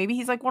Sands. Maybe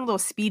he's like one of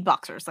those speed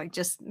boxers. Like,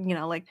 just,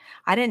 like,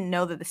 I didn't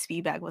know that the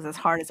speed bag was as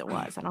hard as it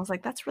was. And I was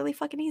like, that's really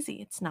fucking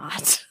easy. It's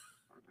not.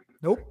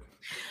 Nope.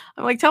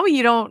 I'm like, tell me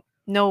you don't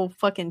know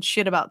fucking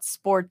shit about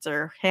sports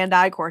or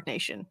hand-eye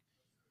coordination.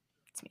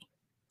 It's me.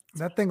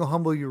 That thing will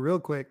humble you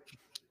real quick.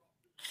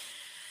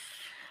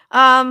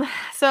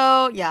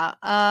 So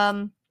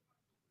yeah.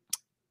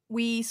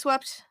 We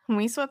swept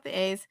the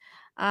A's.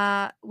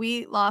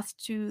 We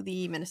lost to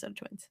the Minnesota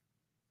Twins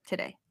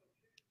today.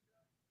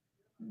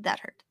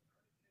 That hurt.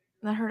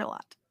 That hurt a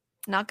lot.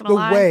 Not gonna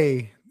lie. The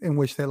way in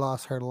which they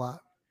lost hurt a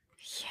lot.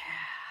 Yeah.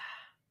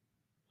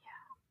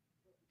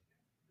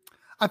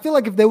 I feel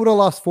like if they would have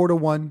lost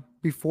 4-1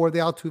 before the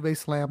Altuve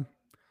slam,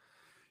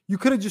 you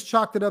could have just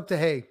chalked it up to,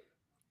 hey,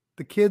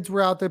 the kids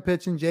were out there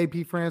pitching.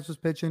 JP France was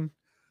pitching.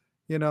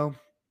 They're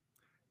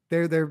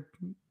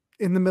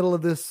in the middle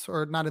of this,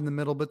 or not in the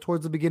middle, but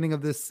towards the beginning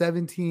of this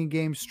 17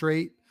 game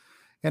straight.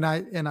 And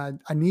I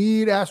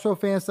need Astro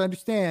fans to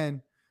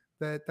understand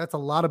that that's a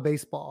lot of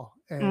baseball,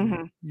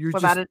 and you're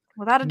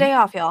without a day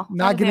off, y'all.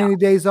 Not getting any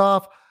days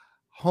off.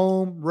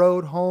 Home,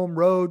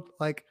 road.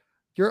 Like,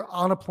 you're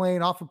on a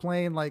plane, off a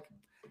plane. Like,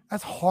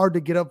 that's hard to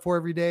get up for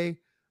every day.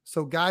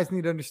 So guys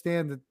need to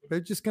understand that they're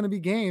just going to be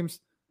games.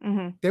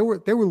 Mhm. They were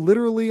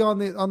literally on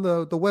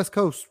the West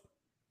Coast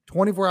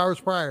 24 hours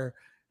prior,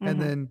 and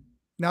Mhm. then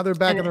now they're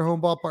back And in their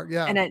home ballpark.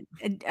 Yeah, and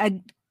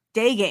a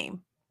day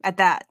game at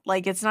that.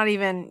 Like, it's not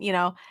even,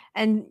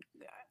 and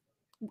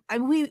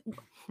we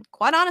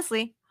quite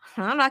honestly,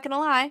 I'm not gonna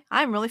lie,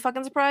 I'm really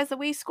fucking surprised that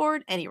we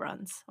scored any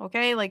runs.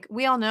 Okay, like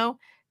we all know,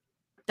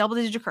 double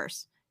digit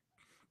curse.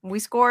 We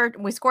scored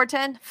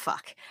 10.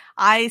 Fuck,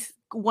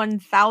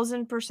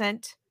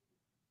 1000%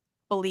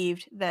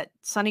 believed that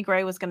Sonny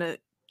Gray was gonna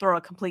throw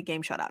a complete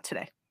game shutout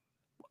today.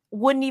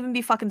 Wouldn't even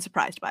be fucking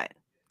surprised by it.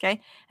 Okay,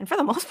 and for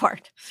the most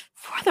part,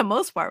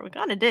 we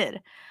kind of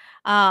did.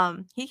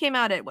 He came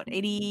out at what,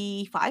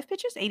 85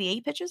 pitches,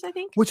 88 pitches, I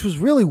think. which was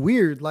really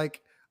weird.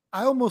 Like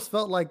I almost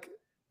felt like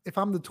if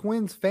I'm the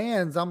Twins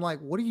fans, I'm like,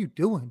 what are you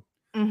doing?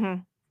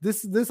 Mm-hmm.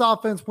 This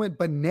offense went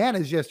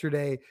bananas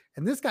yesterday,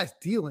 and this guy's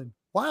dealing.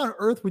 Why on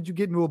earth would you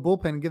get into a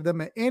bullpen and give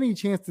them any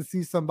chance to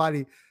see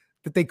somebody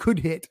that they could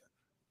hit?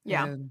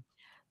 Yeah. And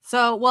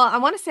So, well, I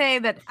want to say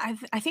that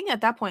I think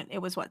at that point it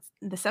was what,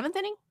 the seventh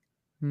inning,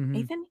 mhm.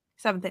 eighth inning,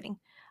 seventh inning,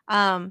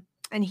 um,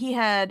 and he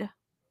had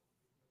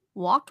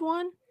walked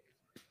one,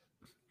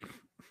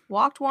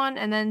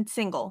 and then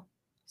single.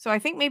 So I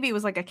think maybe it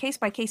was like a case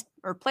by case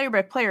or player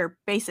by player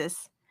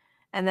basis,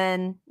 and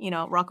then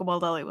Rocco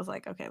Baldelli was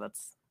like, okay,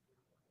 let's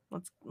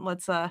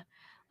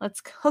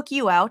hook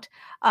you out.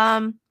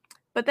 Um,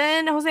 but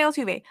then Jose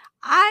Altuve,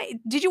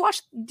 did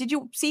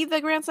you see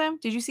the Grand Slam?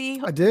 Did you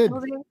see I did.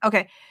 Jose?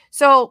 Okay,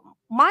 so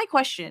my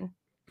question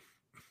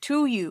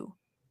to you,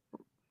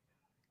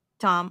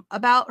 Tom,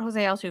 about Jose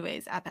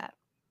Altuve's at bat.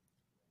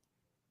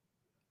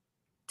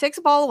 Takes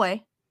a ball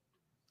away.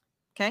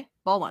 Okay,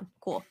 ball one,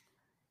 cool.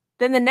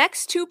 Then the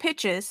next two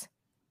pitches,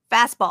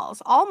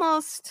 fastballs,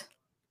 almost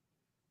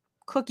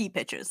cookie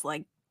pitches.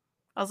 Like,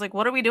 I was like,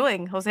 what are we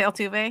doing, Jose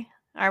Altuve?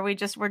 We're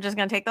just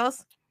gonna take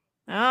those?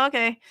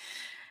 Okay.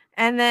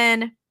 And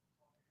then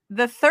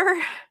the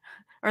third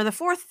or the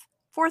fourth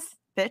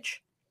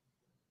pitch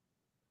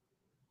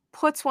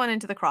puts one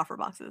into the Crawford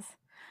boxes.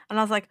 And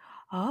I was like,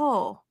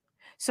 oh.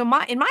 So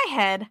in my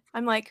head,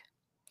 I'm like,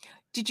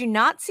 did you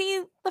not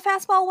see the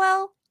fastball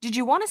well? Did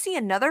you want to see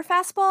another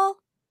fastball?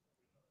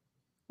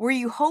 Were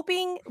you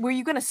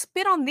going to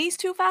spit on these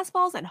two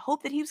fastballs and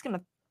hope that he was going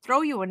to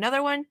throw you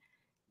another one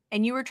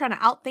and you were trying to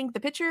outthink the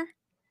pitcher?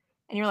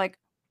 And you're like,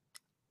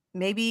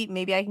 maybe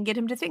I can get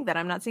him to think that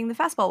I'm not seeing the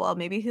fastball well.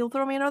 Maybe he'll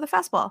throw me another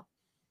fastball.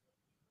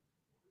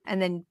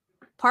 And then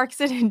parks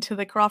it into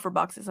the Crawford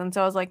boxes. And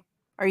so I was like,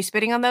 are you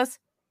spitting on those?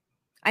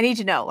 I need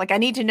to know. Like, I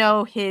need to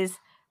know his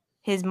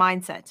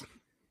mindset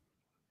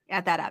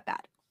at that at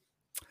bat.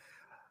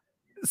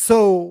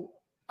 So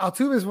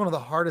Altuve is one of the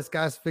hardest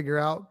guys to figure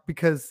out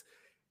because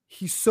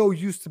he's so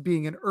used to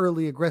being an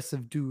early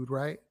aggressive dude,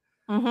 right?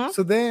 Mm-hmm.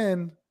 So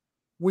then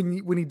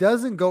when he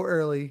doesn't go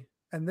early,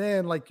 and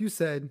then like you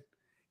said,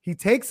 he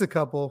takes a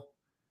couple.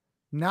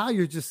 Now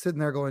you're just sitting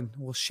there going,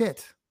 well,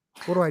 shit.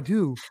 What do I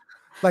do?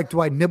 Like, do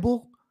I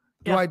nibble?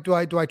 Do Yeah. I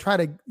try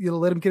to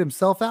let him get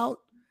himself out?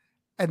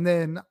 And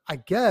then I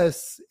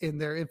guess in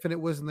their infinite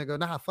wisdom, they go,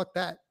 nah, fuck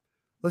that.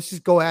 Let's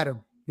just go at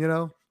him,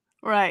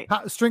 Right.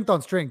 strength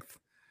on strength.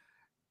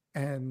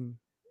 And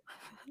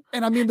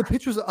I mean, the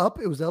pitch was up,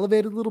 it was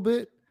elevated a little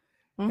bit.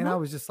 And I Mm-hmm.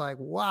 was just like,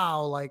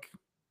 wow, like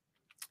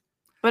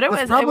But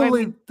that's I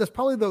probably mean,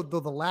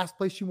 the last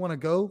place you want to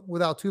go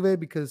with Altuve,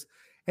 because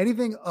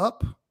anything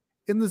up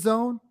in the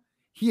zone,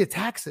 he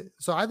attacks it.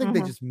 So I think they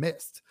mm-hmm. just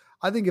missed.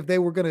 I think if they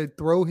were going to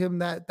throw him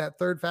that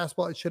third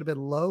fastball, it should have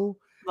been low,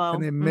 Low.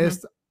 and they Mm-hmm.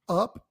 missed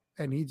up,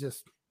 and he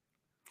just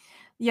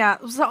Yeah.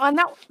 So, and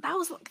that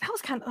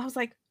was kind of, I was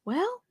like,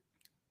 well,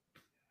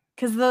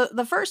 because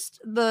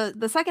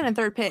the second and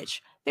third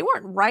pitch, they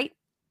weren't right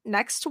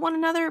next to one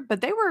another, but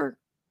they were.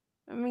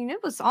 I mean,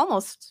 it was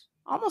almost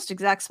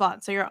exact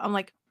spot. So I'm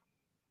like,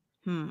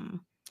 and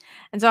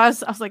so I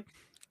was like,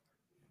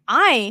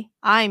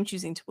 I'm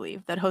choosing to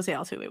believe that Jose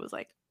Altuve was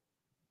like,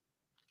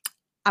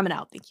 I'm gonna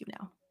outthink you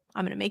now.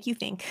 I'm gonna make you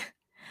think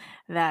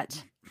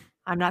that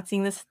I'm not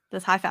seeing this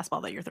high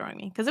fastball that you're throwing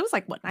me, because it was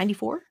like what,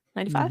 94,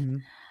 95.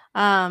 mhm.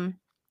 Um,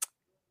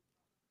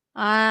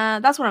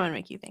 that's what I'm gonna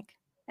make you think,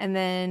 and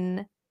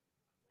then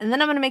I'm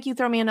gonna make you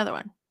throw me another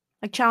one,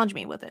 like challenge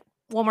me with it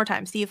one more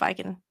time, see if I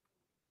can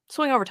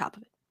swing over top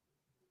of it.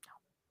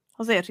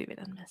 Jose Altuve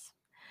doesn't miss.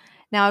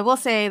 Now I will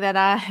say that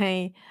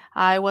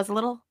I was a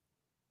little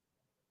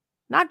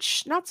not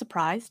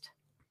surprised,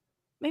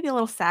 maybe a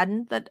little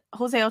saddened that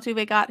Jose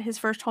Altuve got his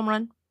first home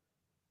run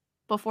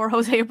before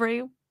Jose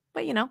Abreu,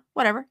 but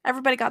whatever.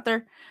 Everybody got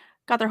their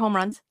home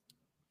runs.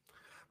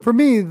 For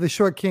me, the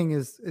short king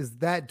is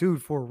that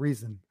dude for a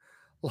reason.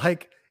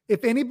 Like,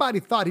 if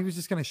anybody thought he was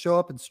just going to show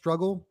up and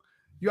struggle,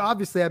 you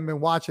obviously haven't been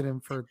watching him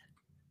for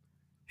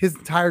his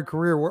entire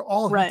career, where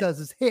all he Right. does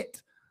is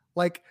hit.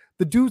 Like,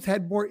 the dude's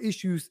had more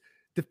issues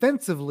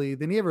defensively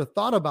than he ever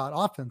thought about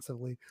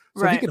offensively.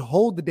 So if he Right. could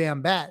hold the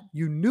damn bat,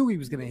 you knew he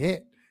was going to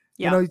hit.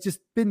 Yeah. He's just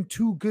been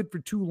too good for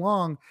too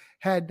long.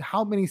 Had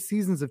how many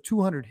seasons of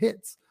 200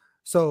 hits?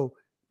 So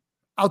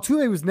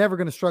Altuve was never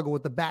going to struggle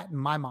with the bat in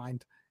my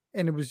mind.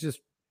 And it was just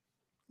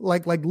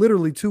like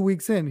literally 2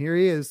 weeks in, here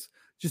he is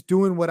just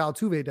doing what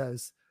Altuve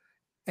does.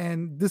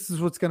 And this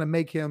is what's going to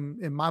make him,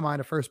 in my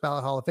mind, a first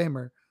ballot Hall of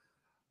Famer.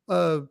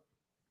 Uh,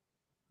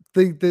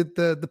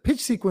 the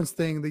pitch sequence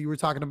thing that you were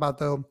talking about,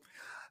 though,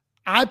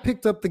 I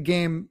picked up the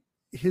game,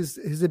 his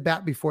at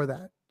bat before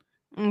that,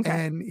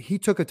 and he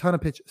took a ton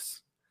of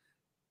pitches,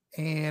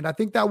 and I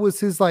think that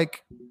was his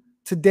like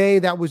today.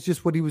 That was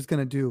just what he was going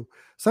to do.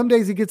 Some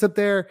days he gets up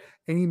there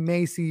and he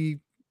may see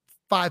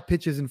 5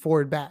 pitches and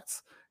 4 at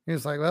bats. And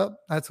it's like, well,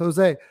 that's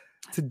Jose.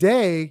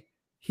 Today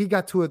he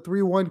got to a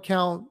 3-1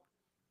 count,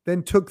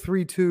 then took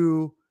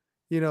 3-2.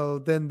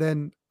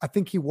 Then I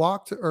think he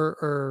walked,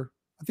 or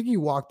I think he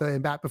walked the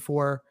at bat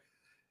before.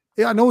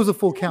 Yeah, I know it was a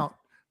full count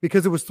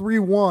because it was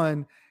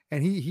 3-1,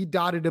 and he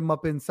dotted him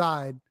up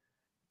inside,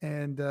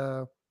 and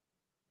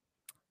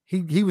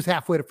he was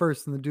halfway to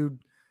first, and the dude,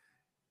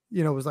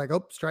 was like,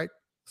 oh, strike.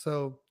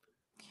 So,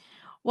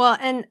 well,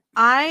 and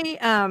I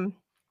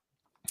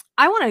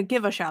want to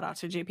give a shout out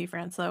to JP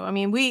France though. I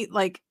mean, we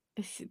like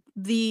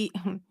the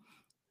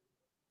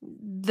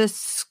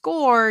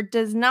score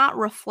does not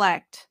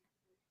reflect,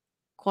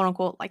 quote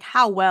unquote, like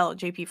how well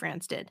JP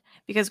France did,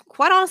 because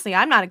quite honestly,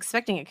 I'm not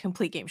expecting a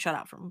complete game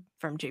shutout from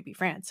JP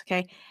France.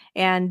 Okay.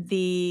 And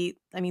 3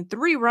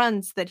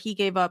 runs that he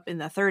gave up in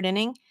the 3rd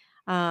inning,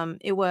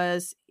 it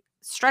was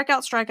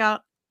strikeout,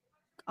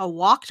 a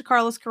walk to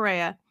Carlos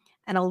Correa,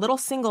 and a little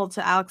single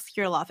to Alex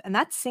Kirilloff. And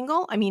that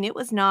single, I mean, it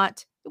wasn't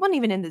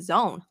even in the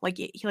zone. Like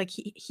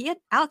he had,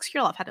 Alex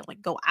Kirilloff had to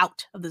like go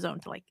out of the zone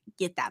to like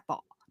get that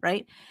ball.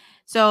 Right.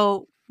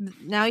 So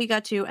now you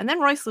got 2, and then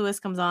Royce Lewis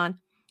comes on,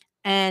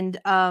 and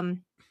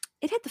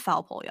it hit the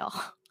foul pole, y'all.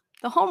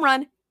 The home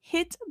run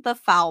hit the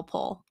foul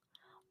pole.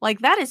 Like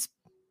that's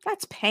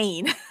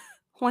pain.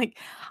 Like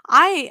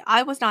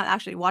I was not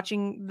actually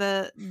watching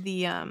the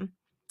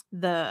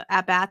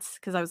at bats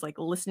because I was like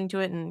listening to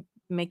it and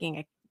making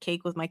a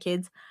cake with my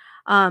kids.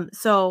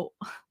 So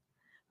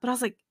but I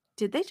was like,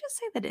 did they just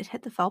say that it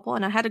hit the foul pole?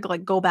 And I had to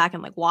like go back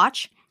and like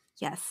watch.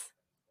 Yes.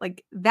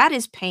 Like that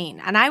is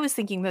pain. And I was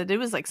thinking that it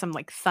was like some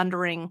like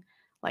thundering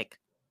like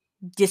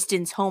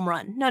distance home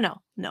run.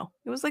 No.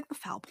 It was like the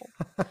foul pole.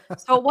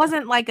 So it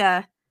wasn't like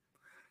it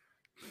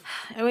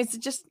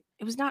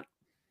was not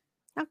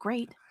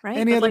great, right?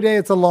 any But other like, day,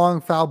 it's a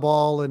long foul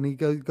ball, and he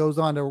goes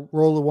on to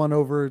roll the one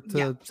over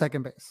to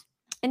second base.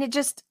 And it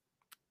just,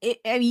 it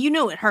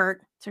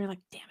hurt. So you're like,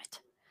 damn it.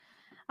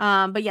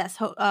 But yes,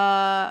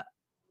 Altuve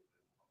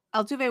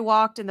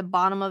walked in the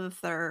bottom of the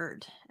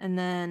 3rd, and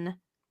then,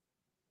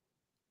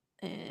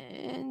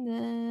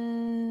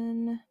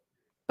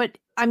 but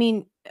I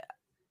mean,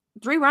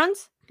 3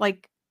 runs,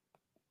 like,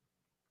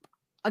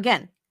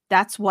 again,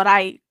 that's what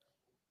I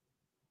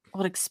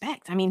would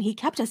expect. I mean, he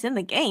kept us in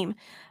the game,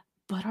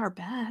 but our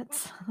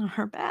bats,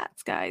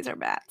 guys, they're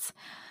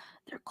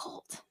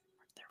cold.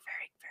 They're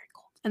very, very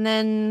cold. And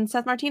then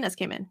Seth Martinez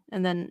came in,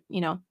 and then,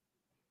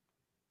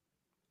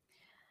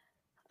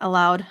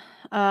 allowed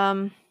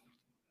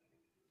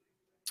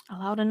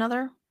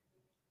another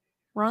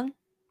run.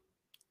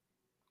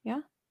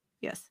 Yeah.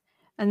 Yes.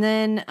 And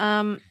then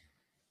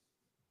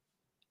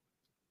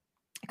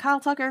Kyle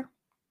Tucker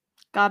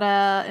got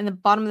in the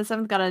bottom of the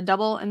 7th, got a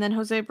double, and then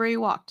Jose Abreu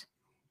walked.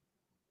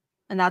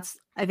 And I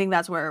think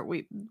that's where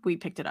we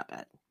picked it up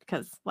at,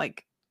 because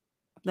like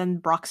then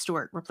Brock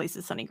Stewart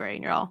replaces Sonny Gray,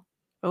 and you're all,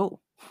 oh,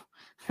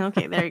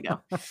 okay, there you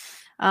go.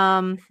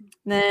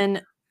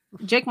 Then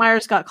Jake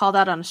Myers got called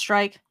out on a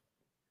strike.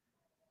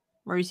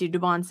 Mauricio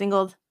Dubon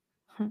singled.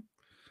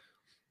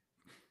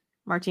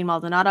 Martin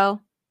Maldonado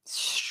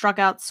struck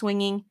out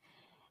swinging,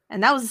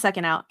 and that was the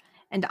 2nd out.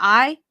 And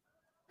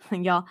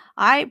y'all,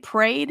 I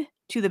prayed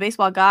to the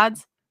baseball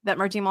gods that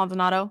Martin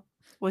Maldonado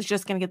was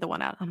just going to get the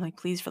 1 out. I'm like,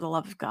 please, for the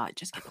love of God,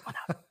 just get the 1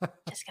 out.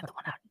 Just get the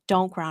 1 out.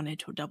 Don't ground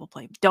into a double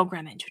play.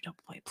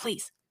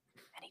 Please.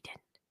 And he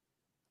didn't.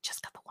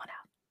 Just got the 1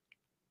 out.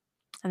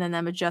 And then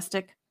that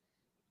majestic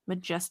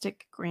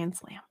grand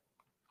slam.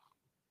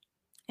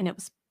 And it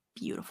was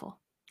beautiful.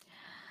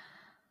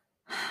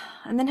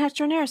 And then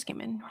Hector Neris came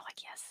in. We're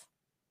like, yes.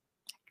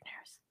 Hector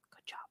Neris,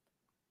 good job.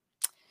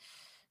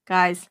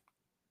 Guys,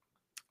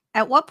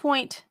 at what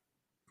point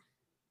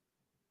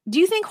do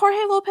you think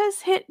Jorge Lopez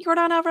hit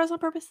Yordan Alvarez on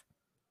purpose?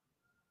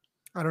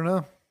 I don't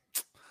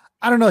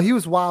know. He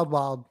was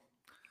wild.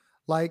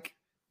 Like,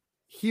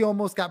 he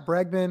almost got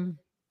Bregman.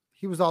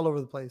 He was all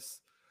over the place.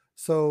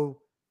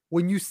 So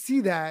when you see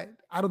that,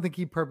 I don't think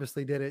he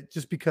purposely did it,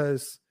 just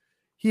because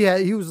he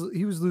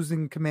was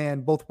losing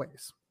command both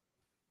ways.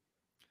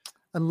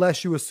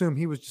 Unless you assume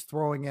he was just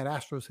throwing at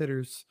Astros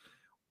hitters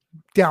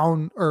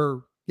down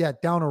a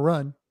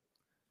run.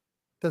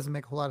 Doesn't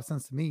make a whole lot of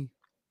sense to me.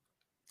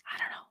 I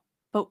don't know.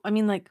 But I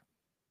mean, like,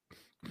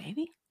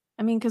 maybe.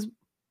 I mean, because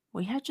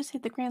we had just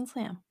hit the grand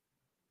slam.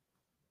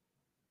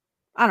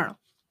 I don't know.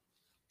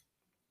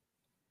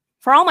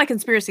 For all my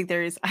conspiracy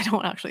theories, I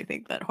don't actually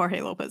think that Jorge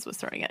Lopez was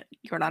throwing at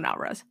Yordan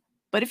Alvarez.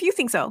 But if you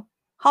think so,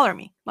 holler at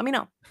me. Let me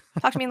know.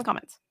 Talk to me in the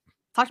comments.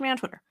 Talk to me on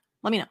Twitter.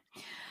 Let me know.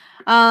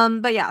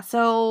 But yeah,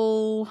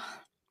 so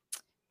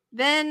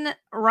then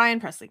Ryan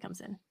Presley comes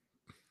in.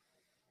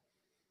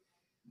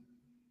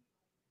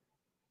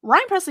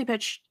 Ryan Presley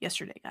pitched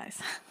yesterday, guys.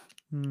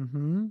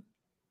 Mm-hmm.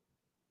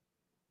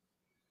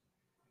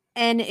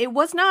 And it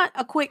was not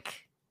a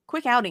quick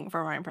outing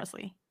for Ryan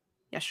Presley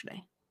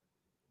yesterday.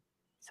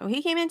 So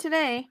he came in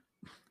today,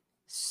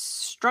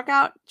 struck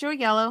out Joey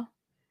Gallo,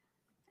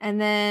 and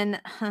then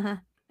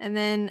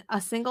a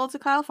single to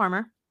Kyle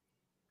Farmer.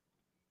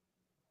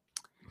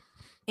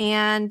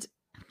 And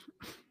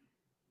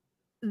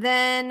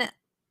then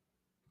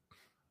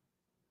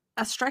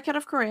a strikeout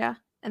of Correa,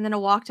 and then a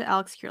walk to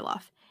Alex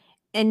Kirilloff.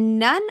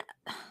 And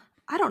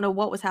I don't know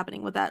what was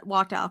happening with that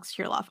walk to Alex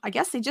Kirilloff. I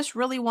guess they just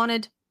really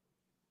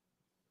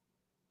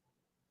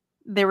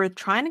they were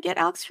trying to get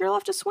Alex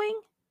Kirilloff to swing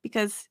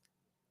because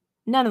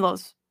none of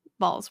those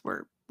balls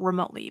were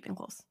remotely even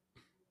close.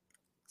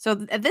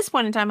 So at this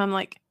point in time, I'm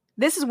like,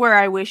 this is where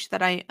I wish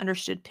that I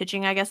understood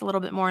pitching, I guess, a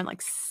little bit more and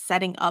like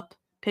setting up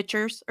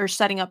pitchers or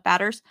setting up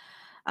batters.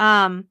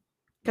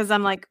 Because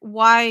I'm like,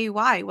 why?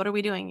 What are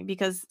we doing?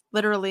 Because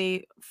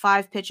literally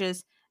 5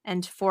 pitches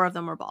and 4 of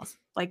them were balls,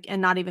 like,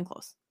 and not even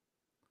close.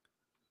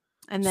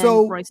 And then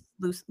So, Royce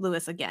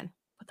Lewis again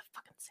with the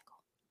fucking single.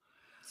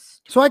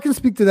 so I can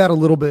speak to that a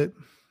little bit.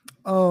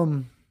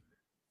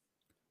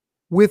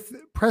 With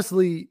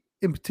Presley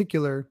in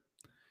particular,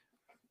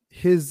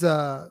 his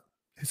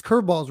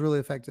curveball is really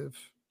effective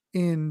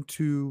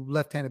into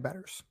left-handed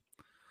batters.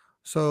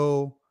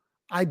 So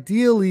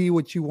ideally,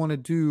 what you want to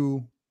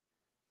do,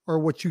 or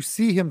what you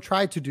see him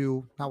try to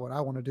do, not what I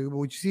want to do, but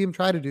what you see him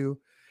try to do,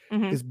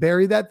 Mm-hmm. is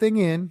bury that thing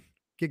in,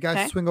 get guys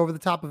Okay. to swing over the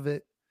top of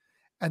it,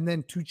 and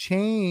then to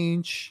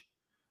change,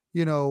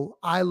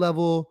 eye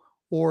level,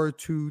 or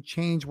to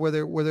change where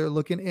they're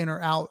looking in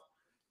or out.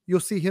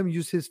 You'll see him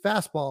use his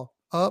fastball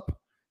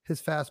up,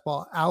 his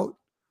fastball out,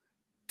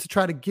 to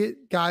try to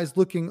get guys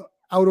looking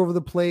out over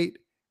the plate,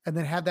 and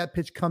then have that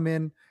pitch come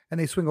in and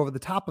they swing over the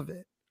top of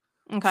it.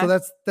 Okay. So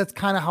that's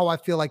kind of how I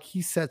feel like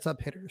he sets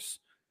up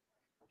hitters.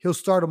 He'll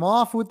start them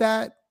off with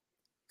that,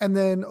 and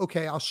then,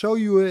 okay, I'll show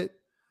you it,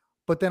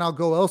 but then I'll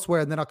go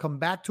elsewhere and then I'll come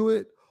back to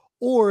it.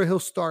 Or he'll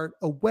start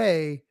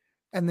away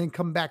and then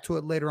come back to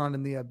it later on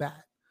in the at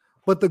bat.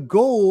 But the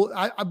goal,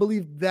 I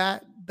believe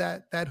that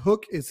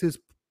hook is his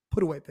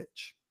put away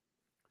pitch.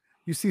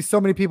 You see so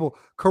many people,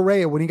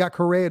 Correa, when he got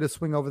Correa to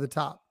swing over the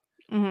top,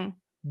 Mm-hmm.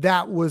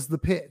 that was the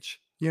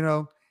pitch,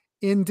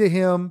 into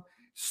him,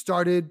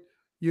 started,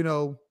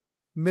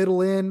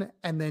 middle in,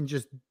 and then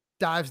just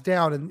dives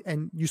down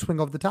and you swing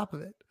over the top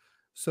of it.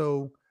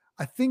 So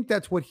I think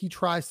that's what he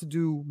tries to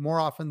do more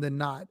often than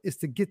not, is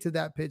to get to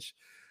that pitch.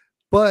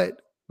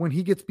 But when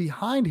he gets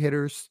behind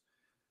hitters,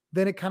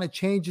 then it kind of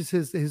changes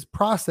his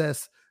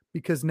process,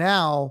 because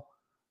now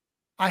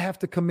I have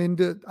to come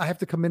into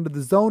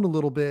the zone a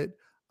little bit.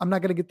 I'm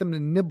not going to get them to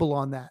nibble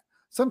on that.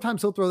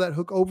 Sometimes he'll throw that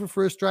hook over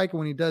for a strike, and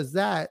when he does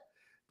that,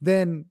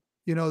 then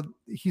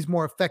he's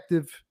more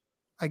effective,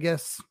 I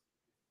guess,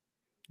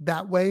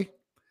 that way.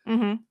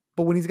 Mm-hmm.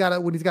 But when he's got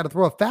to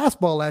throw a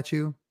fastball at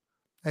you,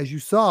 as you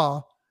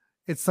saw,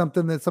 it's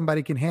something that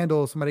somebody can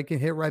handle. Somebody can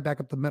hit right back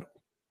up the middle.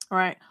 All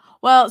right.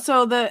 Well,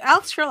 so the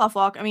Alex Kirilloff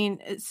walk, I mean,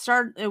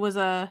 it was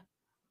a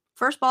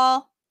first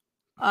ball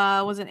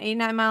was an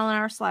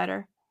 89-mile-an-hour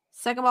slider.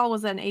 Second ball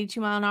was an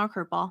 82-mile-an-hour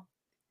curveball.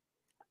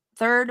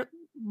 Third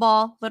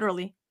ball,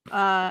 literally,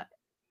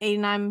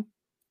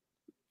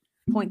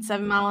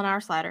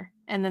 89.7-mile-an-hour slider.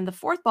 And then the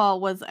fourth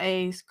ball was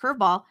a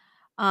curveball,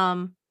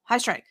 high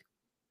strike.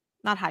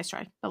 Not high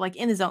strike, but like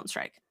in the zone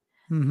strike.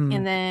 Mm-hmm.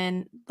 And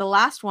then the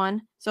last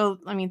one, so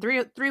I mean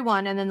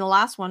 3-1, and then the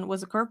last one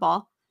was a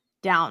curveball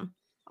down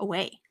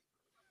away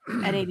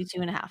at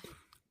 82.5.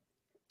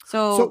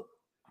 So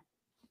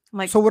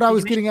like, so what I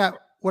was getting at,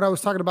 what I was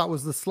talking about,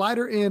 was the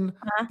slider in,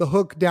 the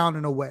hook down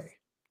and away.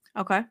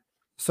 Okay.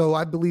 So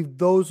I believe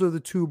those are the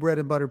 2 bread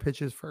and butter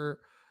pitches for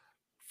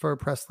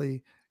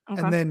Presley.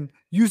 Okay. And then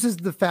uses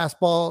the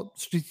fastball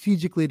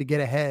strategically to get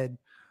ahead,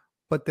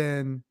 but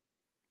then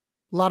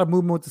a lot of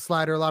movement with the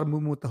slider, a lot of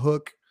movement with the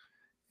hook.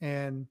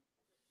 And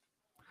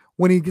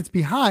when he gets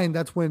behind,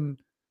 that's when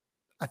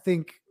I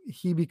think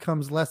he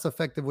becomes less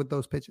effective with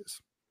those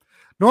pitches.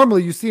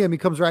 Normally you see him, he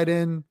comes right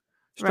in,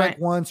 strike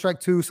 1, strike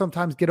 2,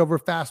 sometimes get over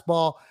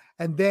fastball,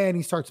 and then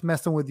he starts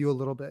messing with you a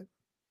little bit.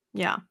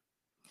 Yeah.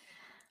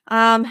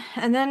 And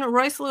then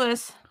Royce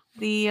Lewis,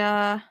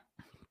 the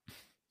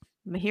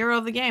hero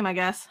of the game, I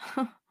guess.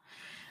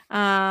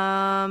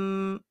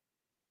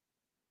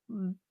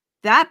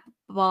 That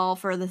ball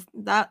for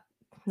that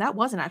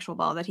was an actual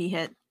ball that he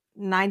hit,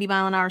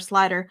 90-mile-an-hour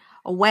slider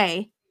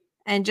away,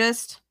 and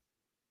just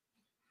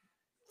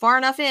far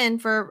enough in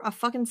for a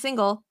fucking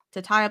single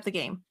to tie up the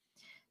game.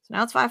 So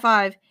now it's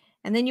 5-5,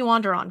 and then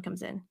Yuan Duran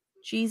comes in.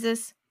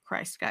 Jesus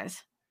Christ,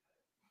 guys.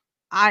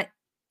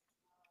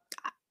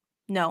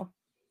 No.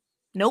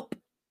 Nope.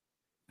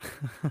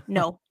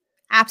 No.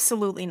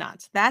 Absolutely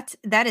not. That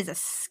is a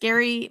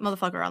scary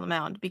motherfucker on the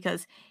mound,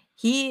 because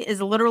he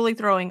is literally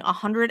throwing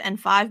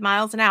 105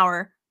 miles an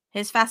hour,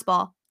 his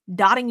fastball,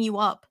 dotting you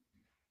up,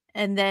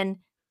 and then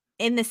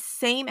in the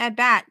same at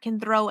bat can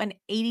throw an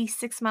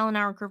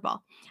 86-mile-an-hour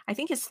curveball. I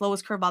think his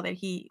slowest curveball that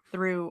he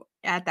threw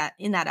in that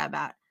at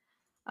bat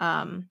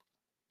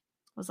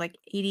was like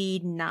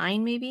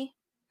 89 maybe.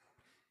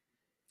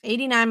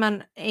 89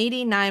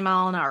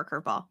 mile an hour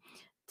curveball.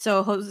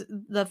 So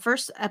the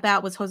first at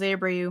bat was Jose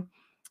Abreu.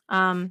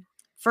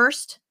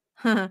 First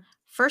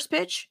first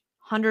pitch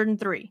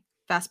 103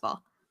 fastball.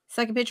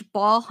 Second pitch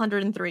ball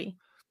 103.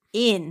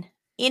 In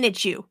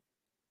at you.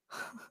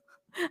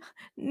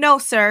 No,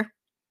 sir.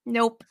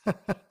 Nope.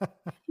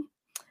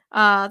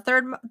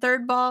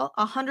 Third ball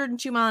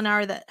 102 mile an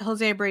hour that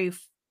Jose Abreu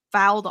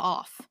fouled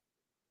off.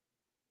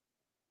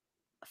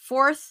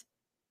 Fourth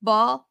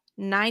ball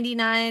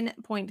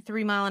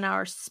 99.3 mile an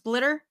hour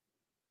splitter.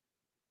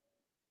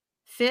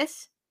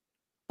 Fifth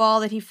ball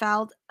that he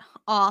fouled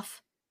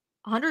off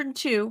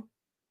 102,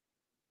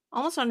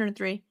 almost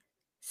 103.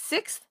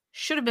 Sixth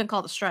should have been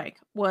called a strike,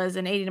 was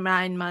an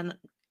 89 mile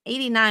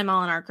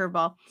an hour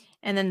curveball.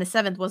 And then the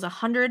seventh was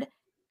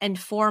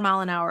 104 mile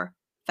an hour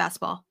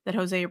fastball that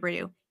Jose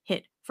Abreu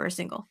hit for a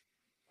single.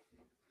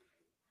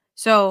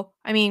 So,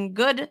 I mean,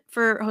 good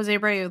for Jose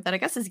Abreu that I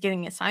guess is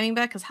getting his timing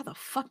back, because how the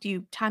fuck do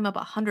you time up a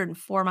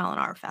 104 mile an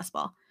hour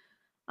fastball?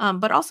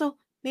 But also,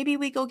 maybe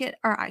we go get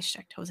our eyes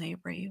checked, Jose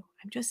Abreu.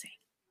 I'm just saying.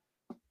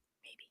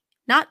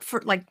 Not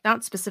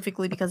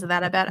specifically because of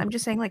that, I bet. I'm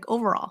just saying, like,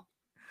 overall.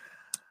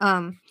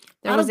 There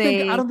was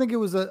I don't think it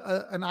was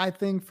an eye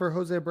thing for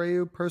Jose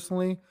Abreu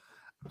personally.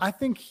 I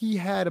think he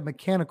had a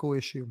mechanical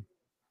issue.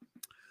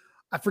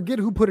 I forget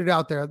who put it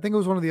out there. I think it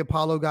was one of the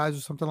Apollo guys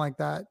or something like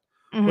that,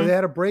 where they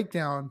had a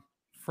breakdown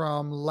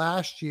from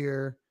last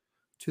year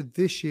to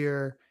this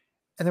year,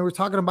 and they were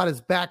talking about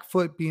his back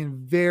foot being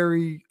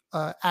very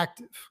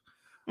active.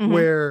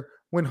 Where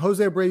when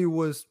Jose Abreu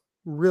was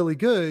really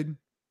good,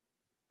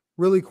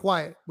 really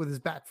quiet with his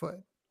back foot.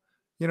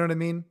 You know what I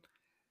mean?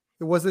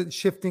 It wasn't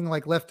shifting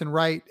like left and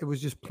right. It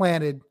was just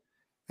planted,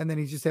 and then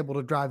he's just able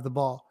to drive the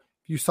ball.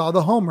 If you saw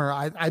the homer,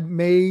 I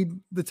made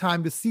the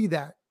time to see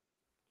that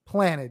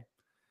planted.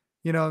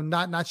 You know,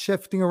 not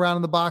shifting around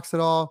in the box at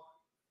all.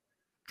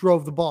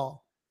 Drove the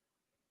ball.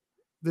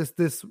 This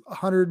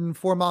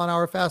 104 mile an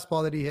hour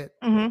fastball that he hit.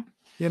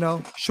 You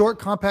know, short,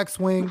 compact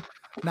swing,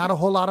 not a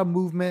whole lot of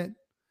movement.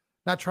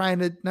 Not trying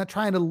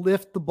to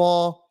lift the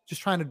ball,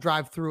 just trying to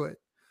drive through it.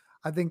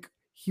 I think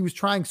he was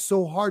trying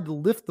so hard to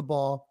lift the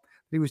ball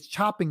that he was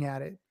chopping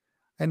at it,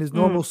 and his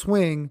normal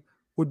swing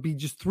would be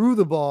just through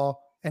the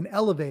ball and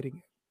elevating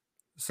it.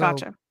 So,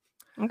 gotcha.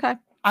 Okay.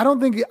 I don't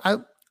think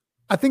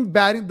I think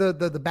batting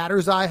the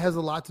batter's eye has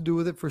a lot to do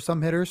with it for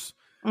some hitters.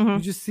 You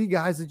just see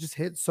guys that just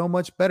hit so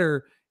much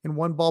better in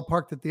one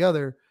ballpark than the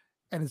other,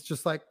 and it's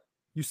just like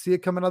you see it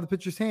coming out of the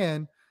pitcher's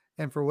hand,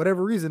 and for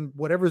whatever reason,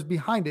 whatever's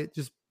behind it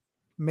just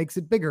makes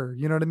it bigger.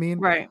 You know what I mean?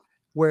 Right.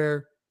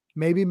 Where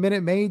maybe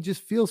Minute Maid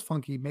just feels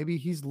funky. Maybe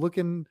he's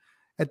looking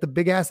at the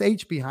big ass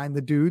H behind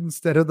the dude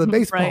instead of the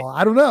baseball.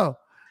 Right. I don't know.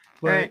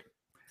 But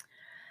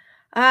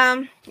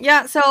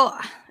yeah. So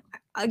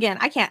again,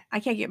 I can't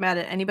get mad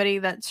at anybody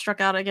that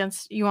struck out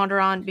against Yuan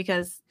Duran,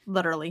 because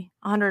literally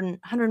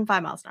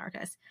 105 miles an hour,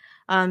 guys.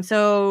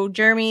 So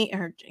Jake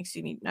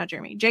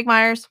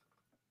Myers.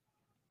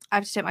 I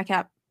have to tip my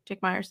cap.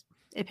 Jake Myers.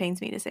 It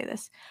pains me to say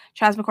this.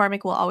 Chas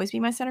McCormick will always be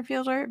my center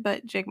fielder,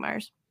 but Jake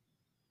Myers,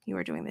 you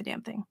are doing the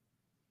damn thing.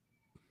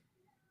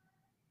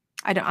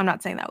 I'm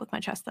not saying that with my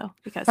chest though,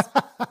 because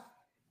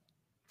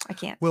I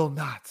can't. Will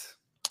not.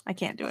 I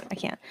can't do it. I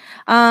can't.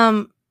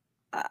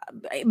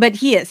 But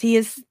he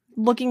is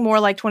looking more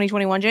like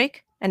 2021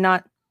 Jake and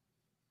not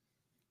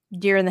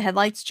deer in the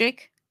headlights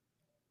Jake.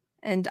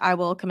 And I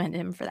will commend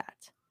him for that.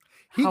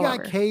 He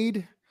got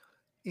K'd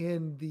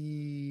in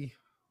the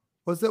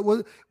was it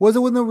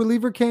when the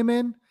reliever came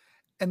in,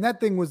 and that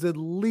thing was at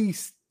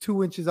least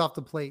 2 inches off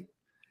the plate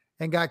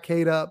and got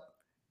K'd up.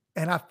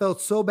 And I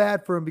felt so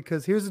bad for him,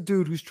 because here's a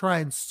dude who's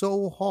trying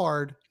so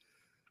hard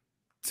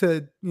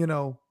to, you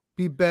know,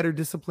 be better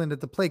disciplined at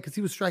the plate, because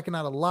he was striking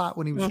out a lot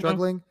when he was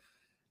struggling.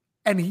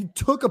 And he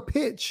took a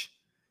pitch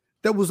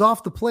that was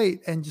off the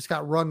plate and just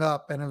got rung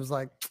up. And it was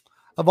like,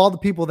 of all the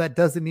people that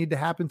doesn't need to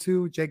happen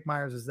to, Jake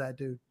Myers is that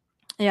dude.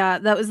 Yeah,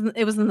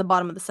 it was in the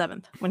bottom of the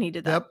seventh when he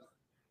did that. Yep.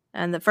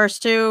 And the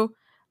first two,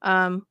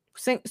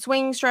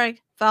 swing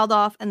strike, fouled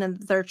off, and then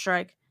the third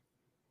strike,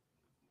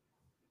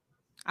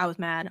 I was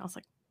mad. I was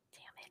like,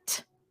 damn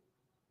it.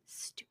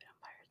 Stupid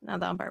umpire. Now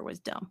the umpire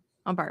was dumb.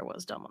 Umpire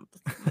was dumb on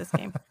this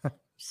game.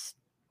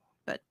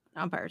 But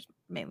umpire's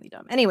mainly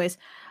dumb. Anyways,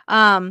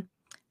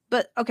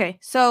 but okay,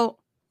 so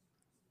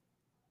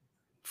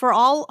for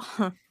all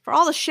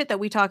the shit that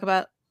we talk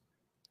about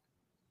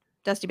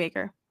Dusty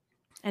Baker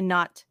and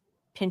not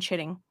pinch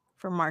hitting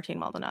for Martin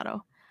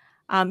Maldonado,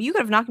 you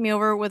could have knocked me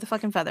over with a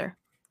fucking feather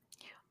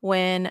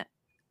when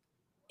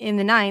in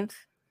the ninth,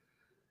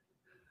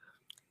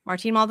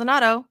 Martin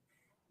Maldonado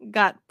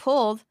got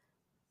pulled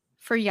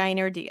for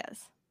Yainer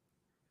Diaz.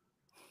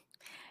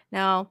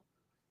 Now,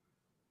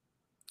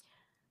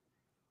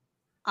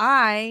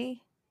 I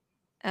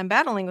am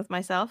battling with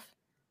myself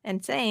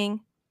and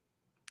saying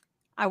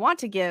I want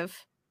to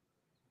give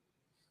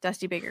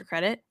Dusty Baker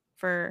credit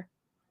for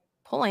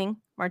pulling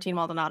Martin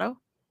Maldonado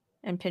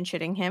and pinch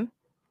hitting him.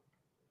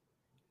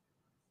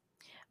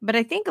 But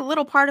I think a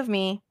little part of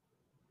me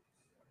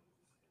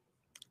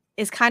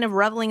is kind of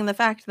reveling in the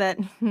fact that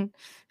no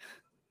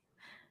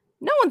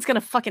one's going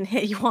to fucking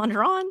hit you on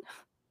Ron.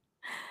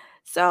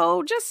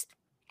 So just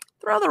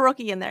throw the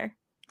rookie in there.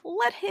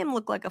 Let him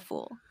look like a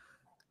fool.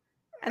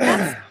 And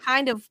that's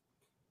kind of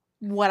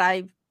what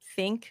I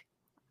think.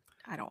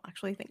 I don't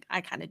actually think.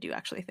 I kind of do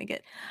actually think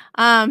it.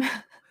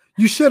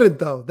 You shouldn't,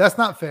 though. That's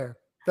not fair.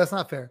 That's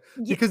not fair.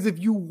 Yeah. Because if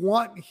you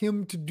want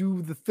him to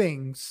do the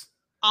things.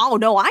 Oh,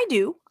 no, I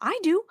do. I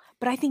do.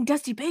 But I think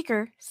Dusty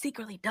Baker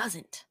secretly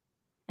doesn't.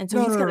 And so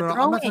he's going to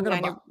throw in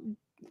Yainer.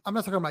 I'm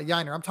not talking about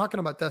Yainer. I'm talking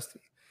about Dusty.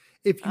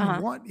 If you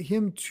want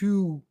him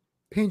to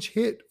pinch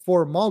hit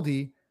for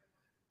Maldi,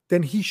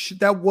 then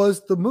that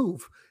was the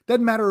move.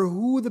 Doesn't matter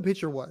who the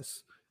pitcher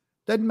was.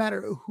 Doesn't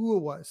matter who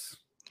it was.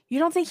 You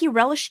don't think he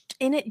relished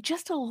in it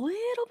just a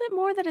little bit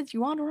more than it's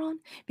Yuan Duran?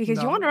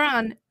 Because Yuan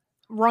Duran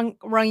rung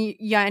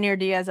Yainer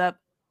Diaz up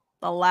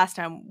the last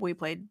time we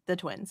played the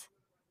Twins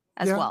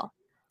as well.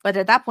 But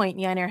at that point,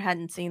 Yainer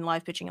hadn't seen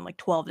live pitching in like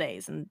 12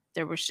 days, and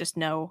there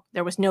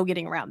was no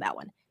getting around that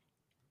one.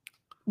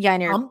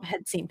 Yainer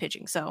had seen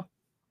pitching, so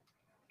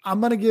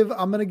I'm gonna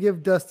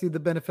give Dusty the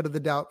benefit of the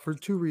doubt for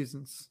two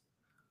reasons.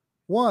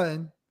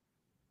 One,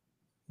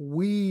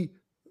 we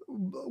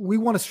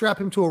want to strap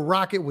him to a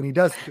rocket when he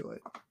does do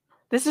it.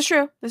 This is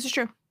true.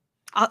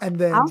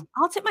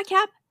 I'll tip my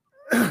cap.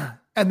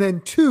 And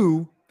then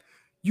two,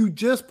 you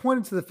just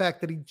pointed to the fact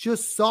that he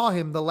just saw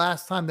him the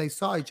last time they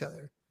saw each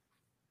other.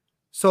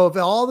 So if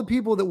all the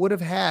people that would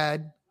have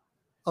had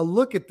a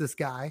look at this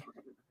guy,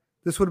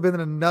 this would have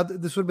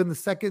been the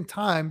second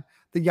time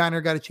the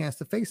Yainer got a chance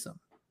to face him.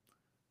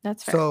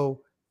 That's fair.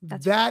 So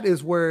that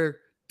is where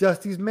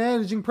Dusty's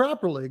managing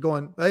properly,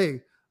 going,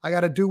 hey, I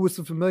got to do with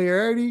some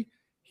familiarity.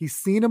 He's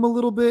seen him a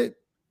little bit.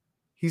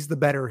 He's the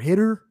better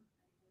hitter.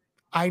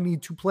 I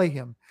need to play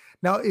him.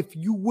 Now, if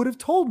you would have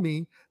told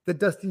me that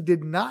Dusty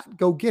did not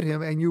go get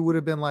him, and you would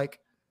have been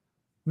like,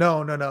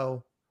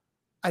 no.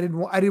 I didn't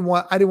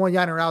want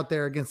Yainer out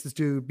there against this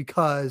dude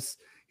because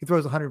he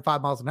throws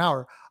 105 miles an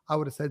hour. I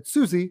would have said,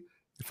 Susie,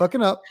 you're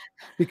fucking up,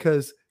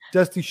 because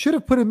Dusty should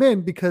have put him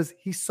in because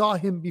he saw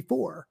him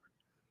before.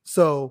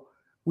 So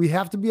we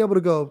have to be able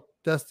to go,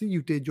 Dusty,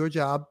 you did your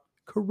job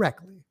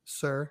correctly,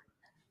 sir.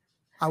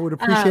 I would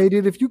appreciate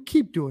it if you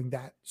keep doing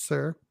that,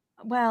 sir.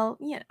 Well,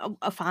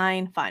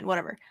 fine,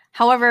 whatever.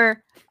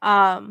 However,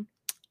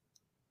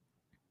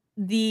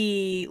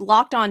 the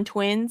Locked On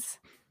Twins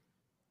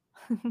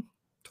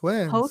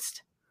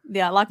host,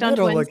 Locked On Twins. They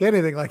don't look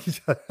anything like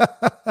each other.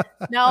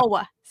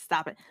 No,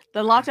 stop it.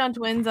 The Locked On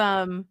Twins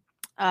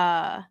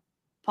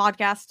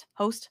podcast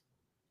host.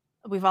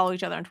 We follow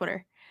each other on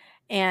Twitter,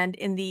 and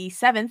in the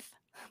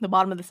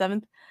bottom of the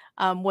seventh,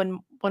 when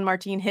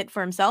Martin hit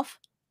for himself,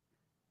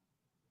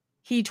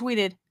 he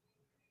tweeted,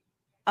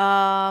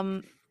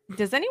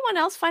 does anyone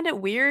else find it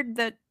weird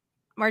that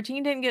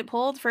Martin didn't get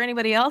pulled for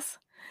anybody else?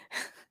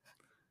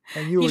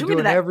 And you were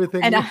doing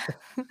everything. And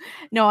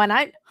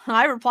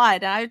I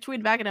replied, and I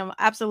tweeted back at him,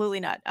 absolutely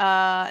not.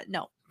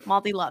 No,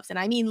 Maldi loves, and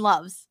I mean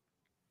loves,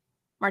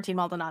 Martin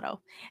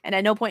Maldonado. And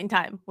at no point in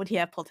time would he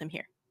have pulled him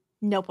here.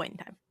 No point in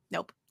time.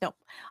 Nope.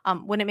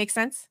 Wouldn't it make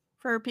sense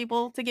for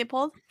people to get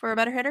pulled for a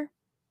better hitter?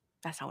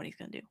 That's not what he's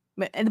going to do.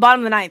 But at the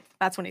bottom of the ninth,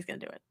 that's when he's going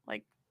to do it.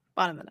 Like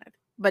bottom of the ninth,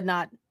 but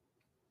not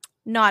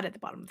at the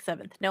bottom of the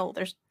seventh. No,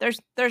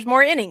 there's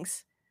more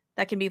innings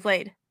that can be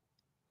played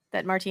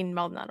that Martin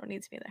Maldonado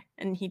needs to be there.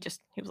 And he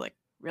was like,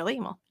 really?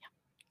 Well, yeah.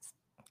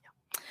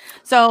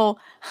 So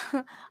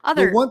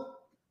other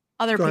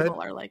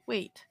people are like,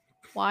 wait,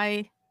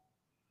 why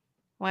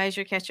is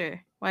your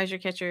catcher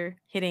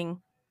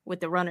hitting with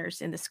the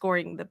runners in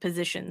the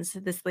positions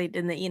this late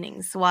in the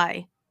innings?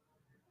 Why?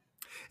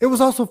 It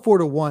was also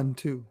 4-1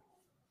 too.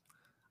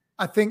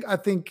 I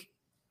think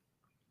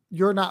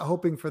you're not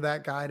hoping for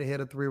that guy to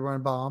hit a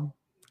 3-run bomb.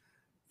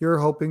 You're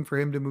hoping for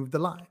him to move the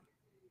line.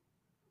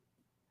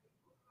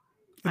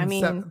 I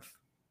mean, seventh.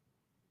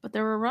 But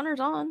there were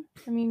runners on.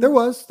 I mean, there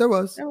was. The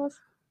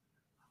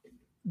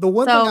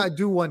one thing I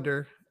do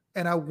wonder,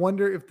 and I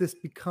wonder if this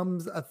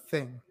becomes a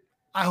thing.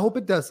 I hope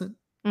it doesn't.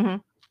 Mm-hmm.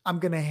 I'm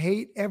going to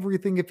hate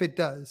everything if it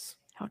does.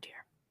 Oh, dear.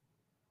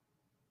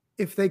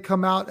 If they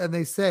come out and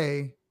they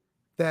say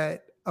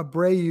that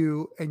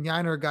Abreu and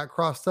Yainer got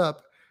crossed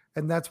up,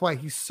 and that's why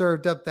he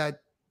served up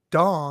that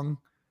dong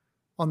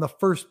on the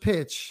first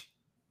pitch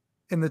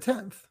in the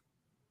 10th.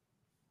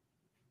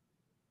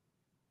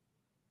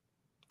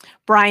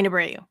 Brian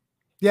Abreu.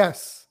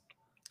 Yes.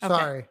 Okay.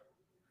 Sorry.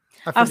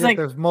 I forget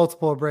there's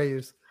multiple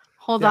Abreus.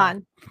 Hold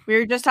on. We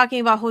were just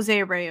talking about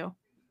Jose Abreu.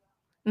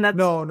 And that's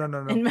no.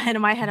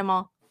 In my head, I'm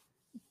all.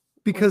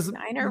 Because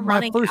Yainer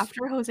running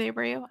after Jose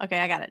Abreu? Okay,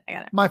 I got it.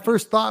 My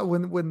first thought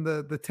when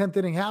the 10th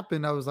inning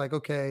happened, I was like,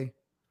 okay,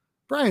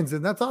 Brian's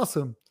in. That's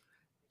awesome.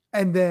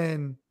 And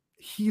then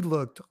he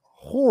looked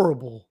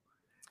horrible.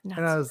 Nuts.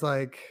 And I was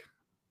like,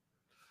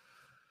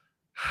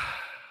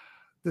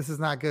 this is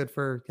not good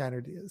for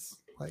Yainer Diaz.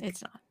 Like,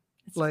 it's not.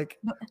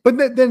 But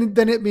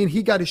then it mean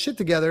he got his shit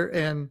together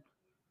and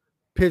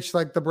pitched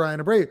like the Brian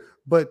Abreu.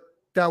 But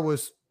that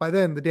was, by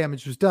then the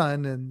damage was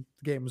done and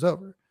the game was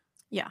over.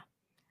 Yeah.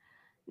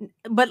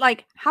 But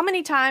like, how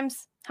many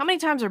times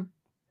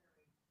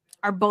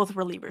are both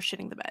relievers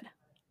shitting the bed?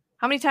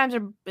 How many times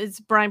is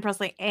Brian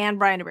Presley and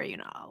Brian Abreu,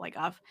 like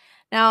off?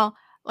 Now,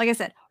 like I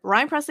said,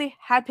 Ryan Presley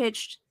had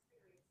pitched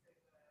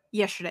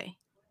yesterday,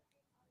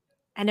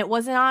 and it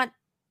was not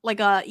like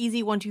a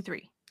easy 1, 2,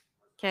 3.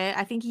 Okay,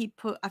 I think he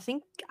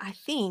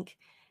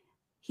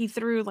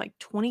threw like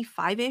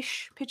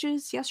 25-ish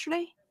pitches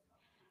yesterday.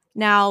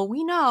 Now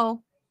we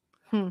know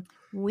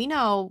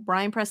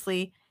Brian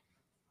Presley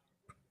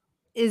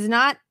is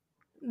not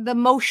the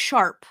most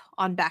sharp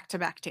on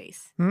back-to-back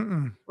days,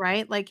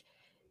 right? Like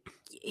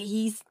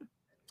he's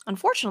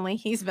unfortunately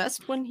he's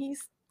best when he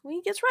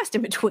gets rest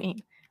in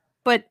between.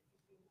 But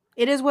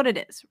it is what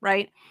it is,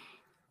 right?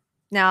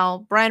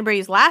 Now, Brian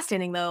Bray's last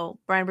inning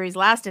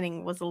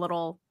was a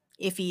little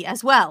iffy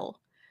as well.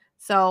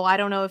 So I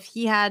don't know if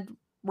he had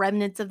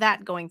remnants of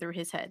that going through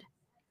his head.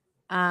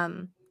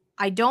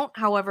 I don't,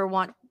 however,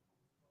 want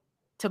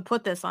to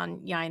put this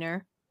on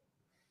Yiner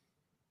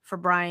for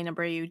Brian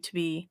Abreu to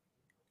be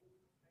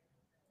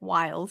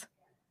wild,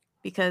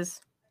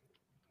 because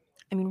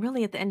I mean,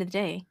 really, at the end of the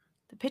day,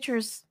 the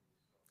pitcher's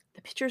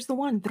the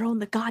one throwing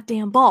the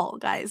goddamn ball,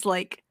 guys.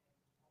 Like,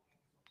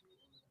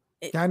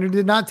 Yiner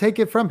did not take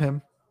it from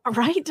him,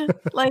 right?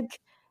 Like,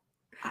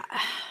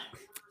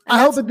 I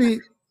hope at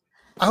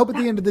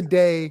the end of the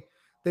day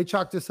they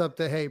chalked this up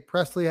to, hey,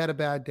 Presley had a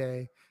bad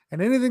day,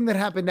 and anything that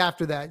happened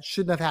after that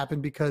shouldn't have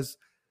happened, because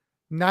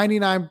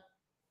 99%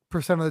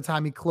 of the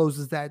time he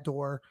closes that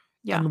door,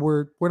 and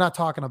we're not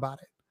talking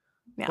about it.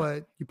 Yeah.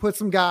 But you put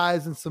some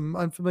guys in some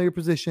unfamiliar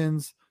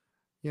positions,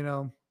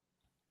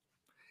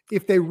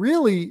 if they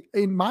really,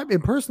 in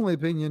personal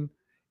opinion,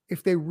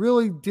 if they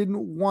really didn't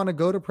want to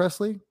go to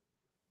Presley,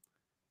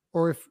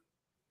 or if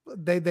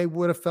they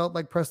would have felt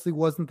like Presley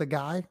wasn't the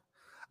guy,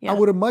 I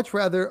would have much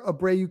rather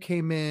Abreu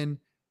came in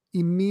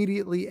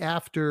immediately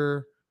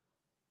after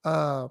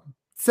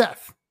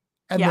Seth,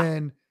 and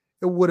then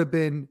it would have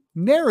been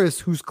Neris,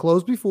 who's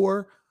closed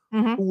before,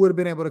 who would have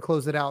been able to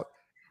close it out.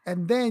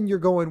 And then you're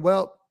going,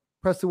 well,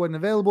 Presley wasn't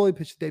available. He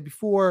pitched the day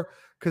before,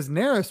 because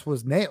Neris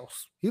was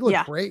nails. He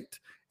looked great.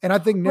 And I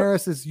think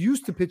Neris is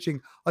used to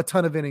pitching a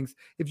ton of innings.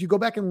 If you go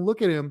back and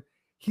look at him,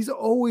 he's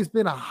always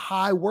been a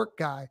high work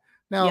guy.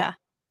 Now,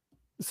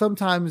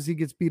 sometimes he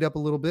gets beat up a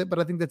little bit, but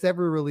I think that's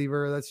every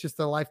reliever. That's just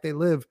the life they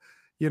live.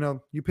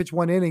 You pitch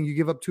one inning, you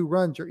give up 2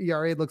 runs, your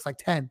ERA looks like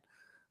 10.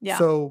 Yeah.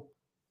 So,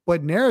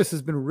 but Neris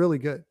has been really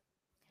good.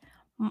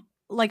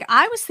 Like,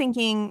 I was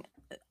thinking,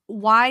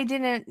 why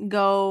didn't it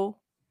go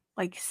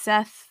like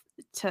Seth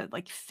to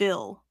like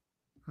Phil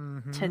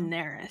to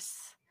Neris?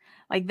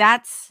 Like,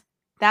 that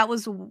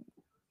was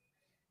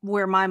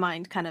where my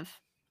mind kind of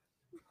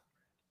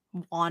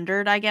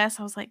wandered, I guess.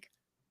 I was like,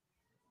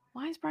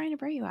 why is Brian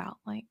Abreu out?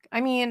 Like,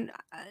 I mean,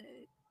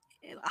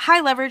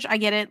 high leverage, I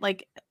get it.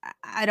 Like,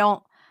 I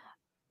don't,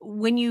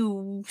 when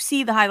you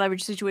see the high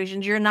leverage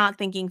situations, you're not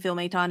thinking Phil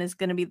Maton is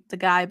going to be the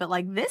guy. But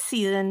like this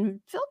season,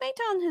 Phil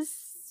Maton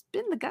has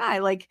been the guy.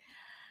 Like,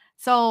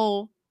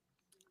 so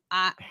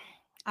I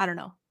don't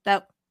know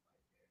that,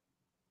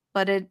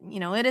 but it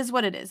is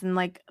what it is. And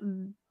like,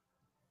 and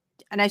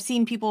I've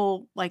seen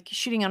people like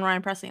shooting on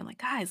Ryan Presley. I'm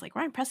like, guys, like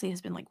Ryan Presley has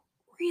been like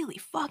really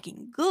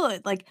fucking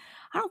good. Like,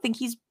 I don't think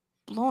he's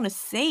blown a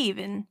save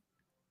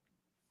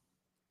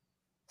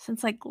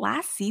since like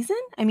last season.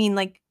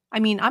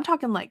 I'm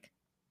talking like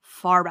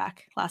far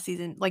back last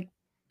season, like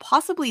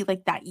possibly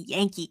like that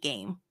Yankee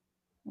game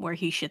where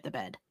he shit the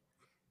bed,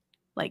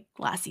 like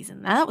last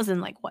season. That was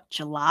in like what,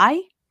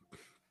 July?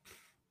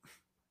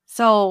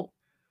 So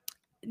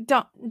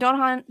don't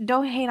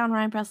hate on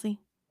Ryan Presley.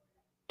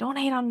 Don't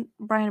hate on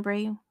Brian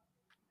Abreu.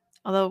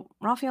 Although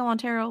Rafael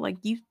Montero, like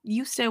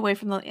you stay away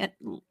from the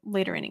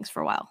later innings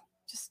for a while.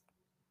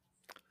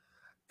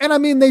 And I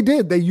mean, they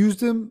did. They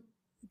used him.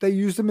 They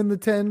used him in the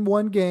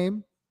 10-1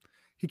 game.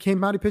 He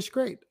came out, he pitched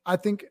great. I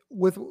think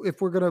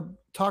if we're going to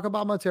talk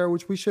about Montero,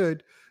 which we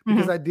should,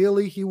 because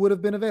ideally he would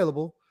have been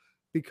available,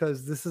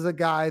 because this is a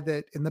guy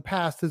that in the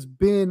past has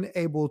been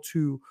able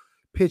to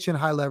pitch in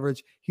high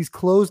leverage. He's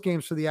closed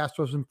games for the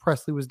Astros when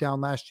Presley was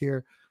down last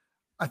year.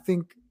 I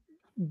think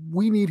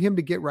we need him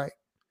to get right.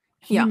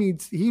 He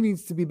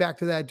needs to be back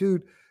to that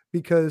dude,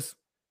 because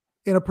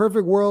in a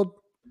perfect world,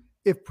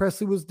 if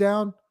Presley was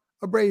down,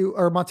 Abreu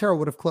or Montero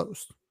would have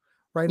closed.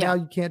 Right now,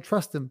 you can't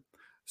trust him.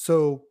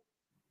 So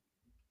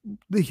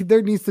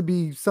there needs to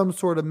be some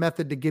sort of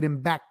method to get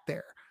him back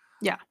there.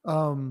 Yeah.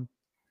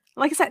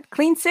 Like I said,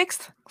 clean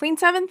 6th, clean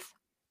 7th.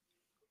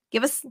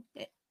 Give us,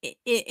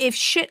 if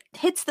shit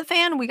hits the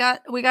fan, we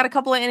got a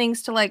couple of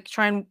innings to like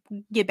try and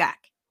get back.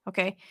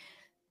 Okay.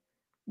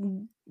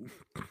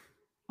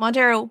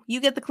 Montero, you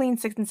get the clean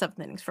 6th and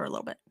 7th innings for a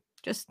little bit.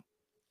 Just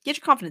get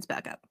your confidence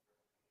back up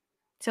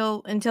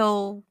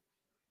until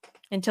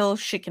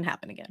shit can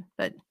happen again.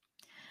 But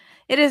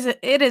it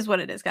is what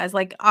it is, guys.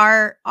 Like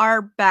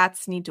our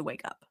bats need to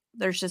wake up.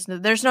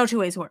 There's no 2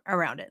 ways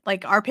around it.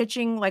 Like our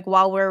pitching, like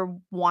while we're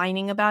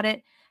whining about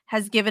it,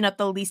 has given up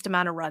the least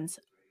amount of runs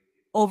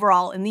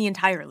overall in the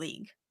entire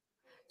league.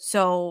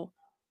 So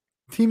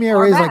team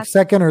ERA is like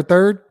 2nd or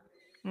 3rd.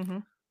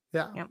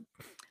 Yeah. Yep.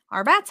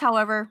 Our bats,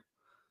 however,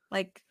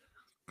 like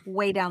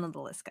way down on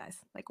the list, guys.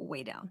 Like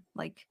way down.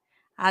 Like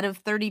out of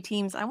 30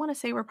 teams, I want to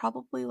say we're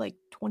probably like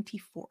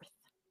 24th.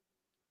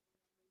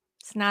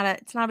 It's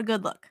not a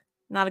good look.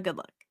 Not a good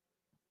look.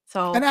 An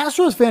So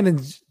Astros fan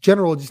in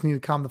general just need to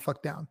calm the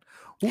fuck down.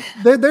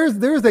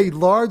 There's a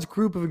large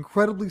group of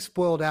incredibly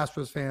spoiled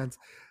Astros fans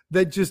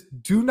that just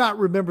do not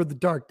remember the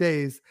dark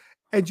days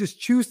and just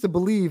choose to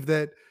believe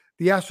that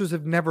the Astros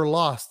have never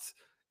lost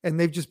and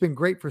they've just been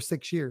great for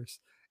 6 years.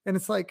 And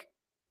it's like,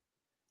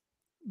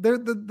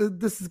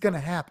 this is going to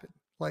happen.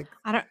 Like,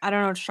 I don't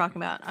know what you're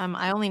talking about.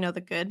 I only know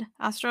the good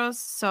Astros,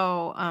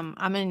 so I'm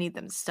gonna need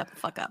them to step the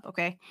fuck up,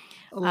 okay?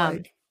 Um,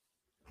 like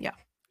yeah,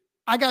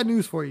 I got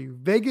news for you.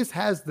 Vegas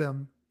has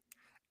them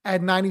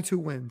at 92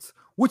 wins,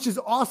 which is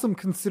awesome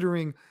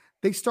considering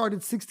they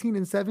started 16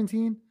 and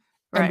 17. And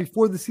right.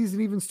 before the season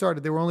even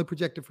started, they were only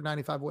projected for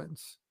 95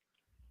 wins.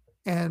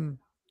 And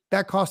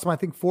that cost them, I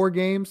think, 4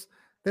 games.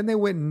 Then they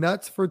went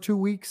nuts for 2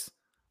 weeks,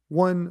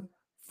 won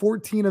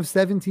 14 of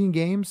 17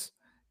 games.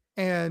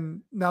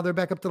 And now they're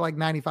back up to like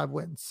 95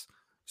 wins.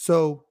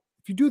 So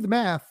if you do the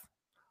math,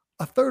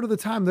 a third of the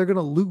time they're going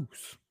to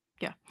lose.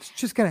 Yeah. It's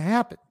just going to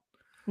happen.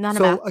 Not a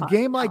So math a bot.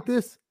 game No, like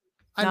this,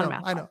 I not a know,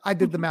 math I bot. know. I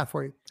did the math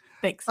for you.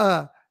 Thanks.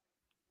 Uh,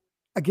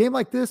 a game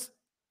like this,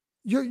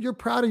 you're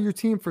proud of your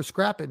team for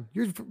scrapping.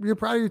 You're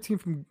proud of your team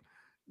from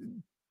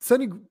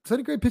Sonny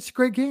Gray pitched a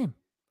great game.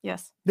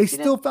 Yes. They Yes, he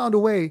did. still found a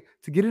way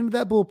to get into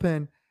that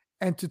bullpen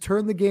and to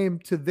turn the game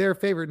to their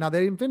favor. Now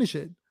they didn't finish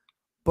it,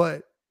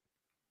 but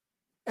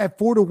at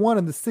 4-1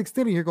 in the sixth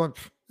inning, you're going,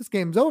 this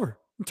game's over.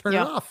 Turn it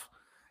Yeah. off.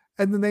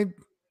 And then they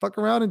fuck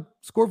around and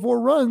score 4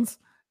 runs.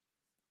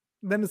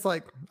 Then it's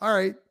like, all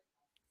right,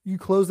 you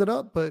close it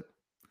up, but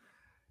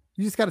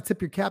you just got to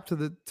tip your cap to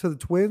the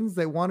Twins.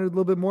 They wanted a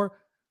little bit more.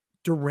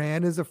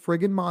 Duran is a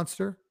friggin'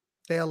 monster.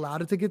 They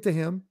allowed it to get to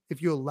him.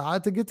 If you allow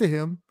it to get to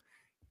him,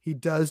 he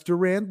does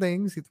Duran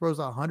things. He throws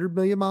 100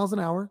 million miles an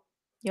hour.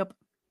 Yep.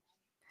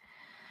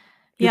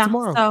 Get Yeah.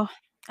 tomorrow. So,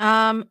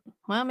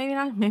 well, maybe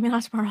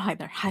not tomorrow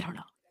either. I don't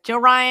know. Joe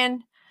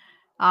Ryan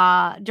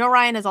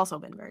has also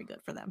been very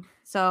good for them.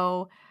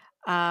 So,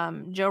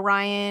 Joe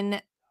Ryan,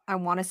 I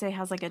want to say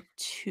has like a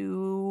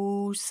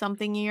 2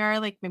 something ERA,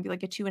 like maybe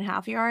like a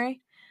 2.5 ERA.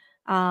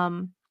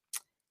 Um,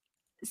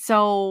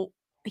 so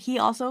he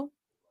also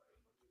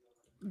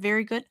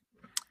very good.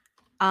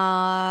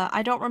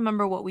 I don't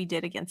remember what we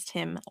did against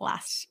him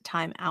last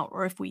time out,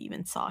 or if we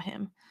even saw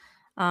him.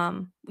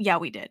 Yeah,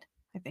 we did,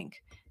 I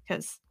think,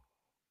 because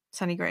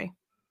Sonny Gray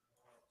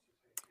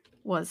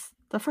was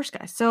the first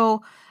guy.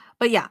 So,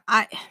 but yeah,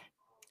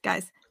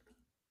 guys,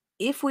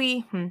 if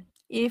we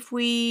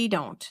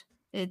don't,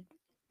 it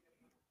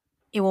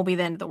won't be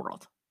the end of the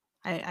world.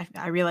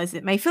 I realize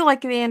it may feel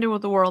like the end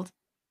of the world,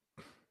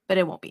 but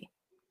it won't be.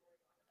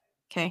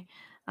 Okay.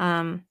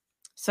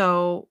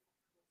 So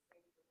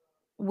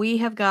we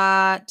have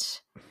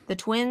got the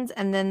Twins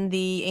and then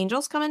the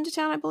Angels come into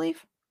town, I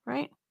believe,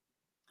 right?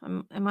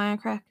 Am I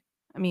correct?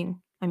 I mean,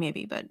 I may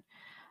be, but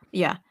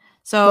yeah. No,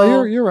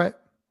 So you're right.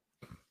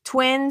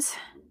 Twins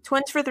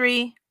for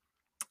 3,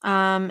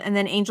 and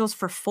then Angels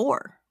for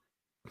 4,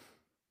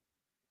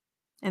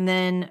 and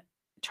then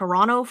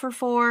Toronto for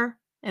 4,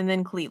 and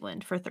then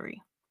Cleveland for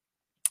 3,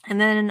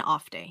 and then an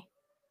off day.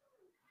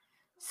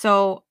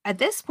 So at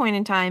this point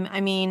in time,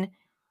 I mean,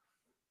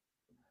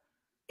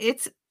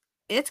 it's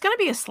gonna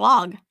be a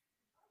slog.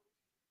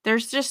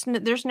 There's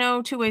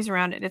no two ways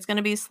around it. It's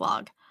gonna be a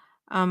slog.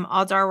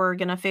 Odds are we're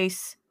gonna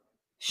face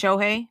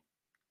Shohei,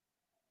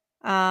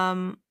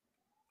 um,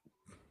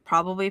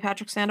 probably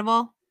Patrick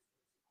Sandoval.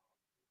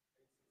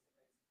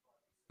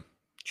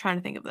 Trying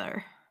to think of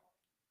their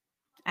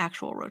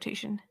actual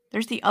rotation.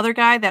 There's the other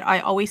guy that I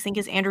always think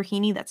is Andrew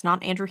Heaney. That's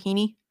not Andrew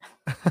Heaney.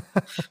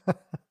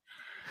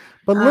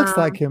 But looks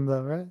like Um, him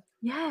though, right?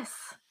 yes.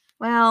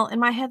 Well, in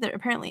my head,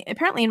 apparently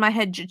in my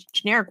head,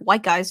 generic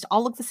white guys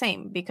all look the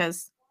same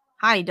because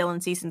hi,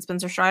 Dylan Cease and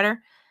Spencer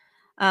Strider.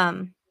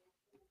 Um,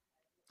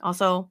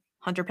 also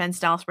Hunter Pence,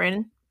 Dallas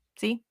Braden.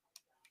 See,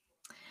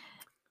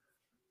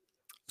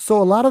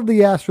 So a lot of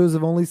the Astros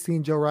have only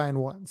seen Joe Ryan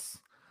once.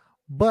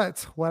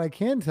 But what I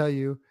can tell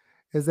you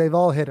is they've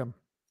all hit him.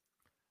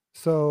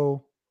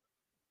 So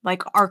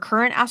like our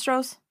current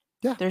Astros,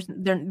 yeah,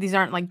 these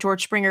aren't like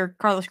George Springer,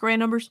 Carlos Correa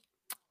numbers.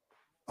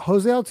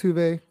 Jose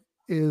Altuve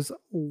is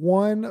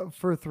 1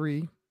 for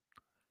 3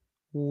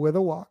 with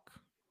a walk.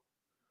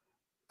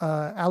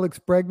 Alex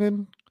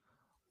Bregman,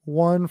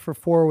 1 for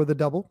 4 with a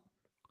double.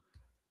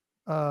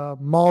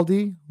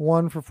 Maldi,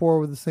 1 for 4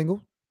 with a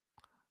single.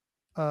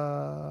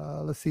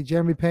 Let's see,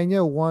 Jeremy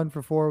Pena, 1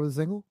 for 4 with a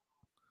single.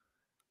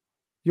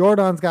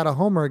 Jordan's got a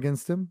homer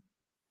against him.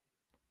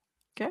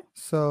 Okay.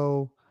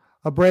 So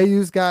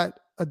Abreu's got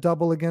a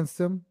double against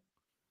him.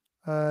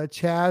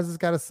 Chaz has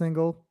got a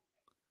single.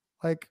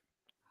 Like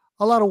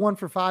a lot of 1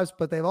 for 5s,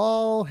 but they've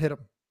all hit him.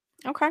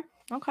 Okay.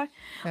 Okay.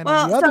 And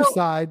on the Well, other so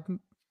side,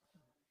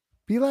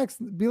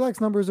 Belak's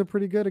numbers are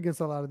pretty good against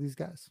a lot of these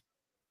guys.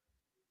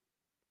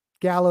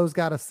 Gallo's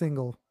got a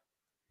single.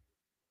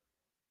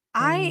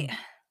 I And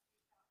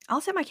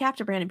I'll set my cap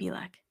to Brandon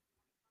Belak.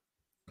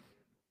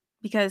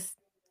 because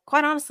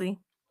quite honestly,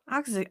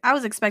 I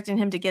was expecting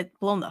him to get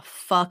blown the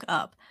fuck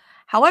up.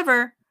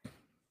 However,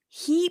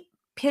 he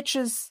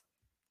pitches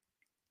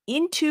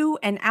into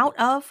and out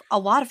of a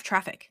lot of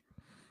traffic,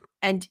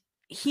 and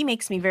he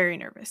makes me very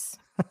nervous.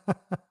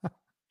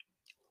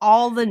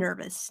 All the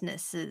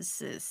nervousness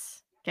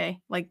is okay.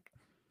 Like,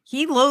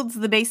 he loads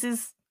the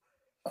bases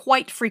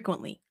quite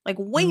frequently, like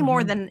way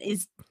more Mhm. than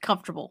is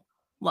comfortable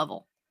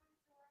level.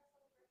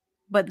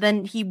 But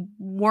then he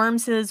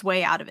worms his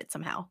way out of it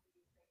somehow.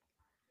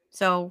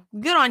 So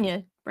good on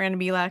you, Brandon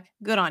Belak.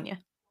 Good on you.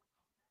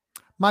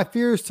 My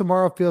fear is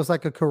tomorrow feels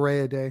like a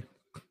Correa day.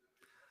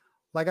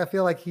 Like I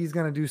feel like he's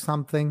gonna do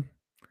something.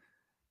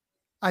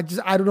 I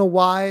don't know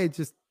why. It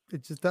just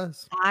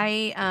does.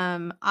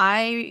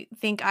 I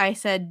think I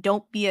said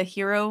don't be a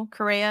hero,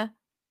 Correa,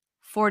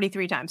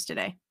 43 times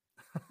today.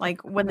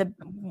 Like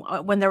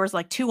when there was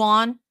like 2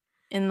 on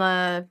in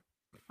the,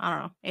 I don't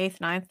know, 8th,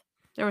 ninth,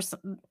 there was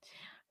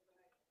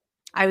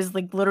I was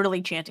like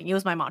literally chanting. It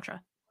was my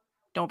mantra.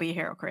 Don't be a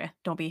hero, Correa.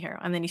 Don't be a hero.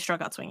 And then he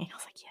struck out swinging. I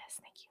was like, yes,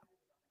 thank you.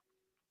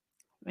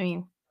 I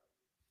mean,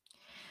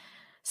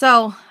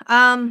 so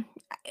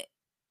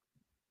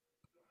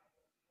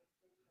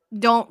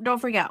don't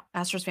freak out,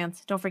 Astros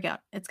fans. Don't freak out.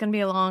 It's gonna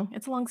be a long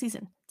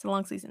season. It's a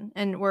long season,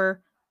 and we're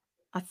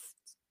a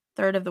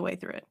third of the way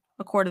through it,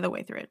 a quarter of the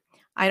way through it.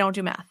 I don't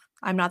do math.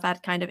 I'm not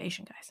that kind of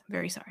Asian, guys. I'm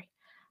very sorry.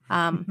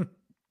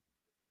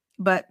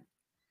 But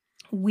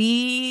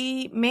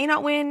we may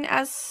not win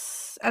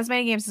as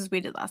many games as we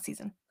did last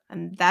season,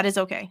 and that is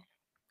okay.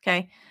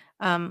 Okay.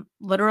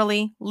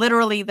 Literally,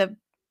 the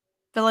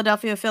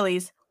Philadelphia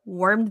Phillies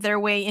wormed their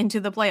way into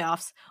the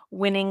playoffs,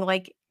 winning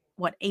like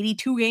what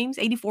 82 games,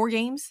 84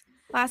 games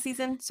last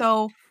season.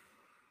 So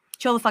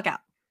chill the fuck out.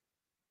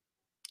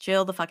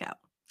 Chill the fuck out.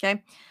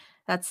 Okay.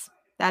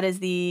 That is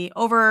the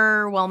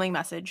overwhelming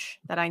message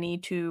that I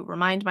need to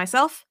remind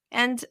myself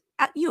and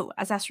at you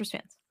as Astros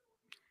fans.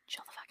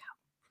 Chill the fuck out.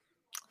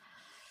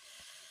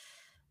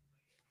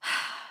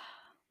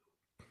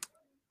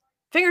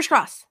 Fingers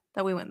crossed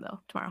that we win though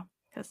tomorrow,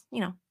 because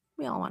we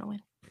all want to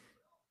win.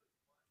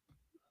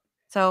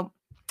 So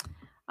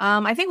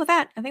I think with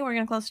that, I think we're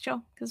gonna close the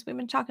show because we've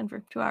been talking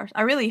for 2 hours.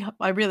 I really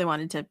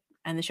wanted to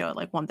end the show at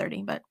like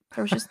 1:30, but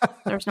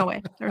there's no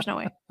way. There's no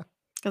way.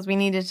 Because we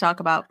needed to talk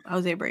about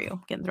Jose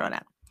Abreu getting thrown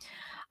out.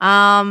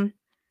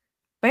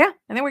 But yeah,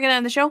 I think we're gonna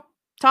end the show.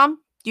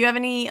 Tom, do you have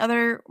any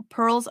other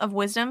pearls of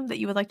wisdom that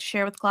you would like to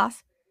share with the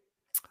class?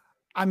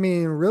 I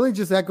mean, really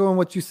just echoing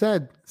what you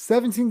said.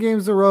 17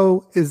 games in a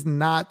row is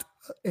not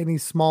any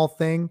small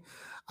thing.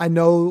 I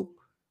know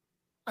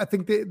I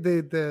think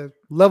the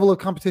level of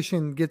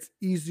competition gets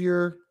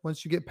easier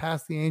once you get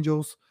past the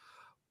Angels,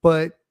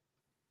 but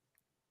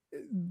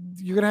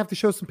you're gonna have to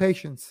show some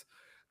patience.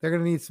 They're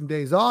gonna need some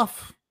days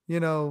off. They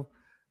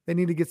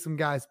need to get some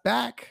guys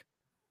back.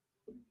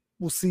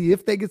 We'll see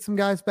if they get some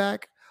guys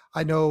back.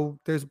 I know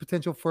there's a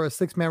potential for a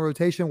 6-man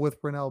rotation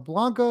with Brunel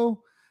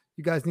Blanco.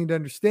 You guys need to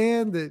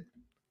understand that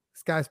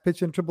this guy's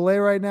pitching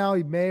AAA right now.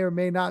 He may or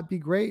may not be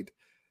great.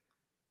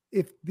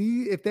 If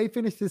they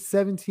finish this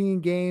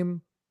 17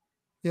 game,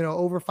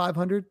 over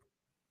 500,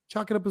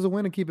 chalk it up as a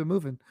win and keep it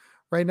moving.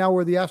 Right now,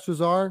 where the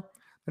Astros are,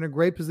 in a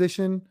great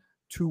position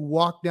to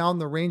walk down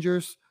the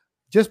Rangers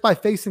just by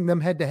facing them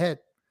head to head.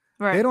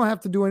 Right. They don't have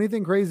to do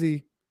anything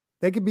crazy.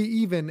 They could be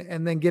even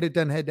and then get it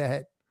done head to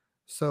head.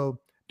 So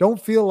don't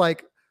feel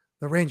like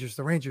the Rangers.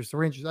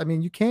 I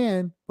mean, you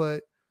can,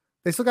 but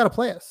they still got to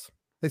play us.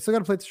 They still got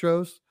to play the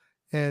Stros.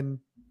 And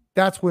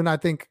that's when I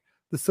think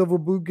the silver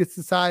boot gets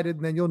decided,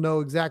 and then you'll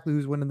know exactly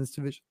who's winning this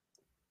division.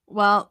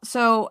 Well,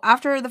 so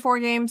after the 4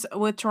 games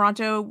with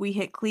Toronto, we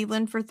hit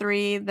Cleveland for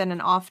 3, then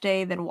an off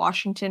day, then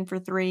Washington for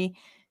 3,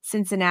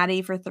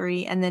 Cincinnati for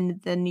 3, and then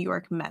the New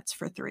York Mets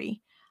for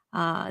 3.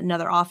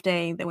 Another off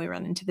day, then we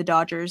run into the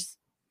Dodgers,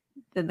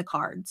 then the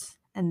Cards,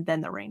 and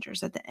then the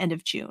Rangers at the end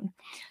of June.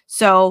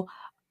 So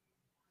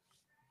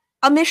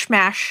a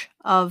mishmash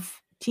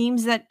of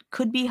teams that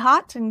could be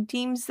hot and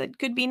teams that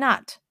could be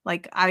not.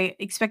 Like, I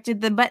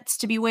expected the Mets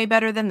to be way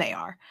better than they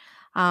are.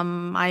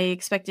 I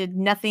expected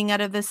nothing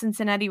out of the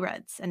Cincinnati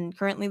Reds, and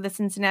currently the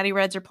Cincinnati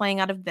Reds are playing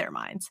out of their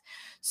minds.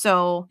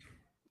 So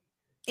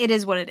it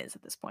is what it is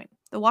at this point.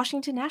 The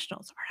Washington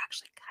Nationals are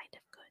actually kind of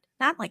good.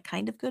 Not like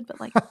kind of good, but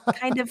like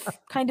kind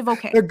of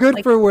okay. They're good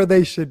like, for where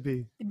they should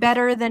be.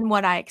 better than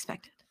what I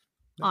expected,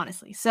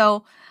 honestly.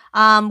 So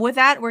with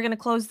that, we're going to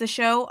close the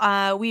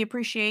show. We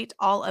appreciate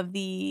all of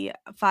the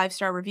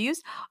 5-star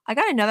reviews. I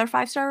got another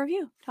 5-star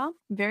review, Tom.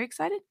 I'm very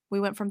excited. We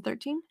went from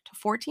 13 to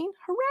 14.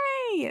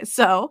 Hooray!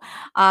 So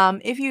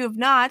if you have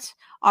not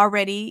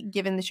already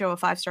given the show a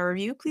 5-star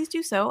review, please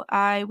do so.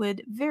 I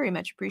would very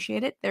much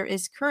appreciate it. There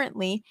is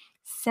currently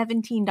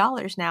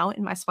 $17 now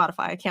in my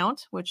Spotify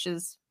account, which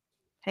is,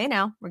 hey,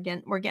 now we're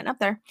getting up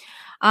there.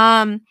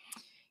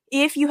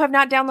 If you have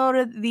not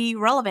downloaded the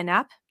Relevant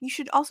app, you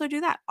should also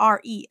do that.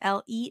 RELEVNT.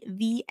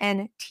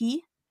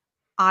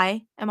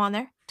 I am on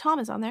there. Tom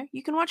is on there.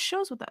 You can watch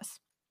shows with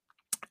us.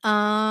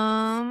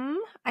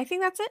 I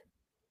think that's it.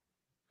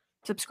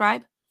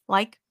 Subscribe,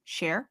 like,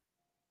 share,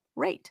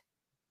 rate.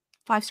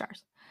 5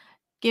 stars.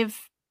 give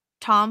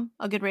Tom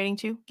a good rating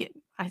too.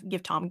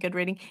 Give Tom a good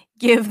rating.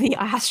 Give the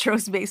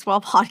Astros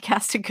baseball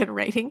podcast a good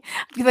rating.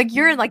 Be like,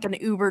 you're like an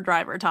Uber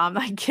driver, Tom.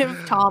 Like, give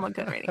Tom a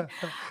good rating.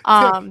 Tip,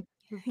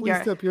 please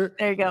You're tip your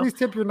there. You go. please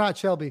tip your not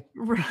Shelby.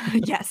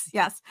 Yes,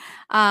 yes.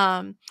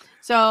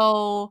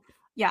 So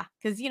yeah,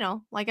 because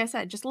like I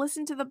said, just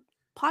listen to the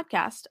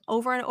podcast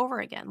over and over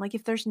again. Like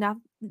if there's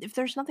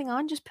nothing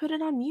on, just put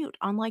it on mute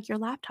on like your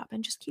laptop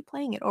and just keep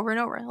playing it over and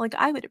over. Like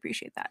I would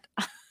appreciate that.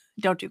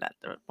 Don't do that.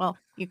 Well,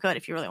 you could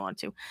if you really want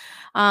to.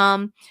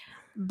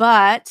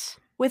 But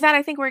with that,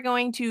 I think we're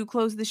going to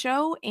close the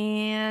show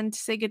and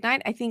say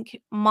goodnight. I think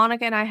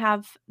Monica and I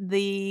have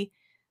the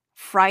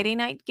Friday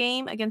night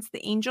game against the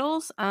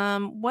Angels.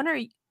 When are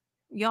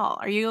y'all?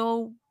 Are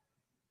you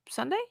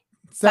Sunday?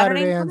 Saturday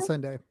Saturday and and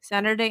Sunday? Sunday.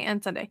 Saturday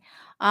and Sunday.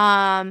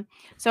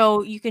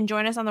 So you can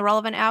join us on the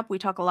Relevant app. We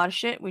talk a lot of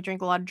shit. We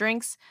drink a lot of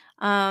drinks.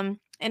 And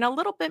a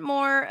little bit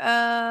more,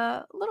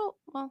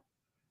 well,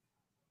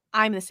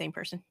 I'm the same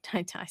person.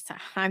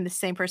 I'm the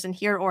same person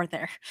here or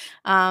there.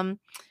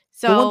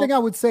 The one thing So I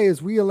would say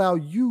is we allow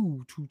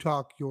you to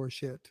talk your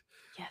shit.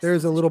 yes,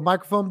 There's this a is little true.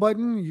 microphone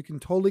button. You can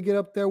totally get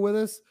up there with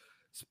us,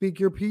 speak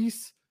your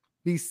piece,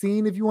 be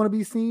seen if you want to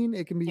be seen.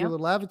 It can be your Yep.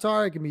 little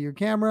avatar, it can be your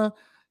camera.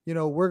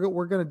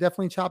 We're gonna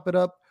definitely chop it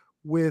up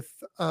with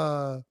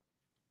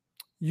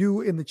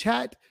you in the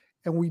chat,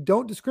 and we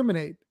don't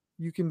discriminate.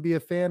 You can be a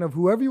fan of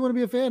whoever you want to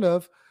be a fan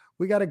of.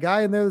 We got a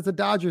guy in there that's a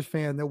Dodgers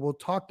fan that will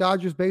talk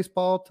Dodgers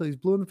baseball till he's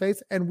blue in the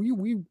face, and we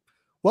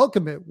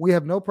welcome it. We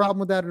have no problem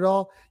with that at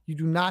all. You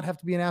do not have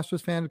to be an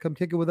Astros fan to come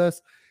kick it with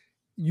us.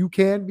 You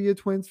can be a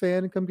Twins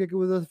fan and come kick it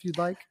with us if you'd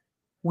like.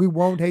 We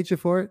won't hate you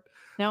for it.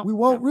 No, We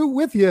won't root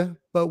with you,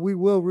 but we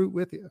will root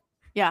with you.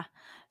 yeah.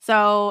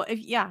 So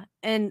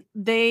and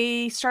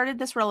they started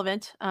this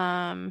Relevant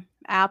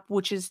app,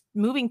 which is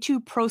moving to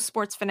Pro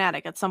Sports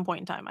Fanatic at some point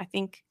in time. I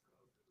think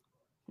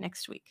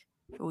next week,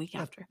 the week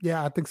after.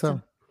 Yeah, I think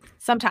so.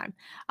 Sometime.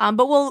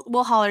 But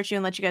we'll holler at you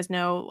and let you guys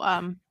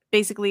know.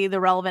 Basically, the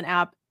Relevant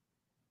app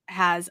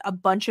has a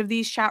bunch of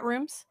these chat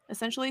rooms,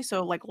 essentially.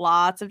 So like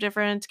lots of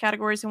different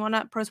categories and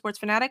whatnot. Pro Sports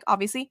Fanatic,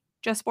 obviously,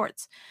 just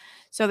sports.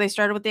 So they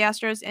started with the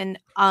Astros, and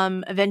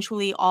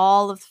eventually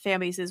all of the fan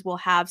bases will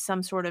have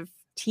some sort of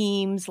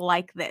teams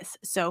like this.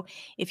 So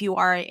if you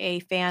are a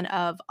fan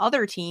of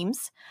other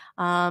teams,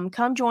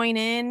 come join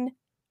in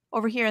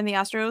over here in the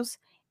Astros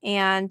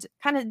and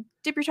kind of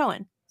dip your toe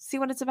in, see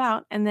what it's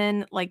about. And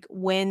then like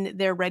when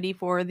they're ready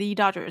for the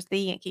Dodgers, the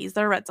Yankees,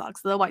 the Red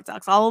Sox, the White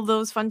Sox, all of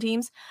those fun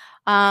teams,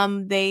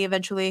 they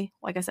eventually,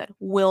 like I said,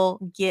 will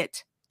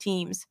get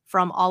teams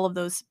from all of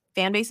those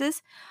fan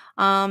bases.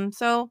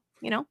 So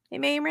it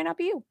may or may not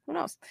be you. Who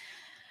knows?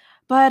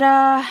 But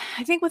I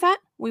think with that,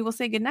 we will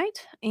say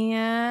goodnight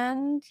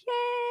and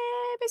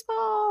yay,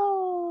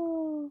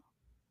 baseball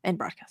and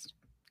broadcast.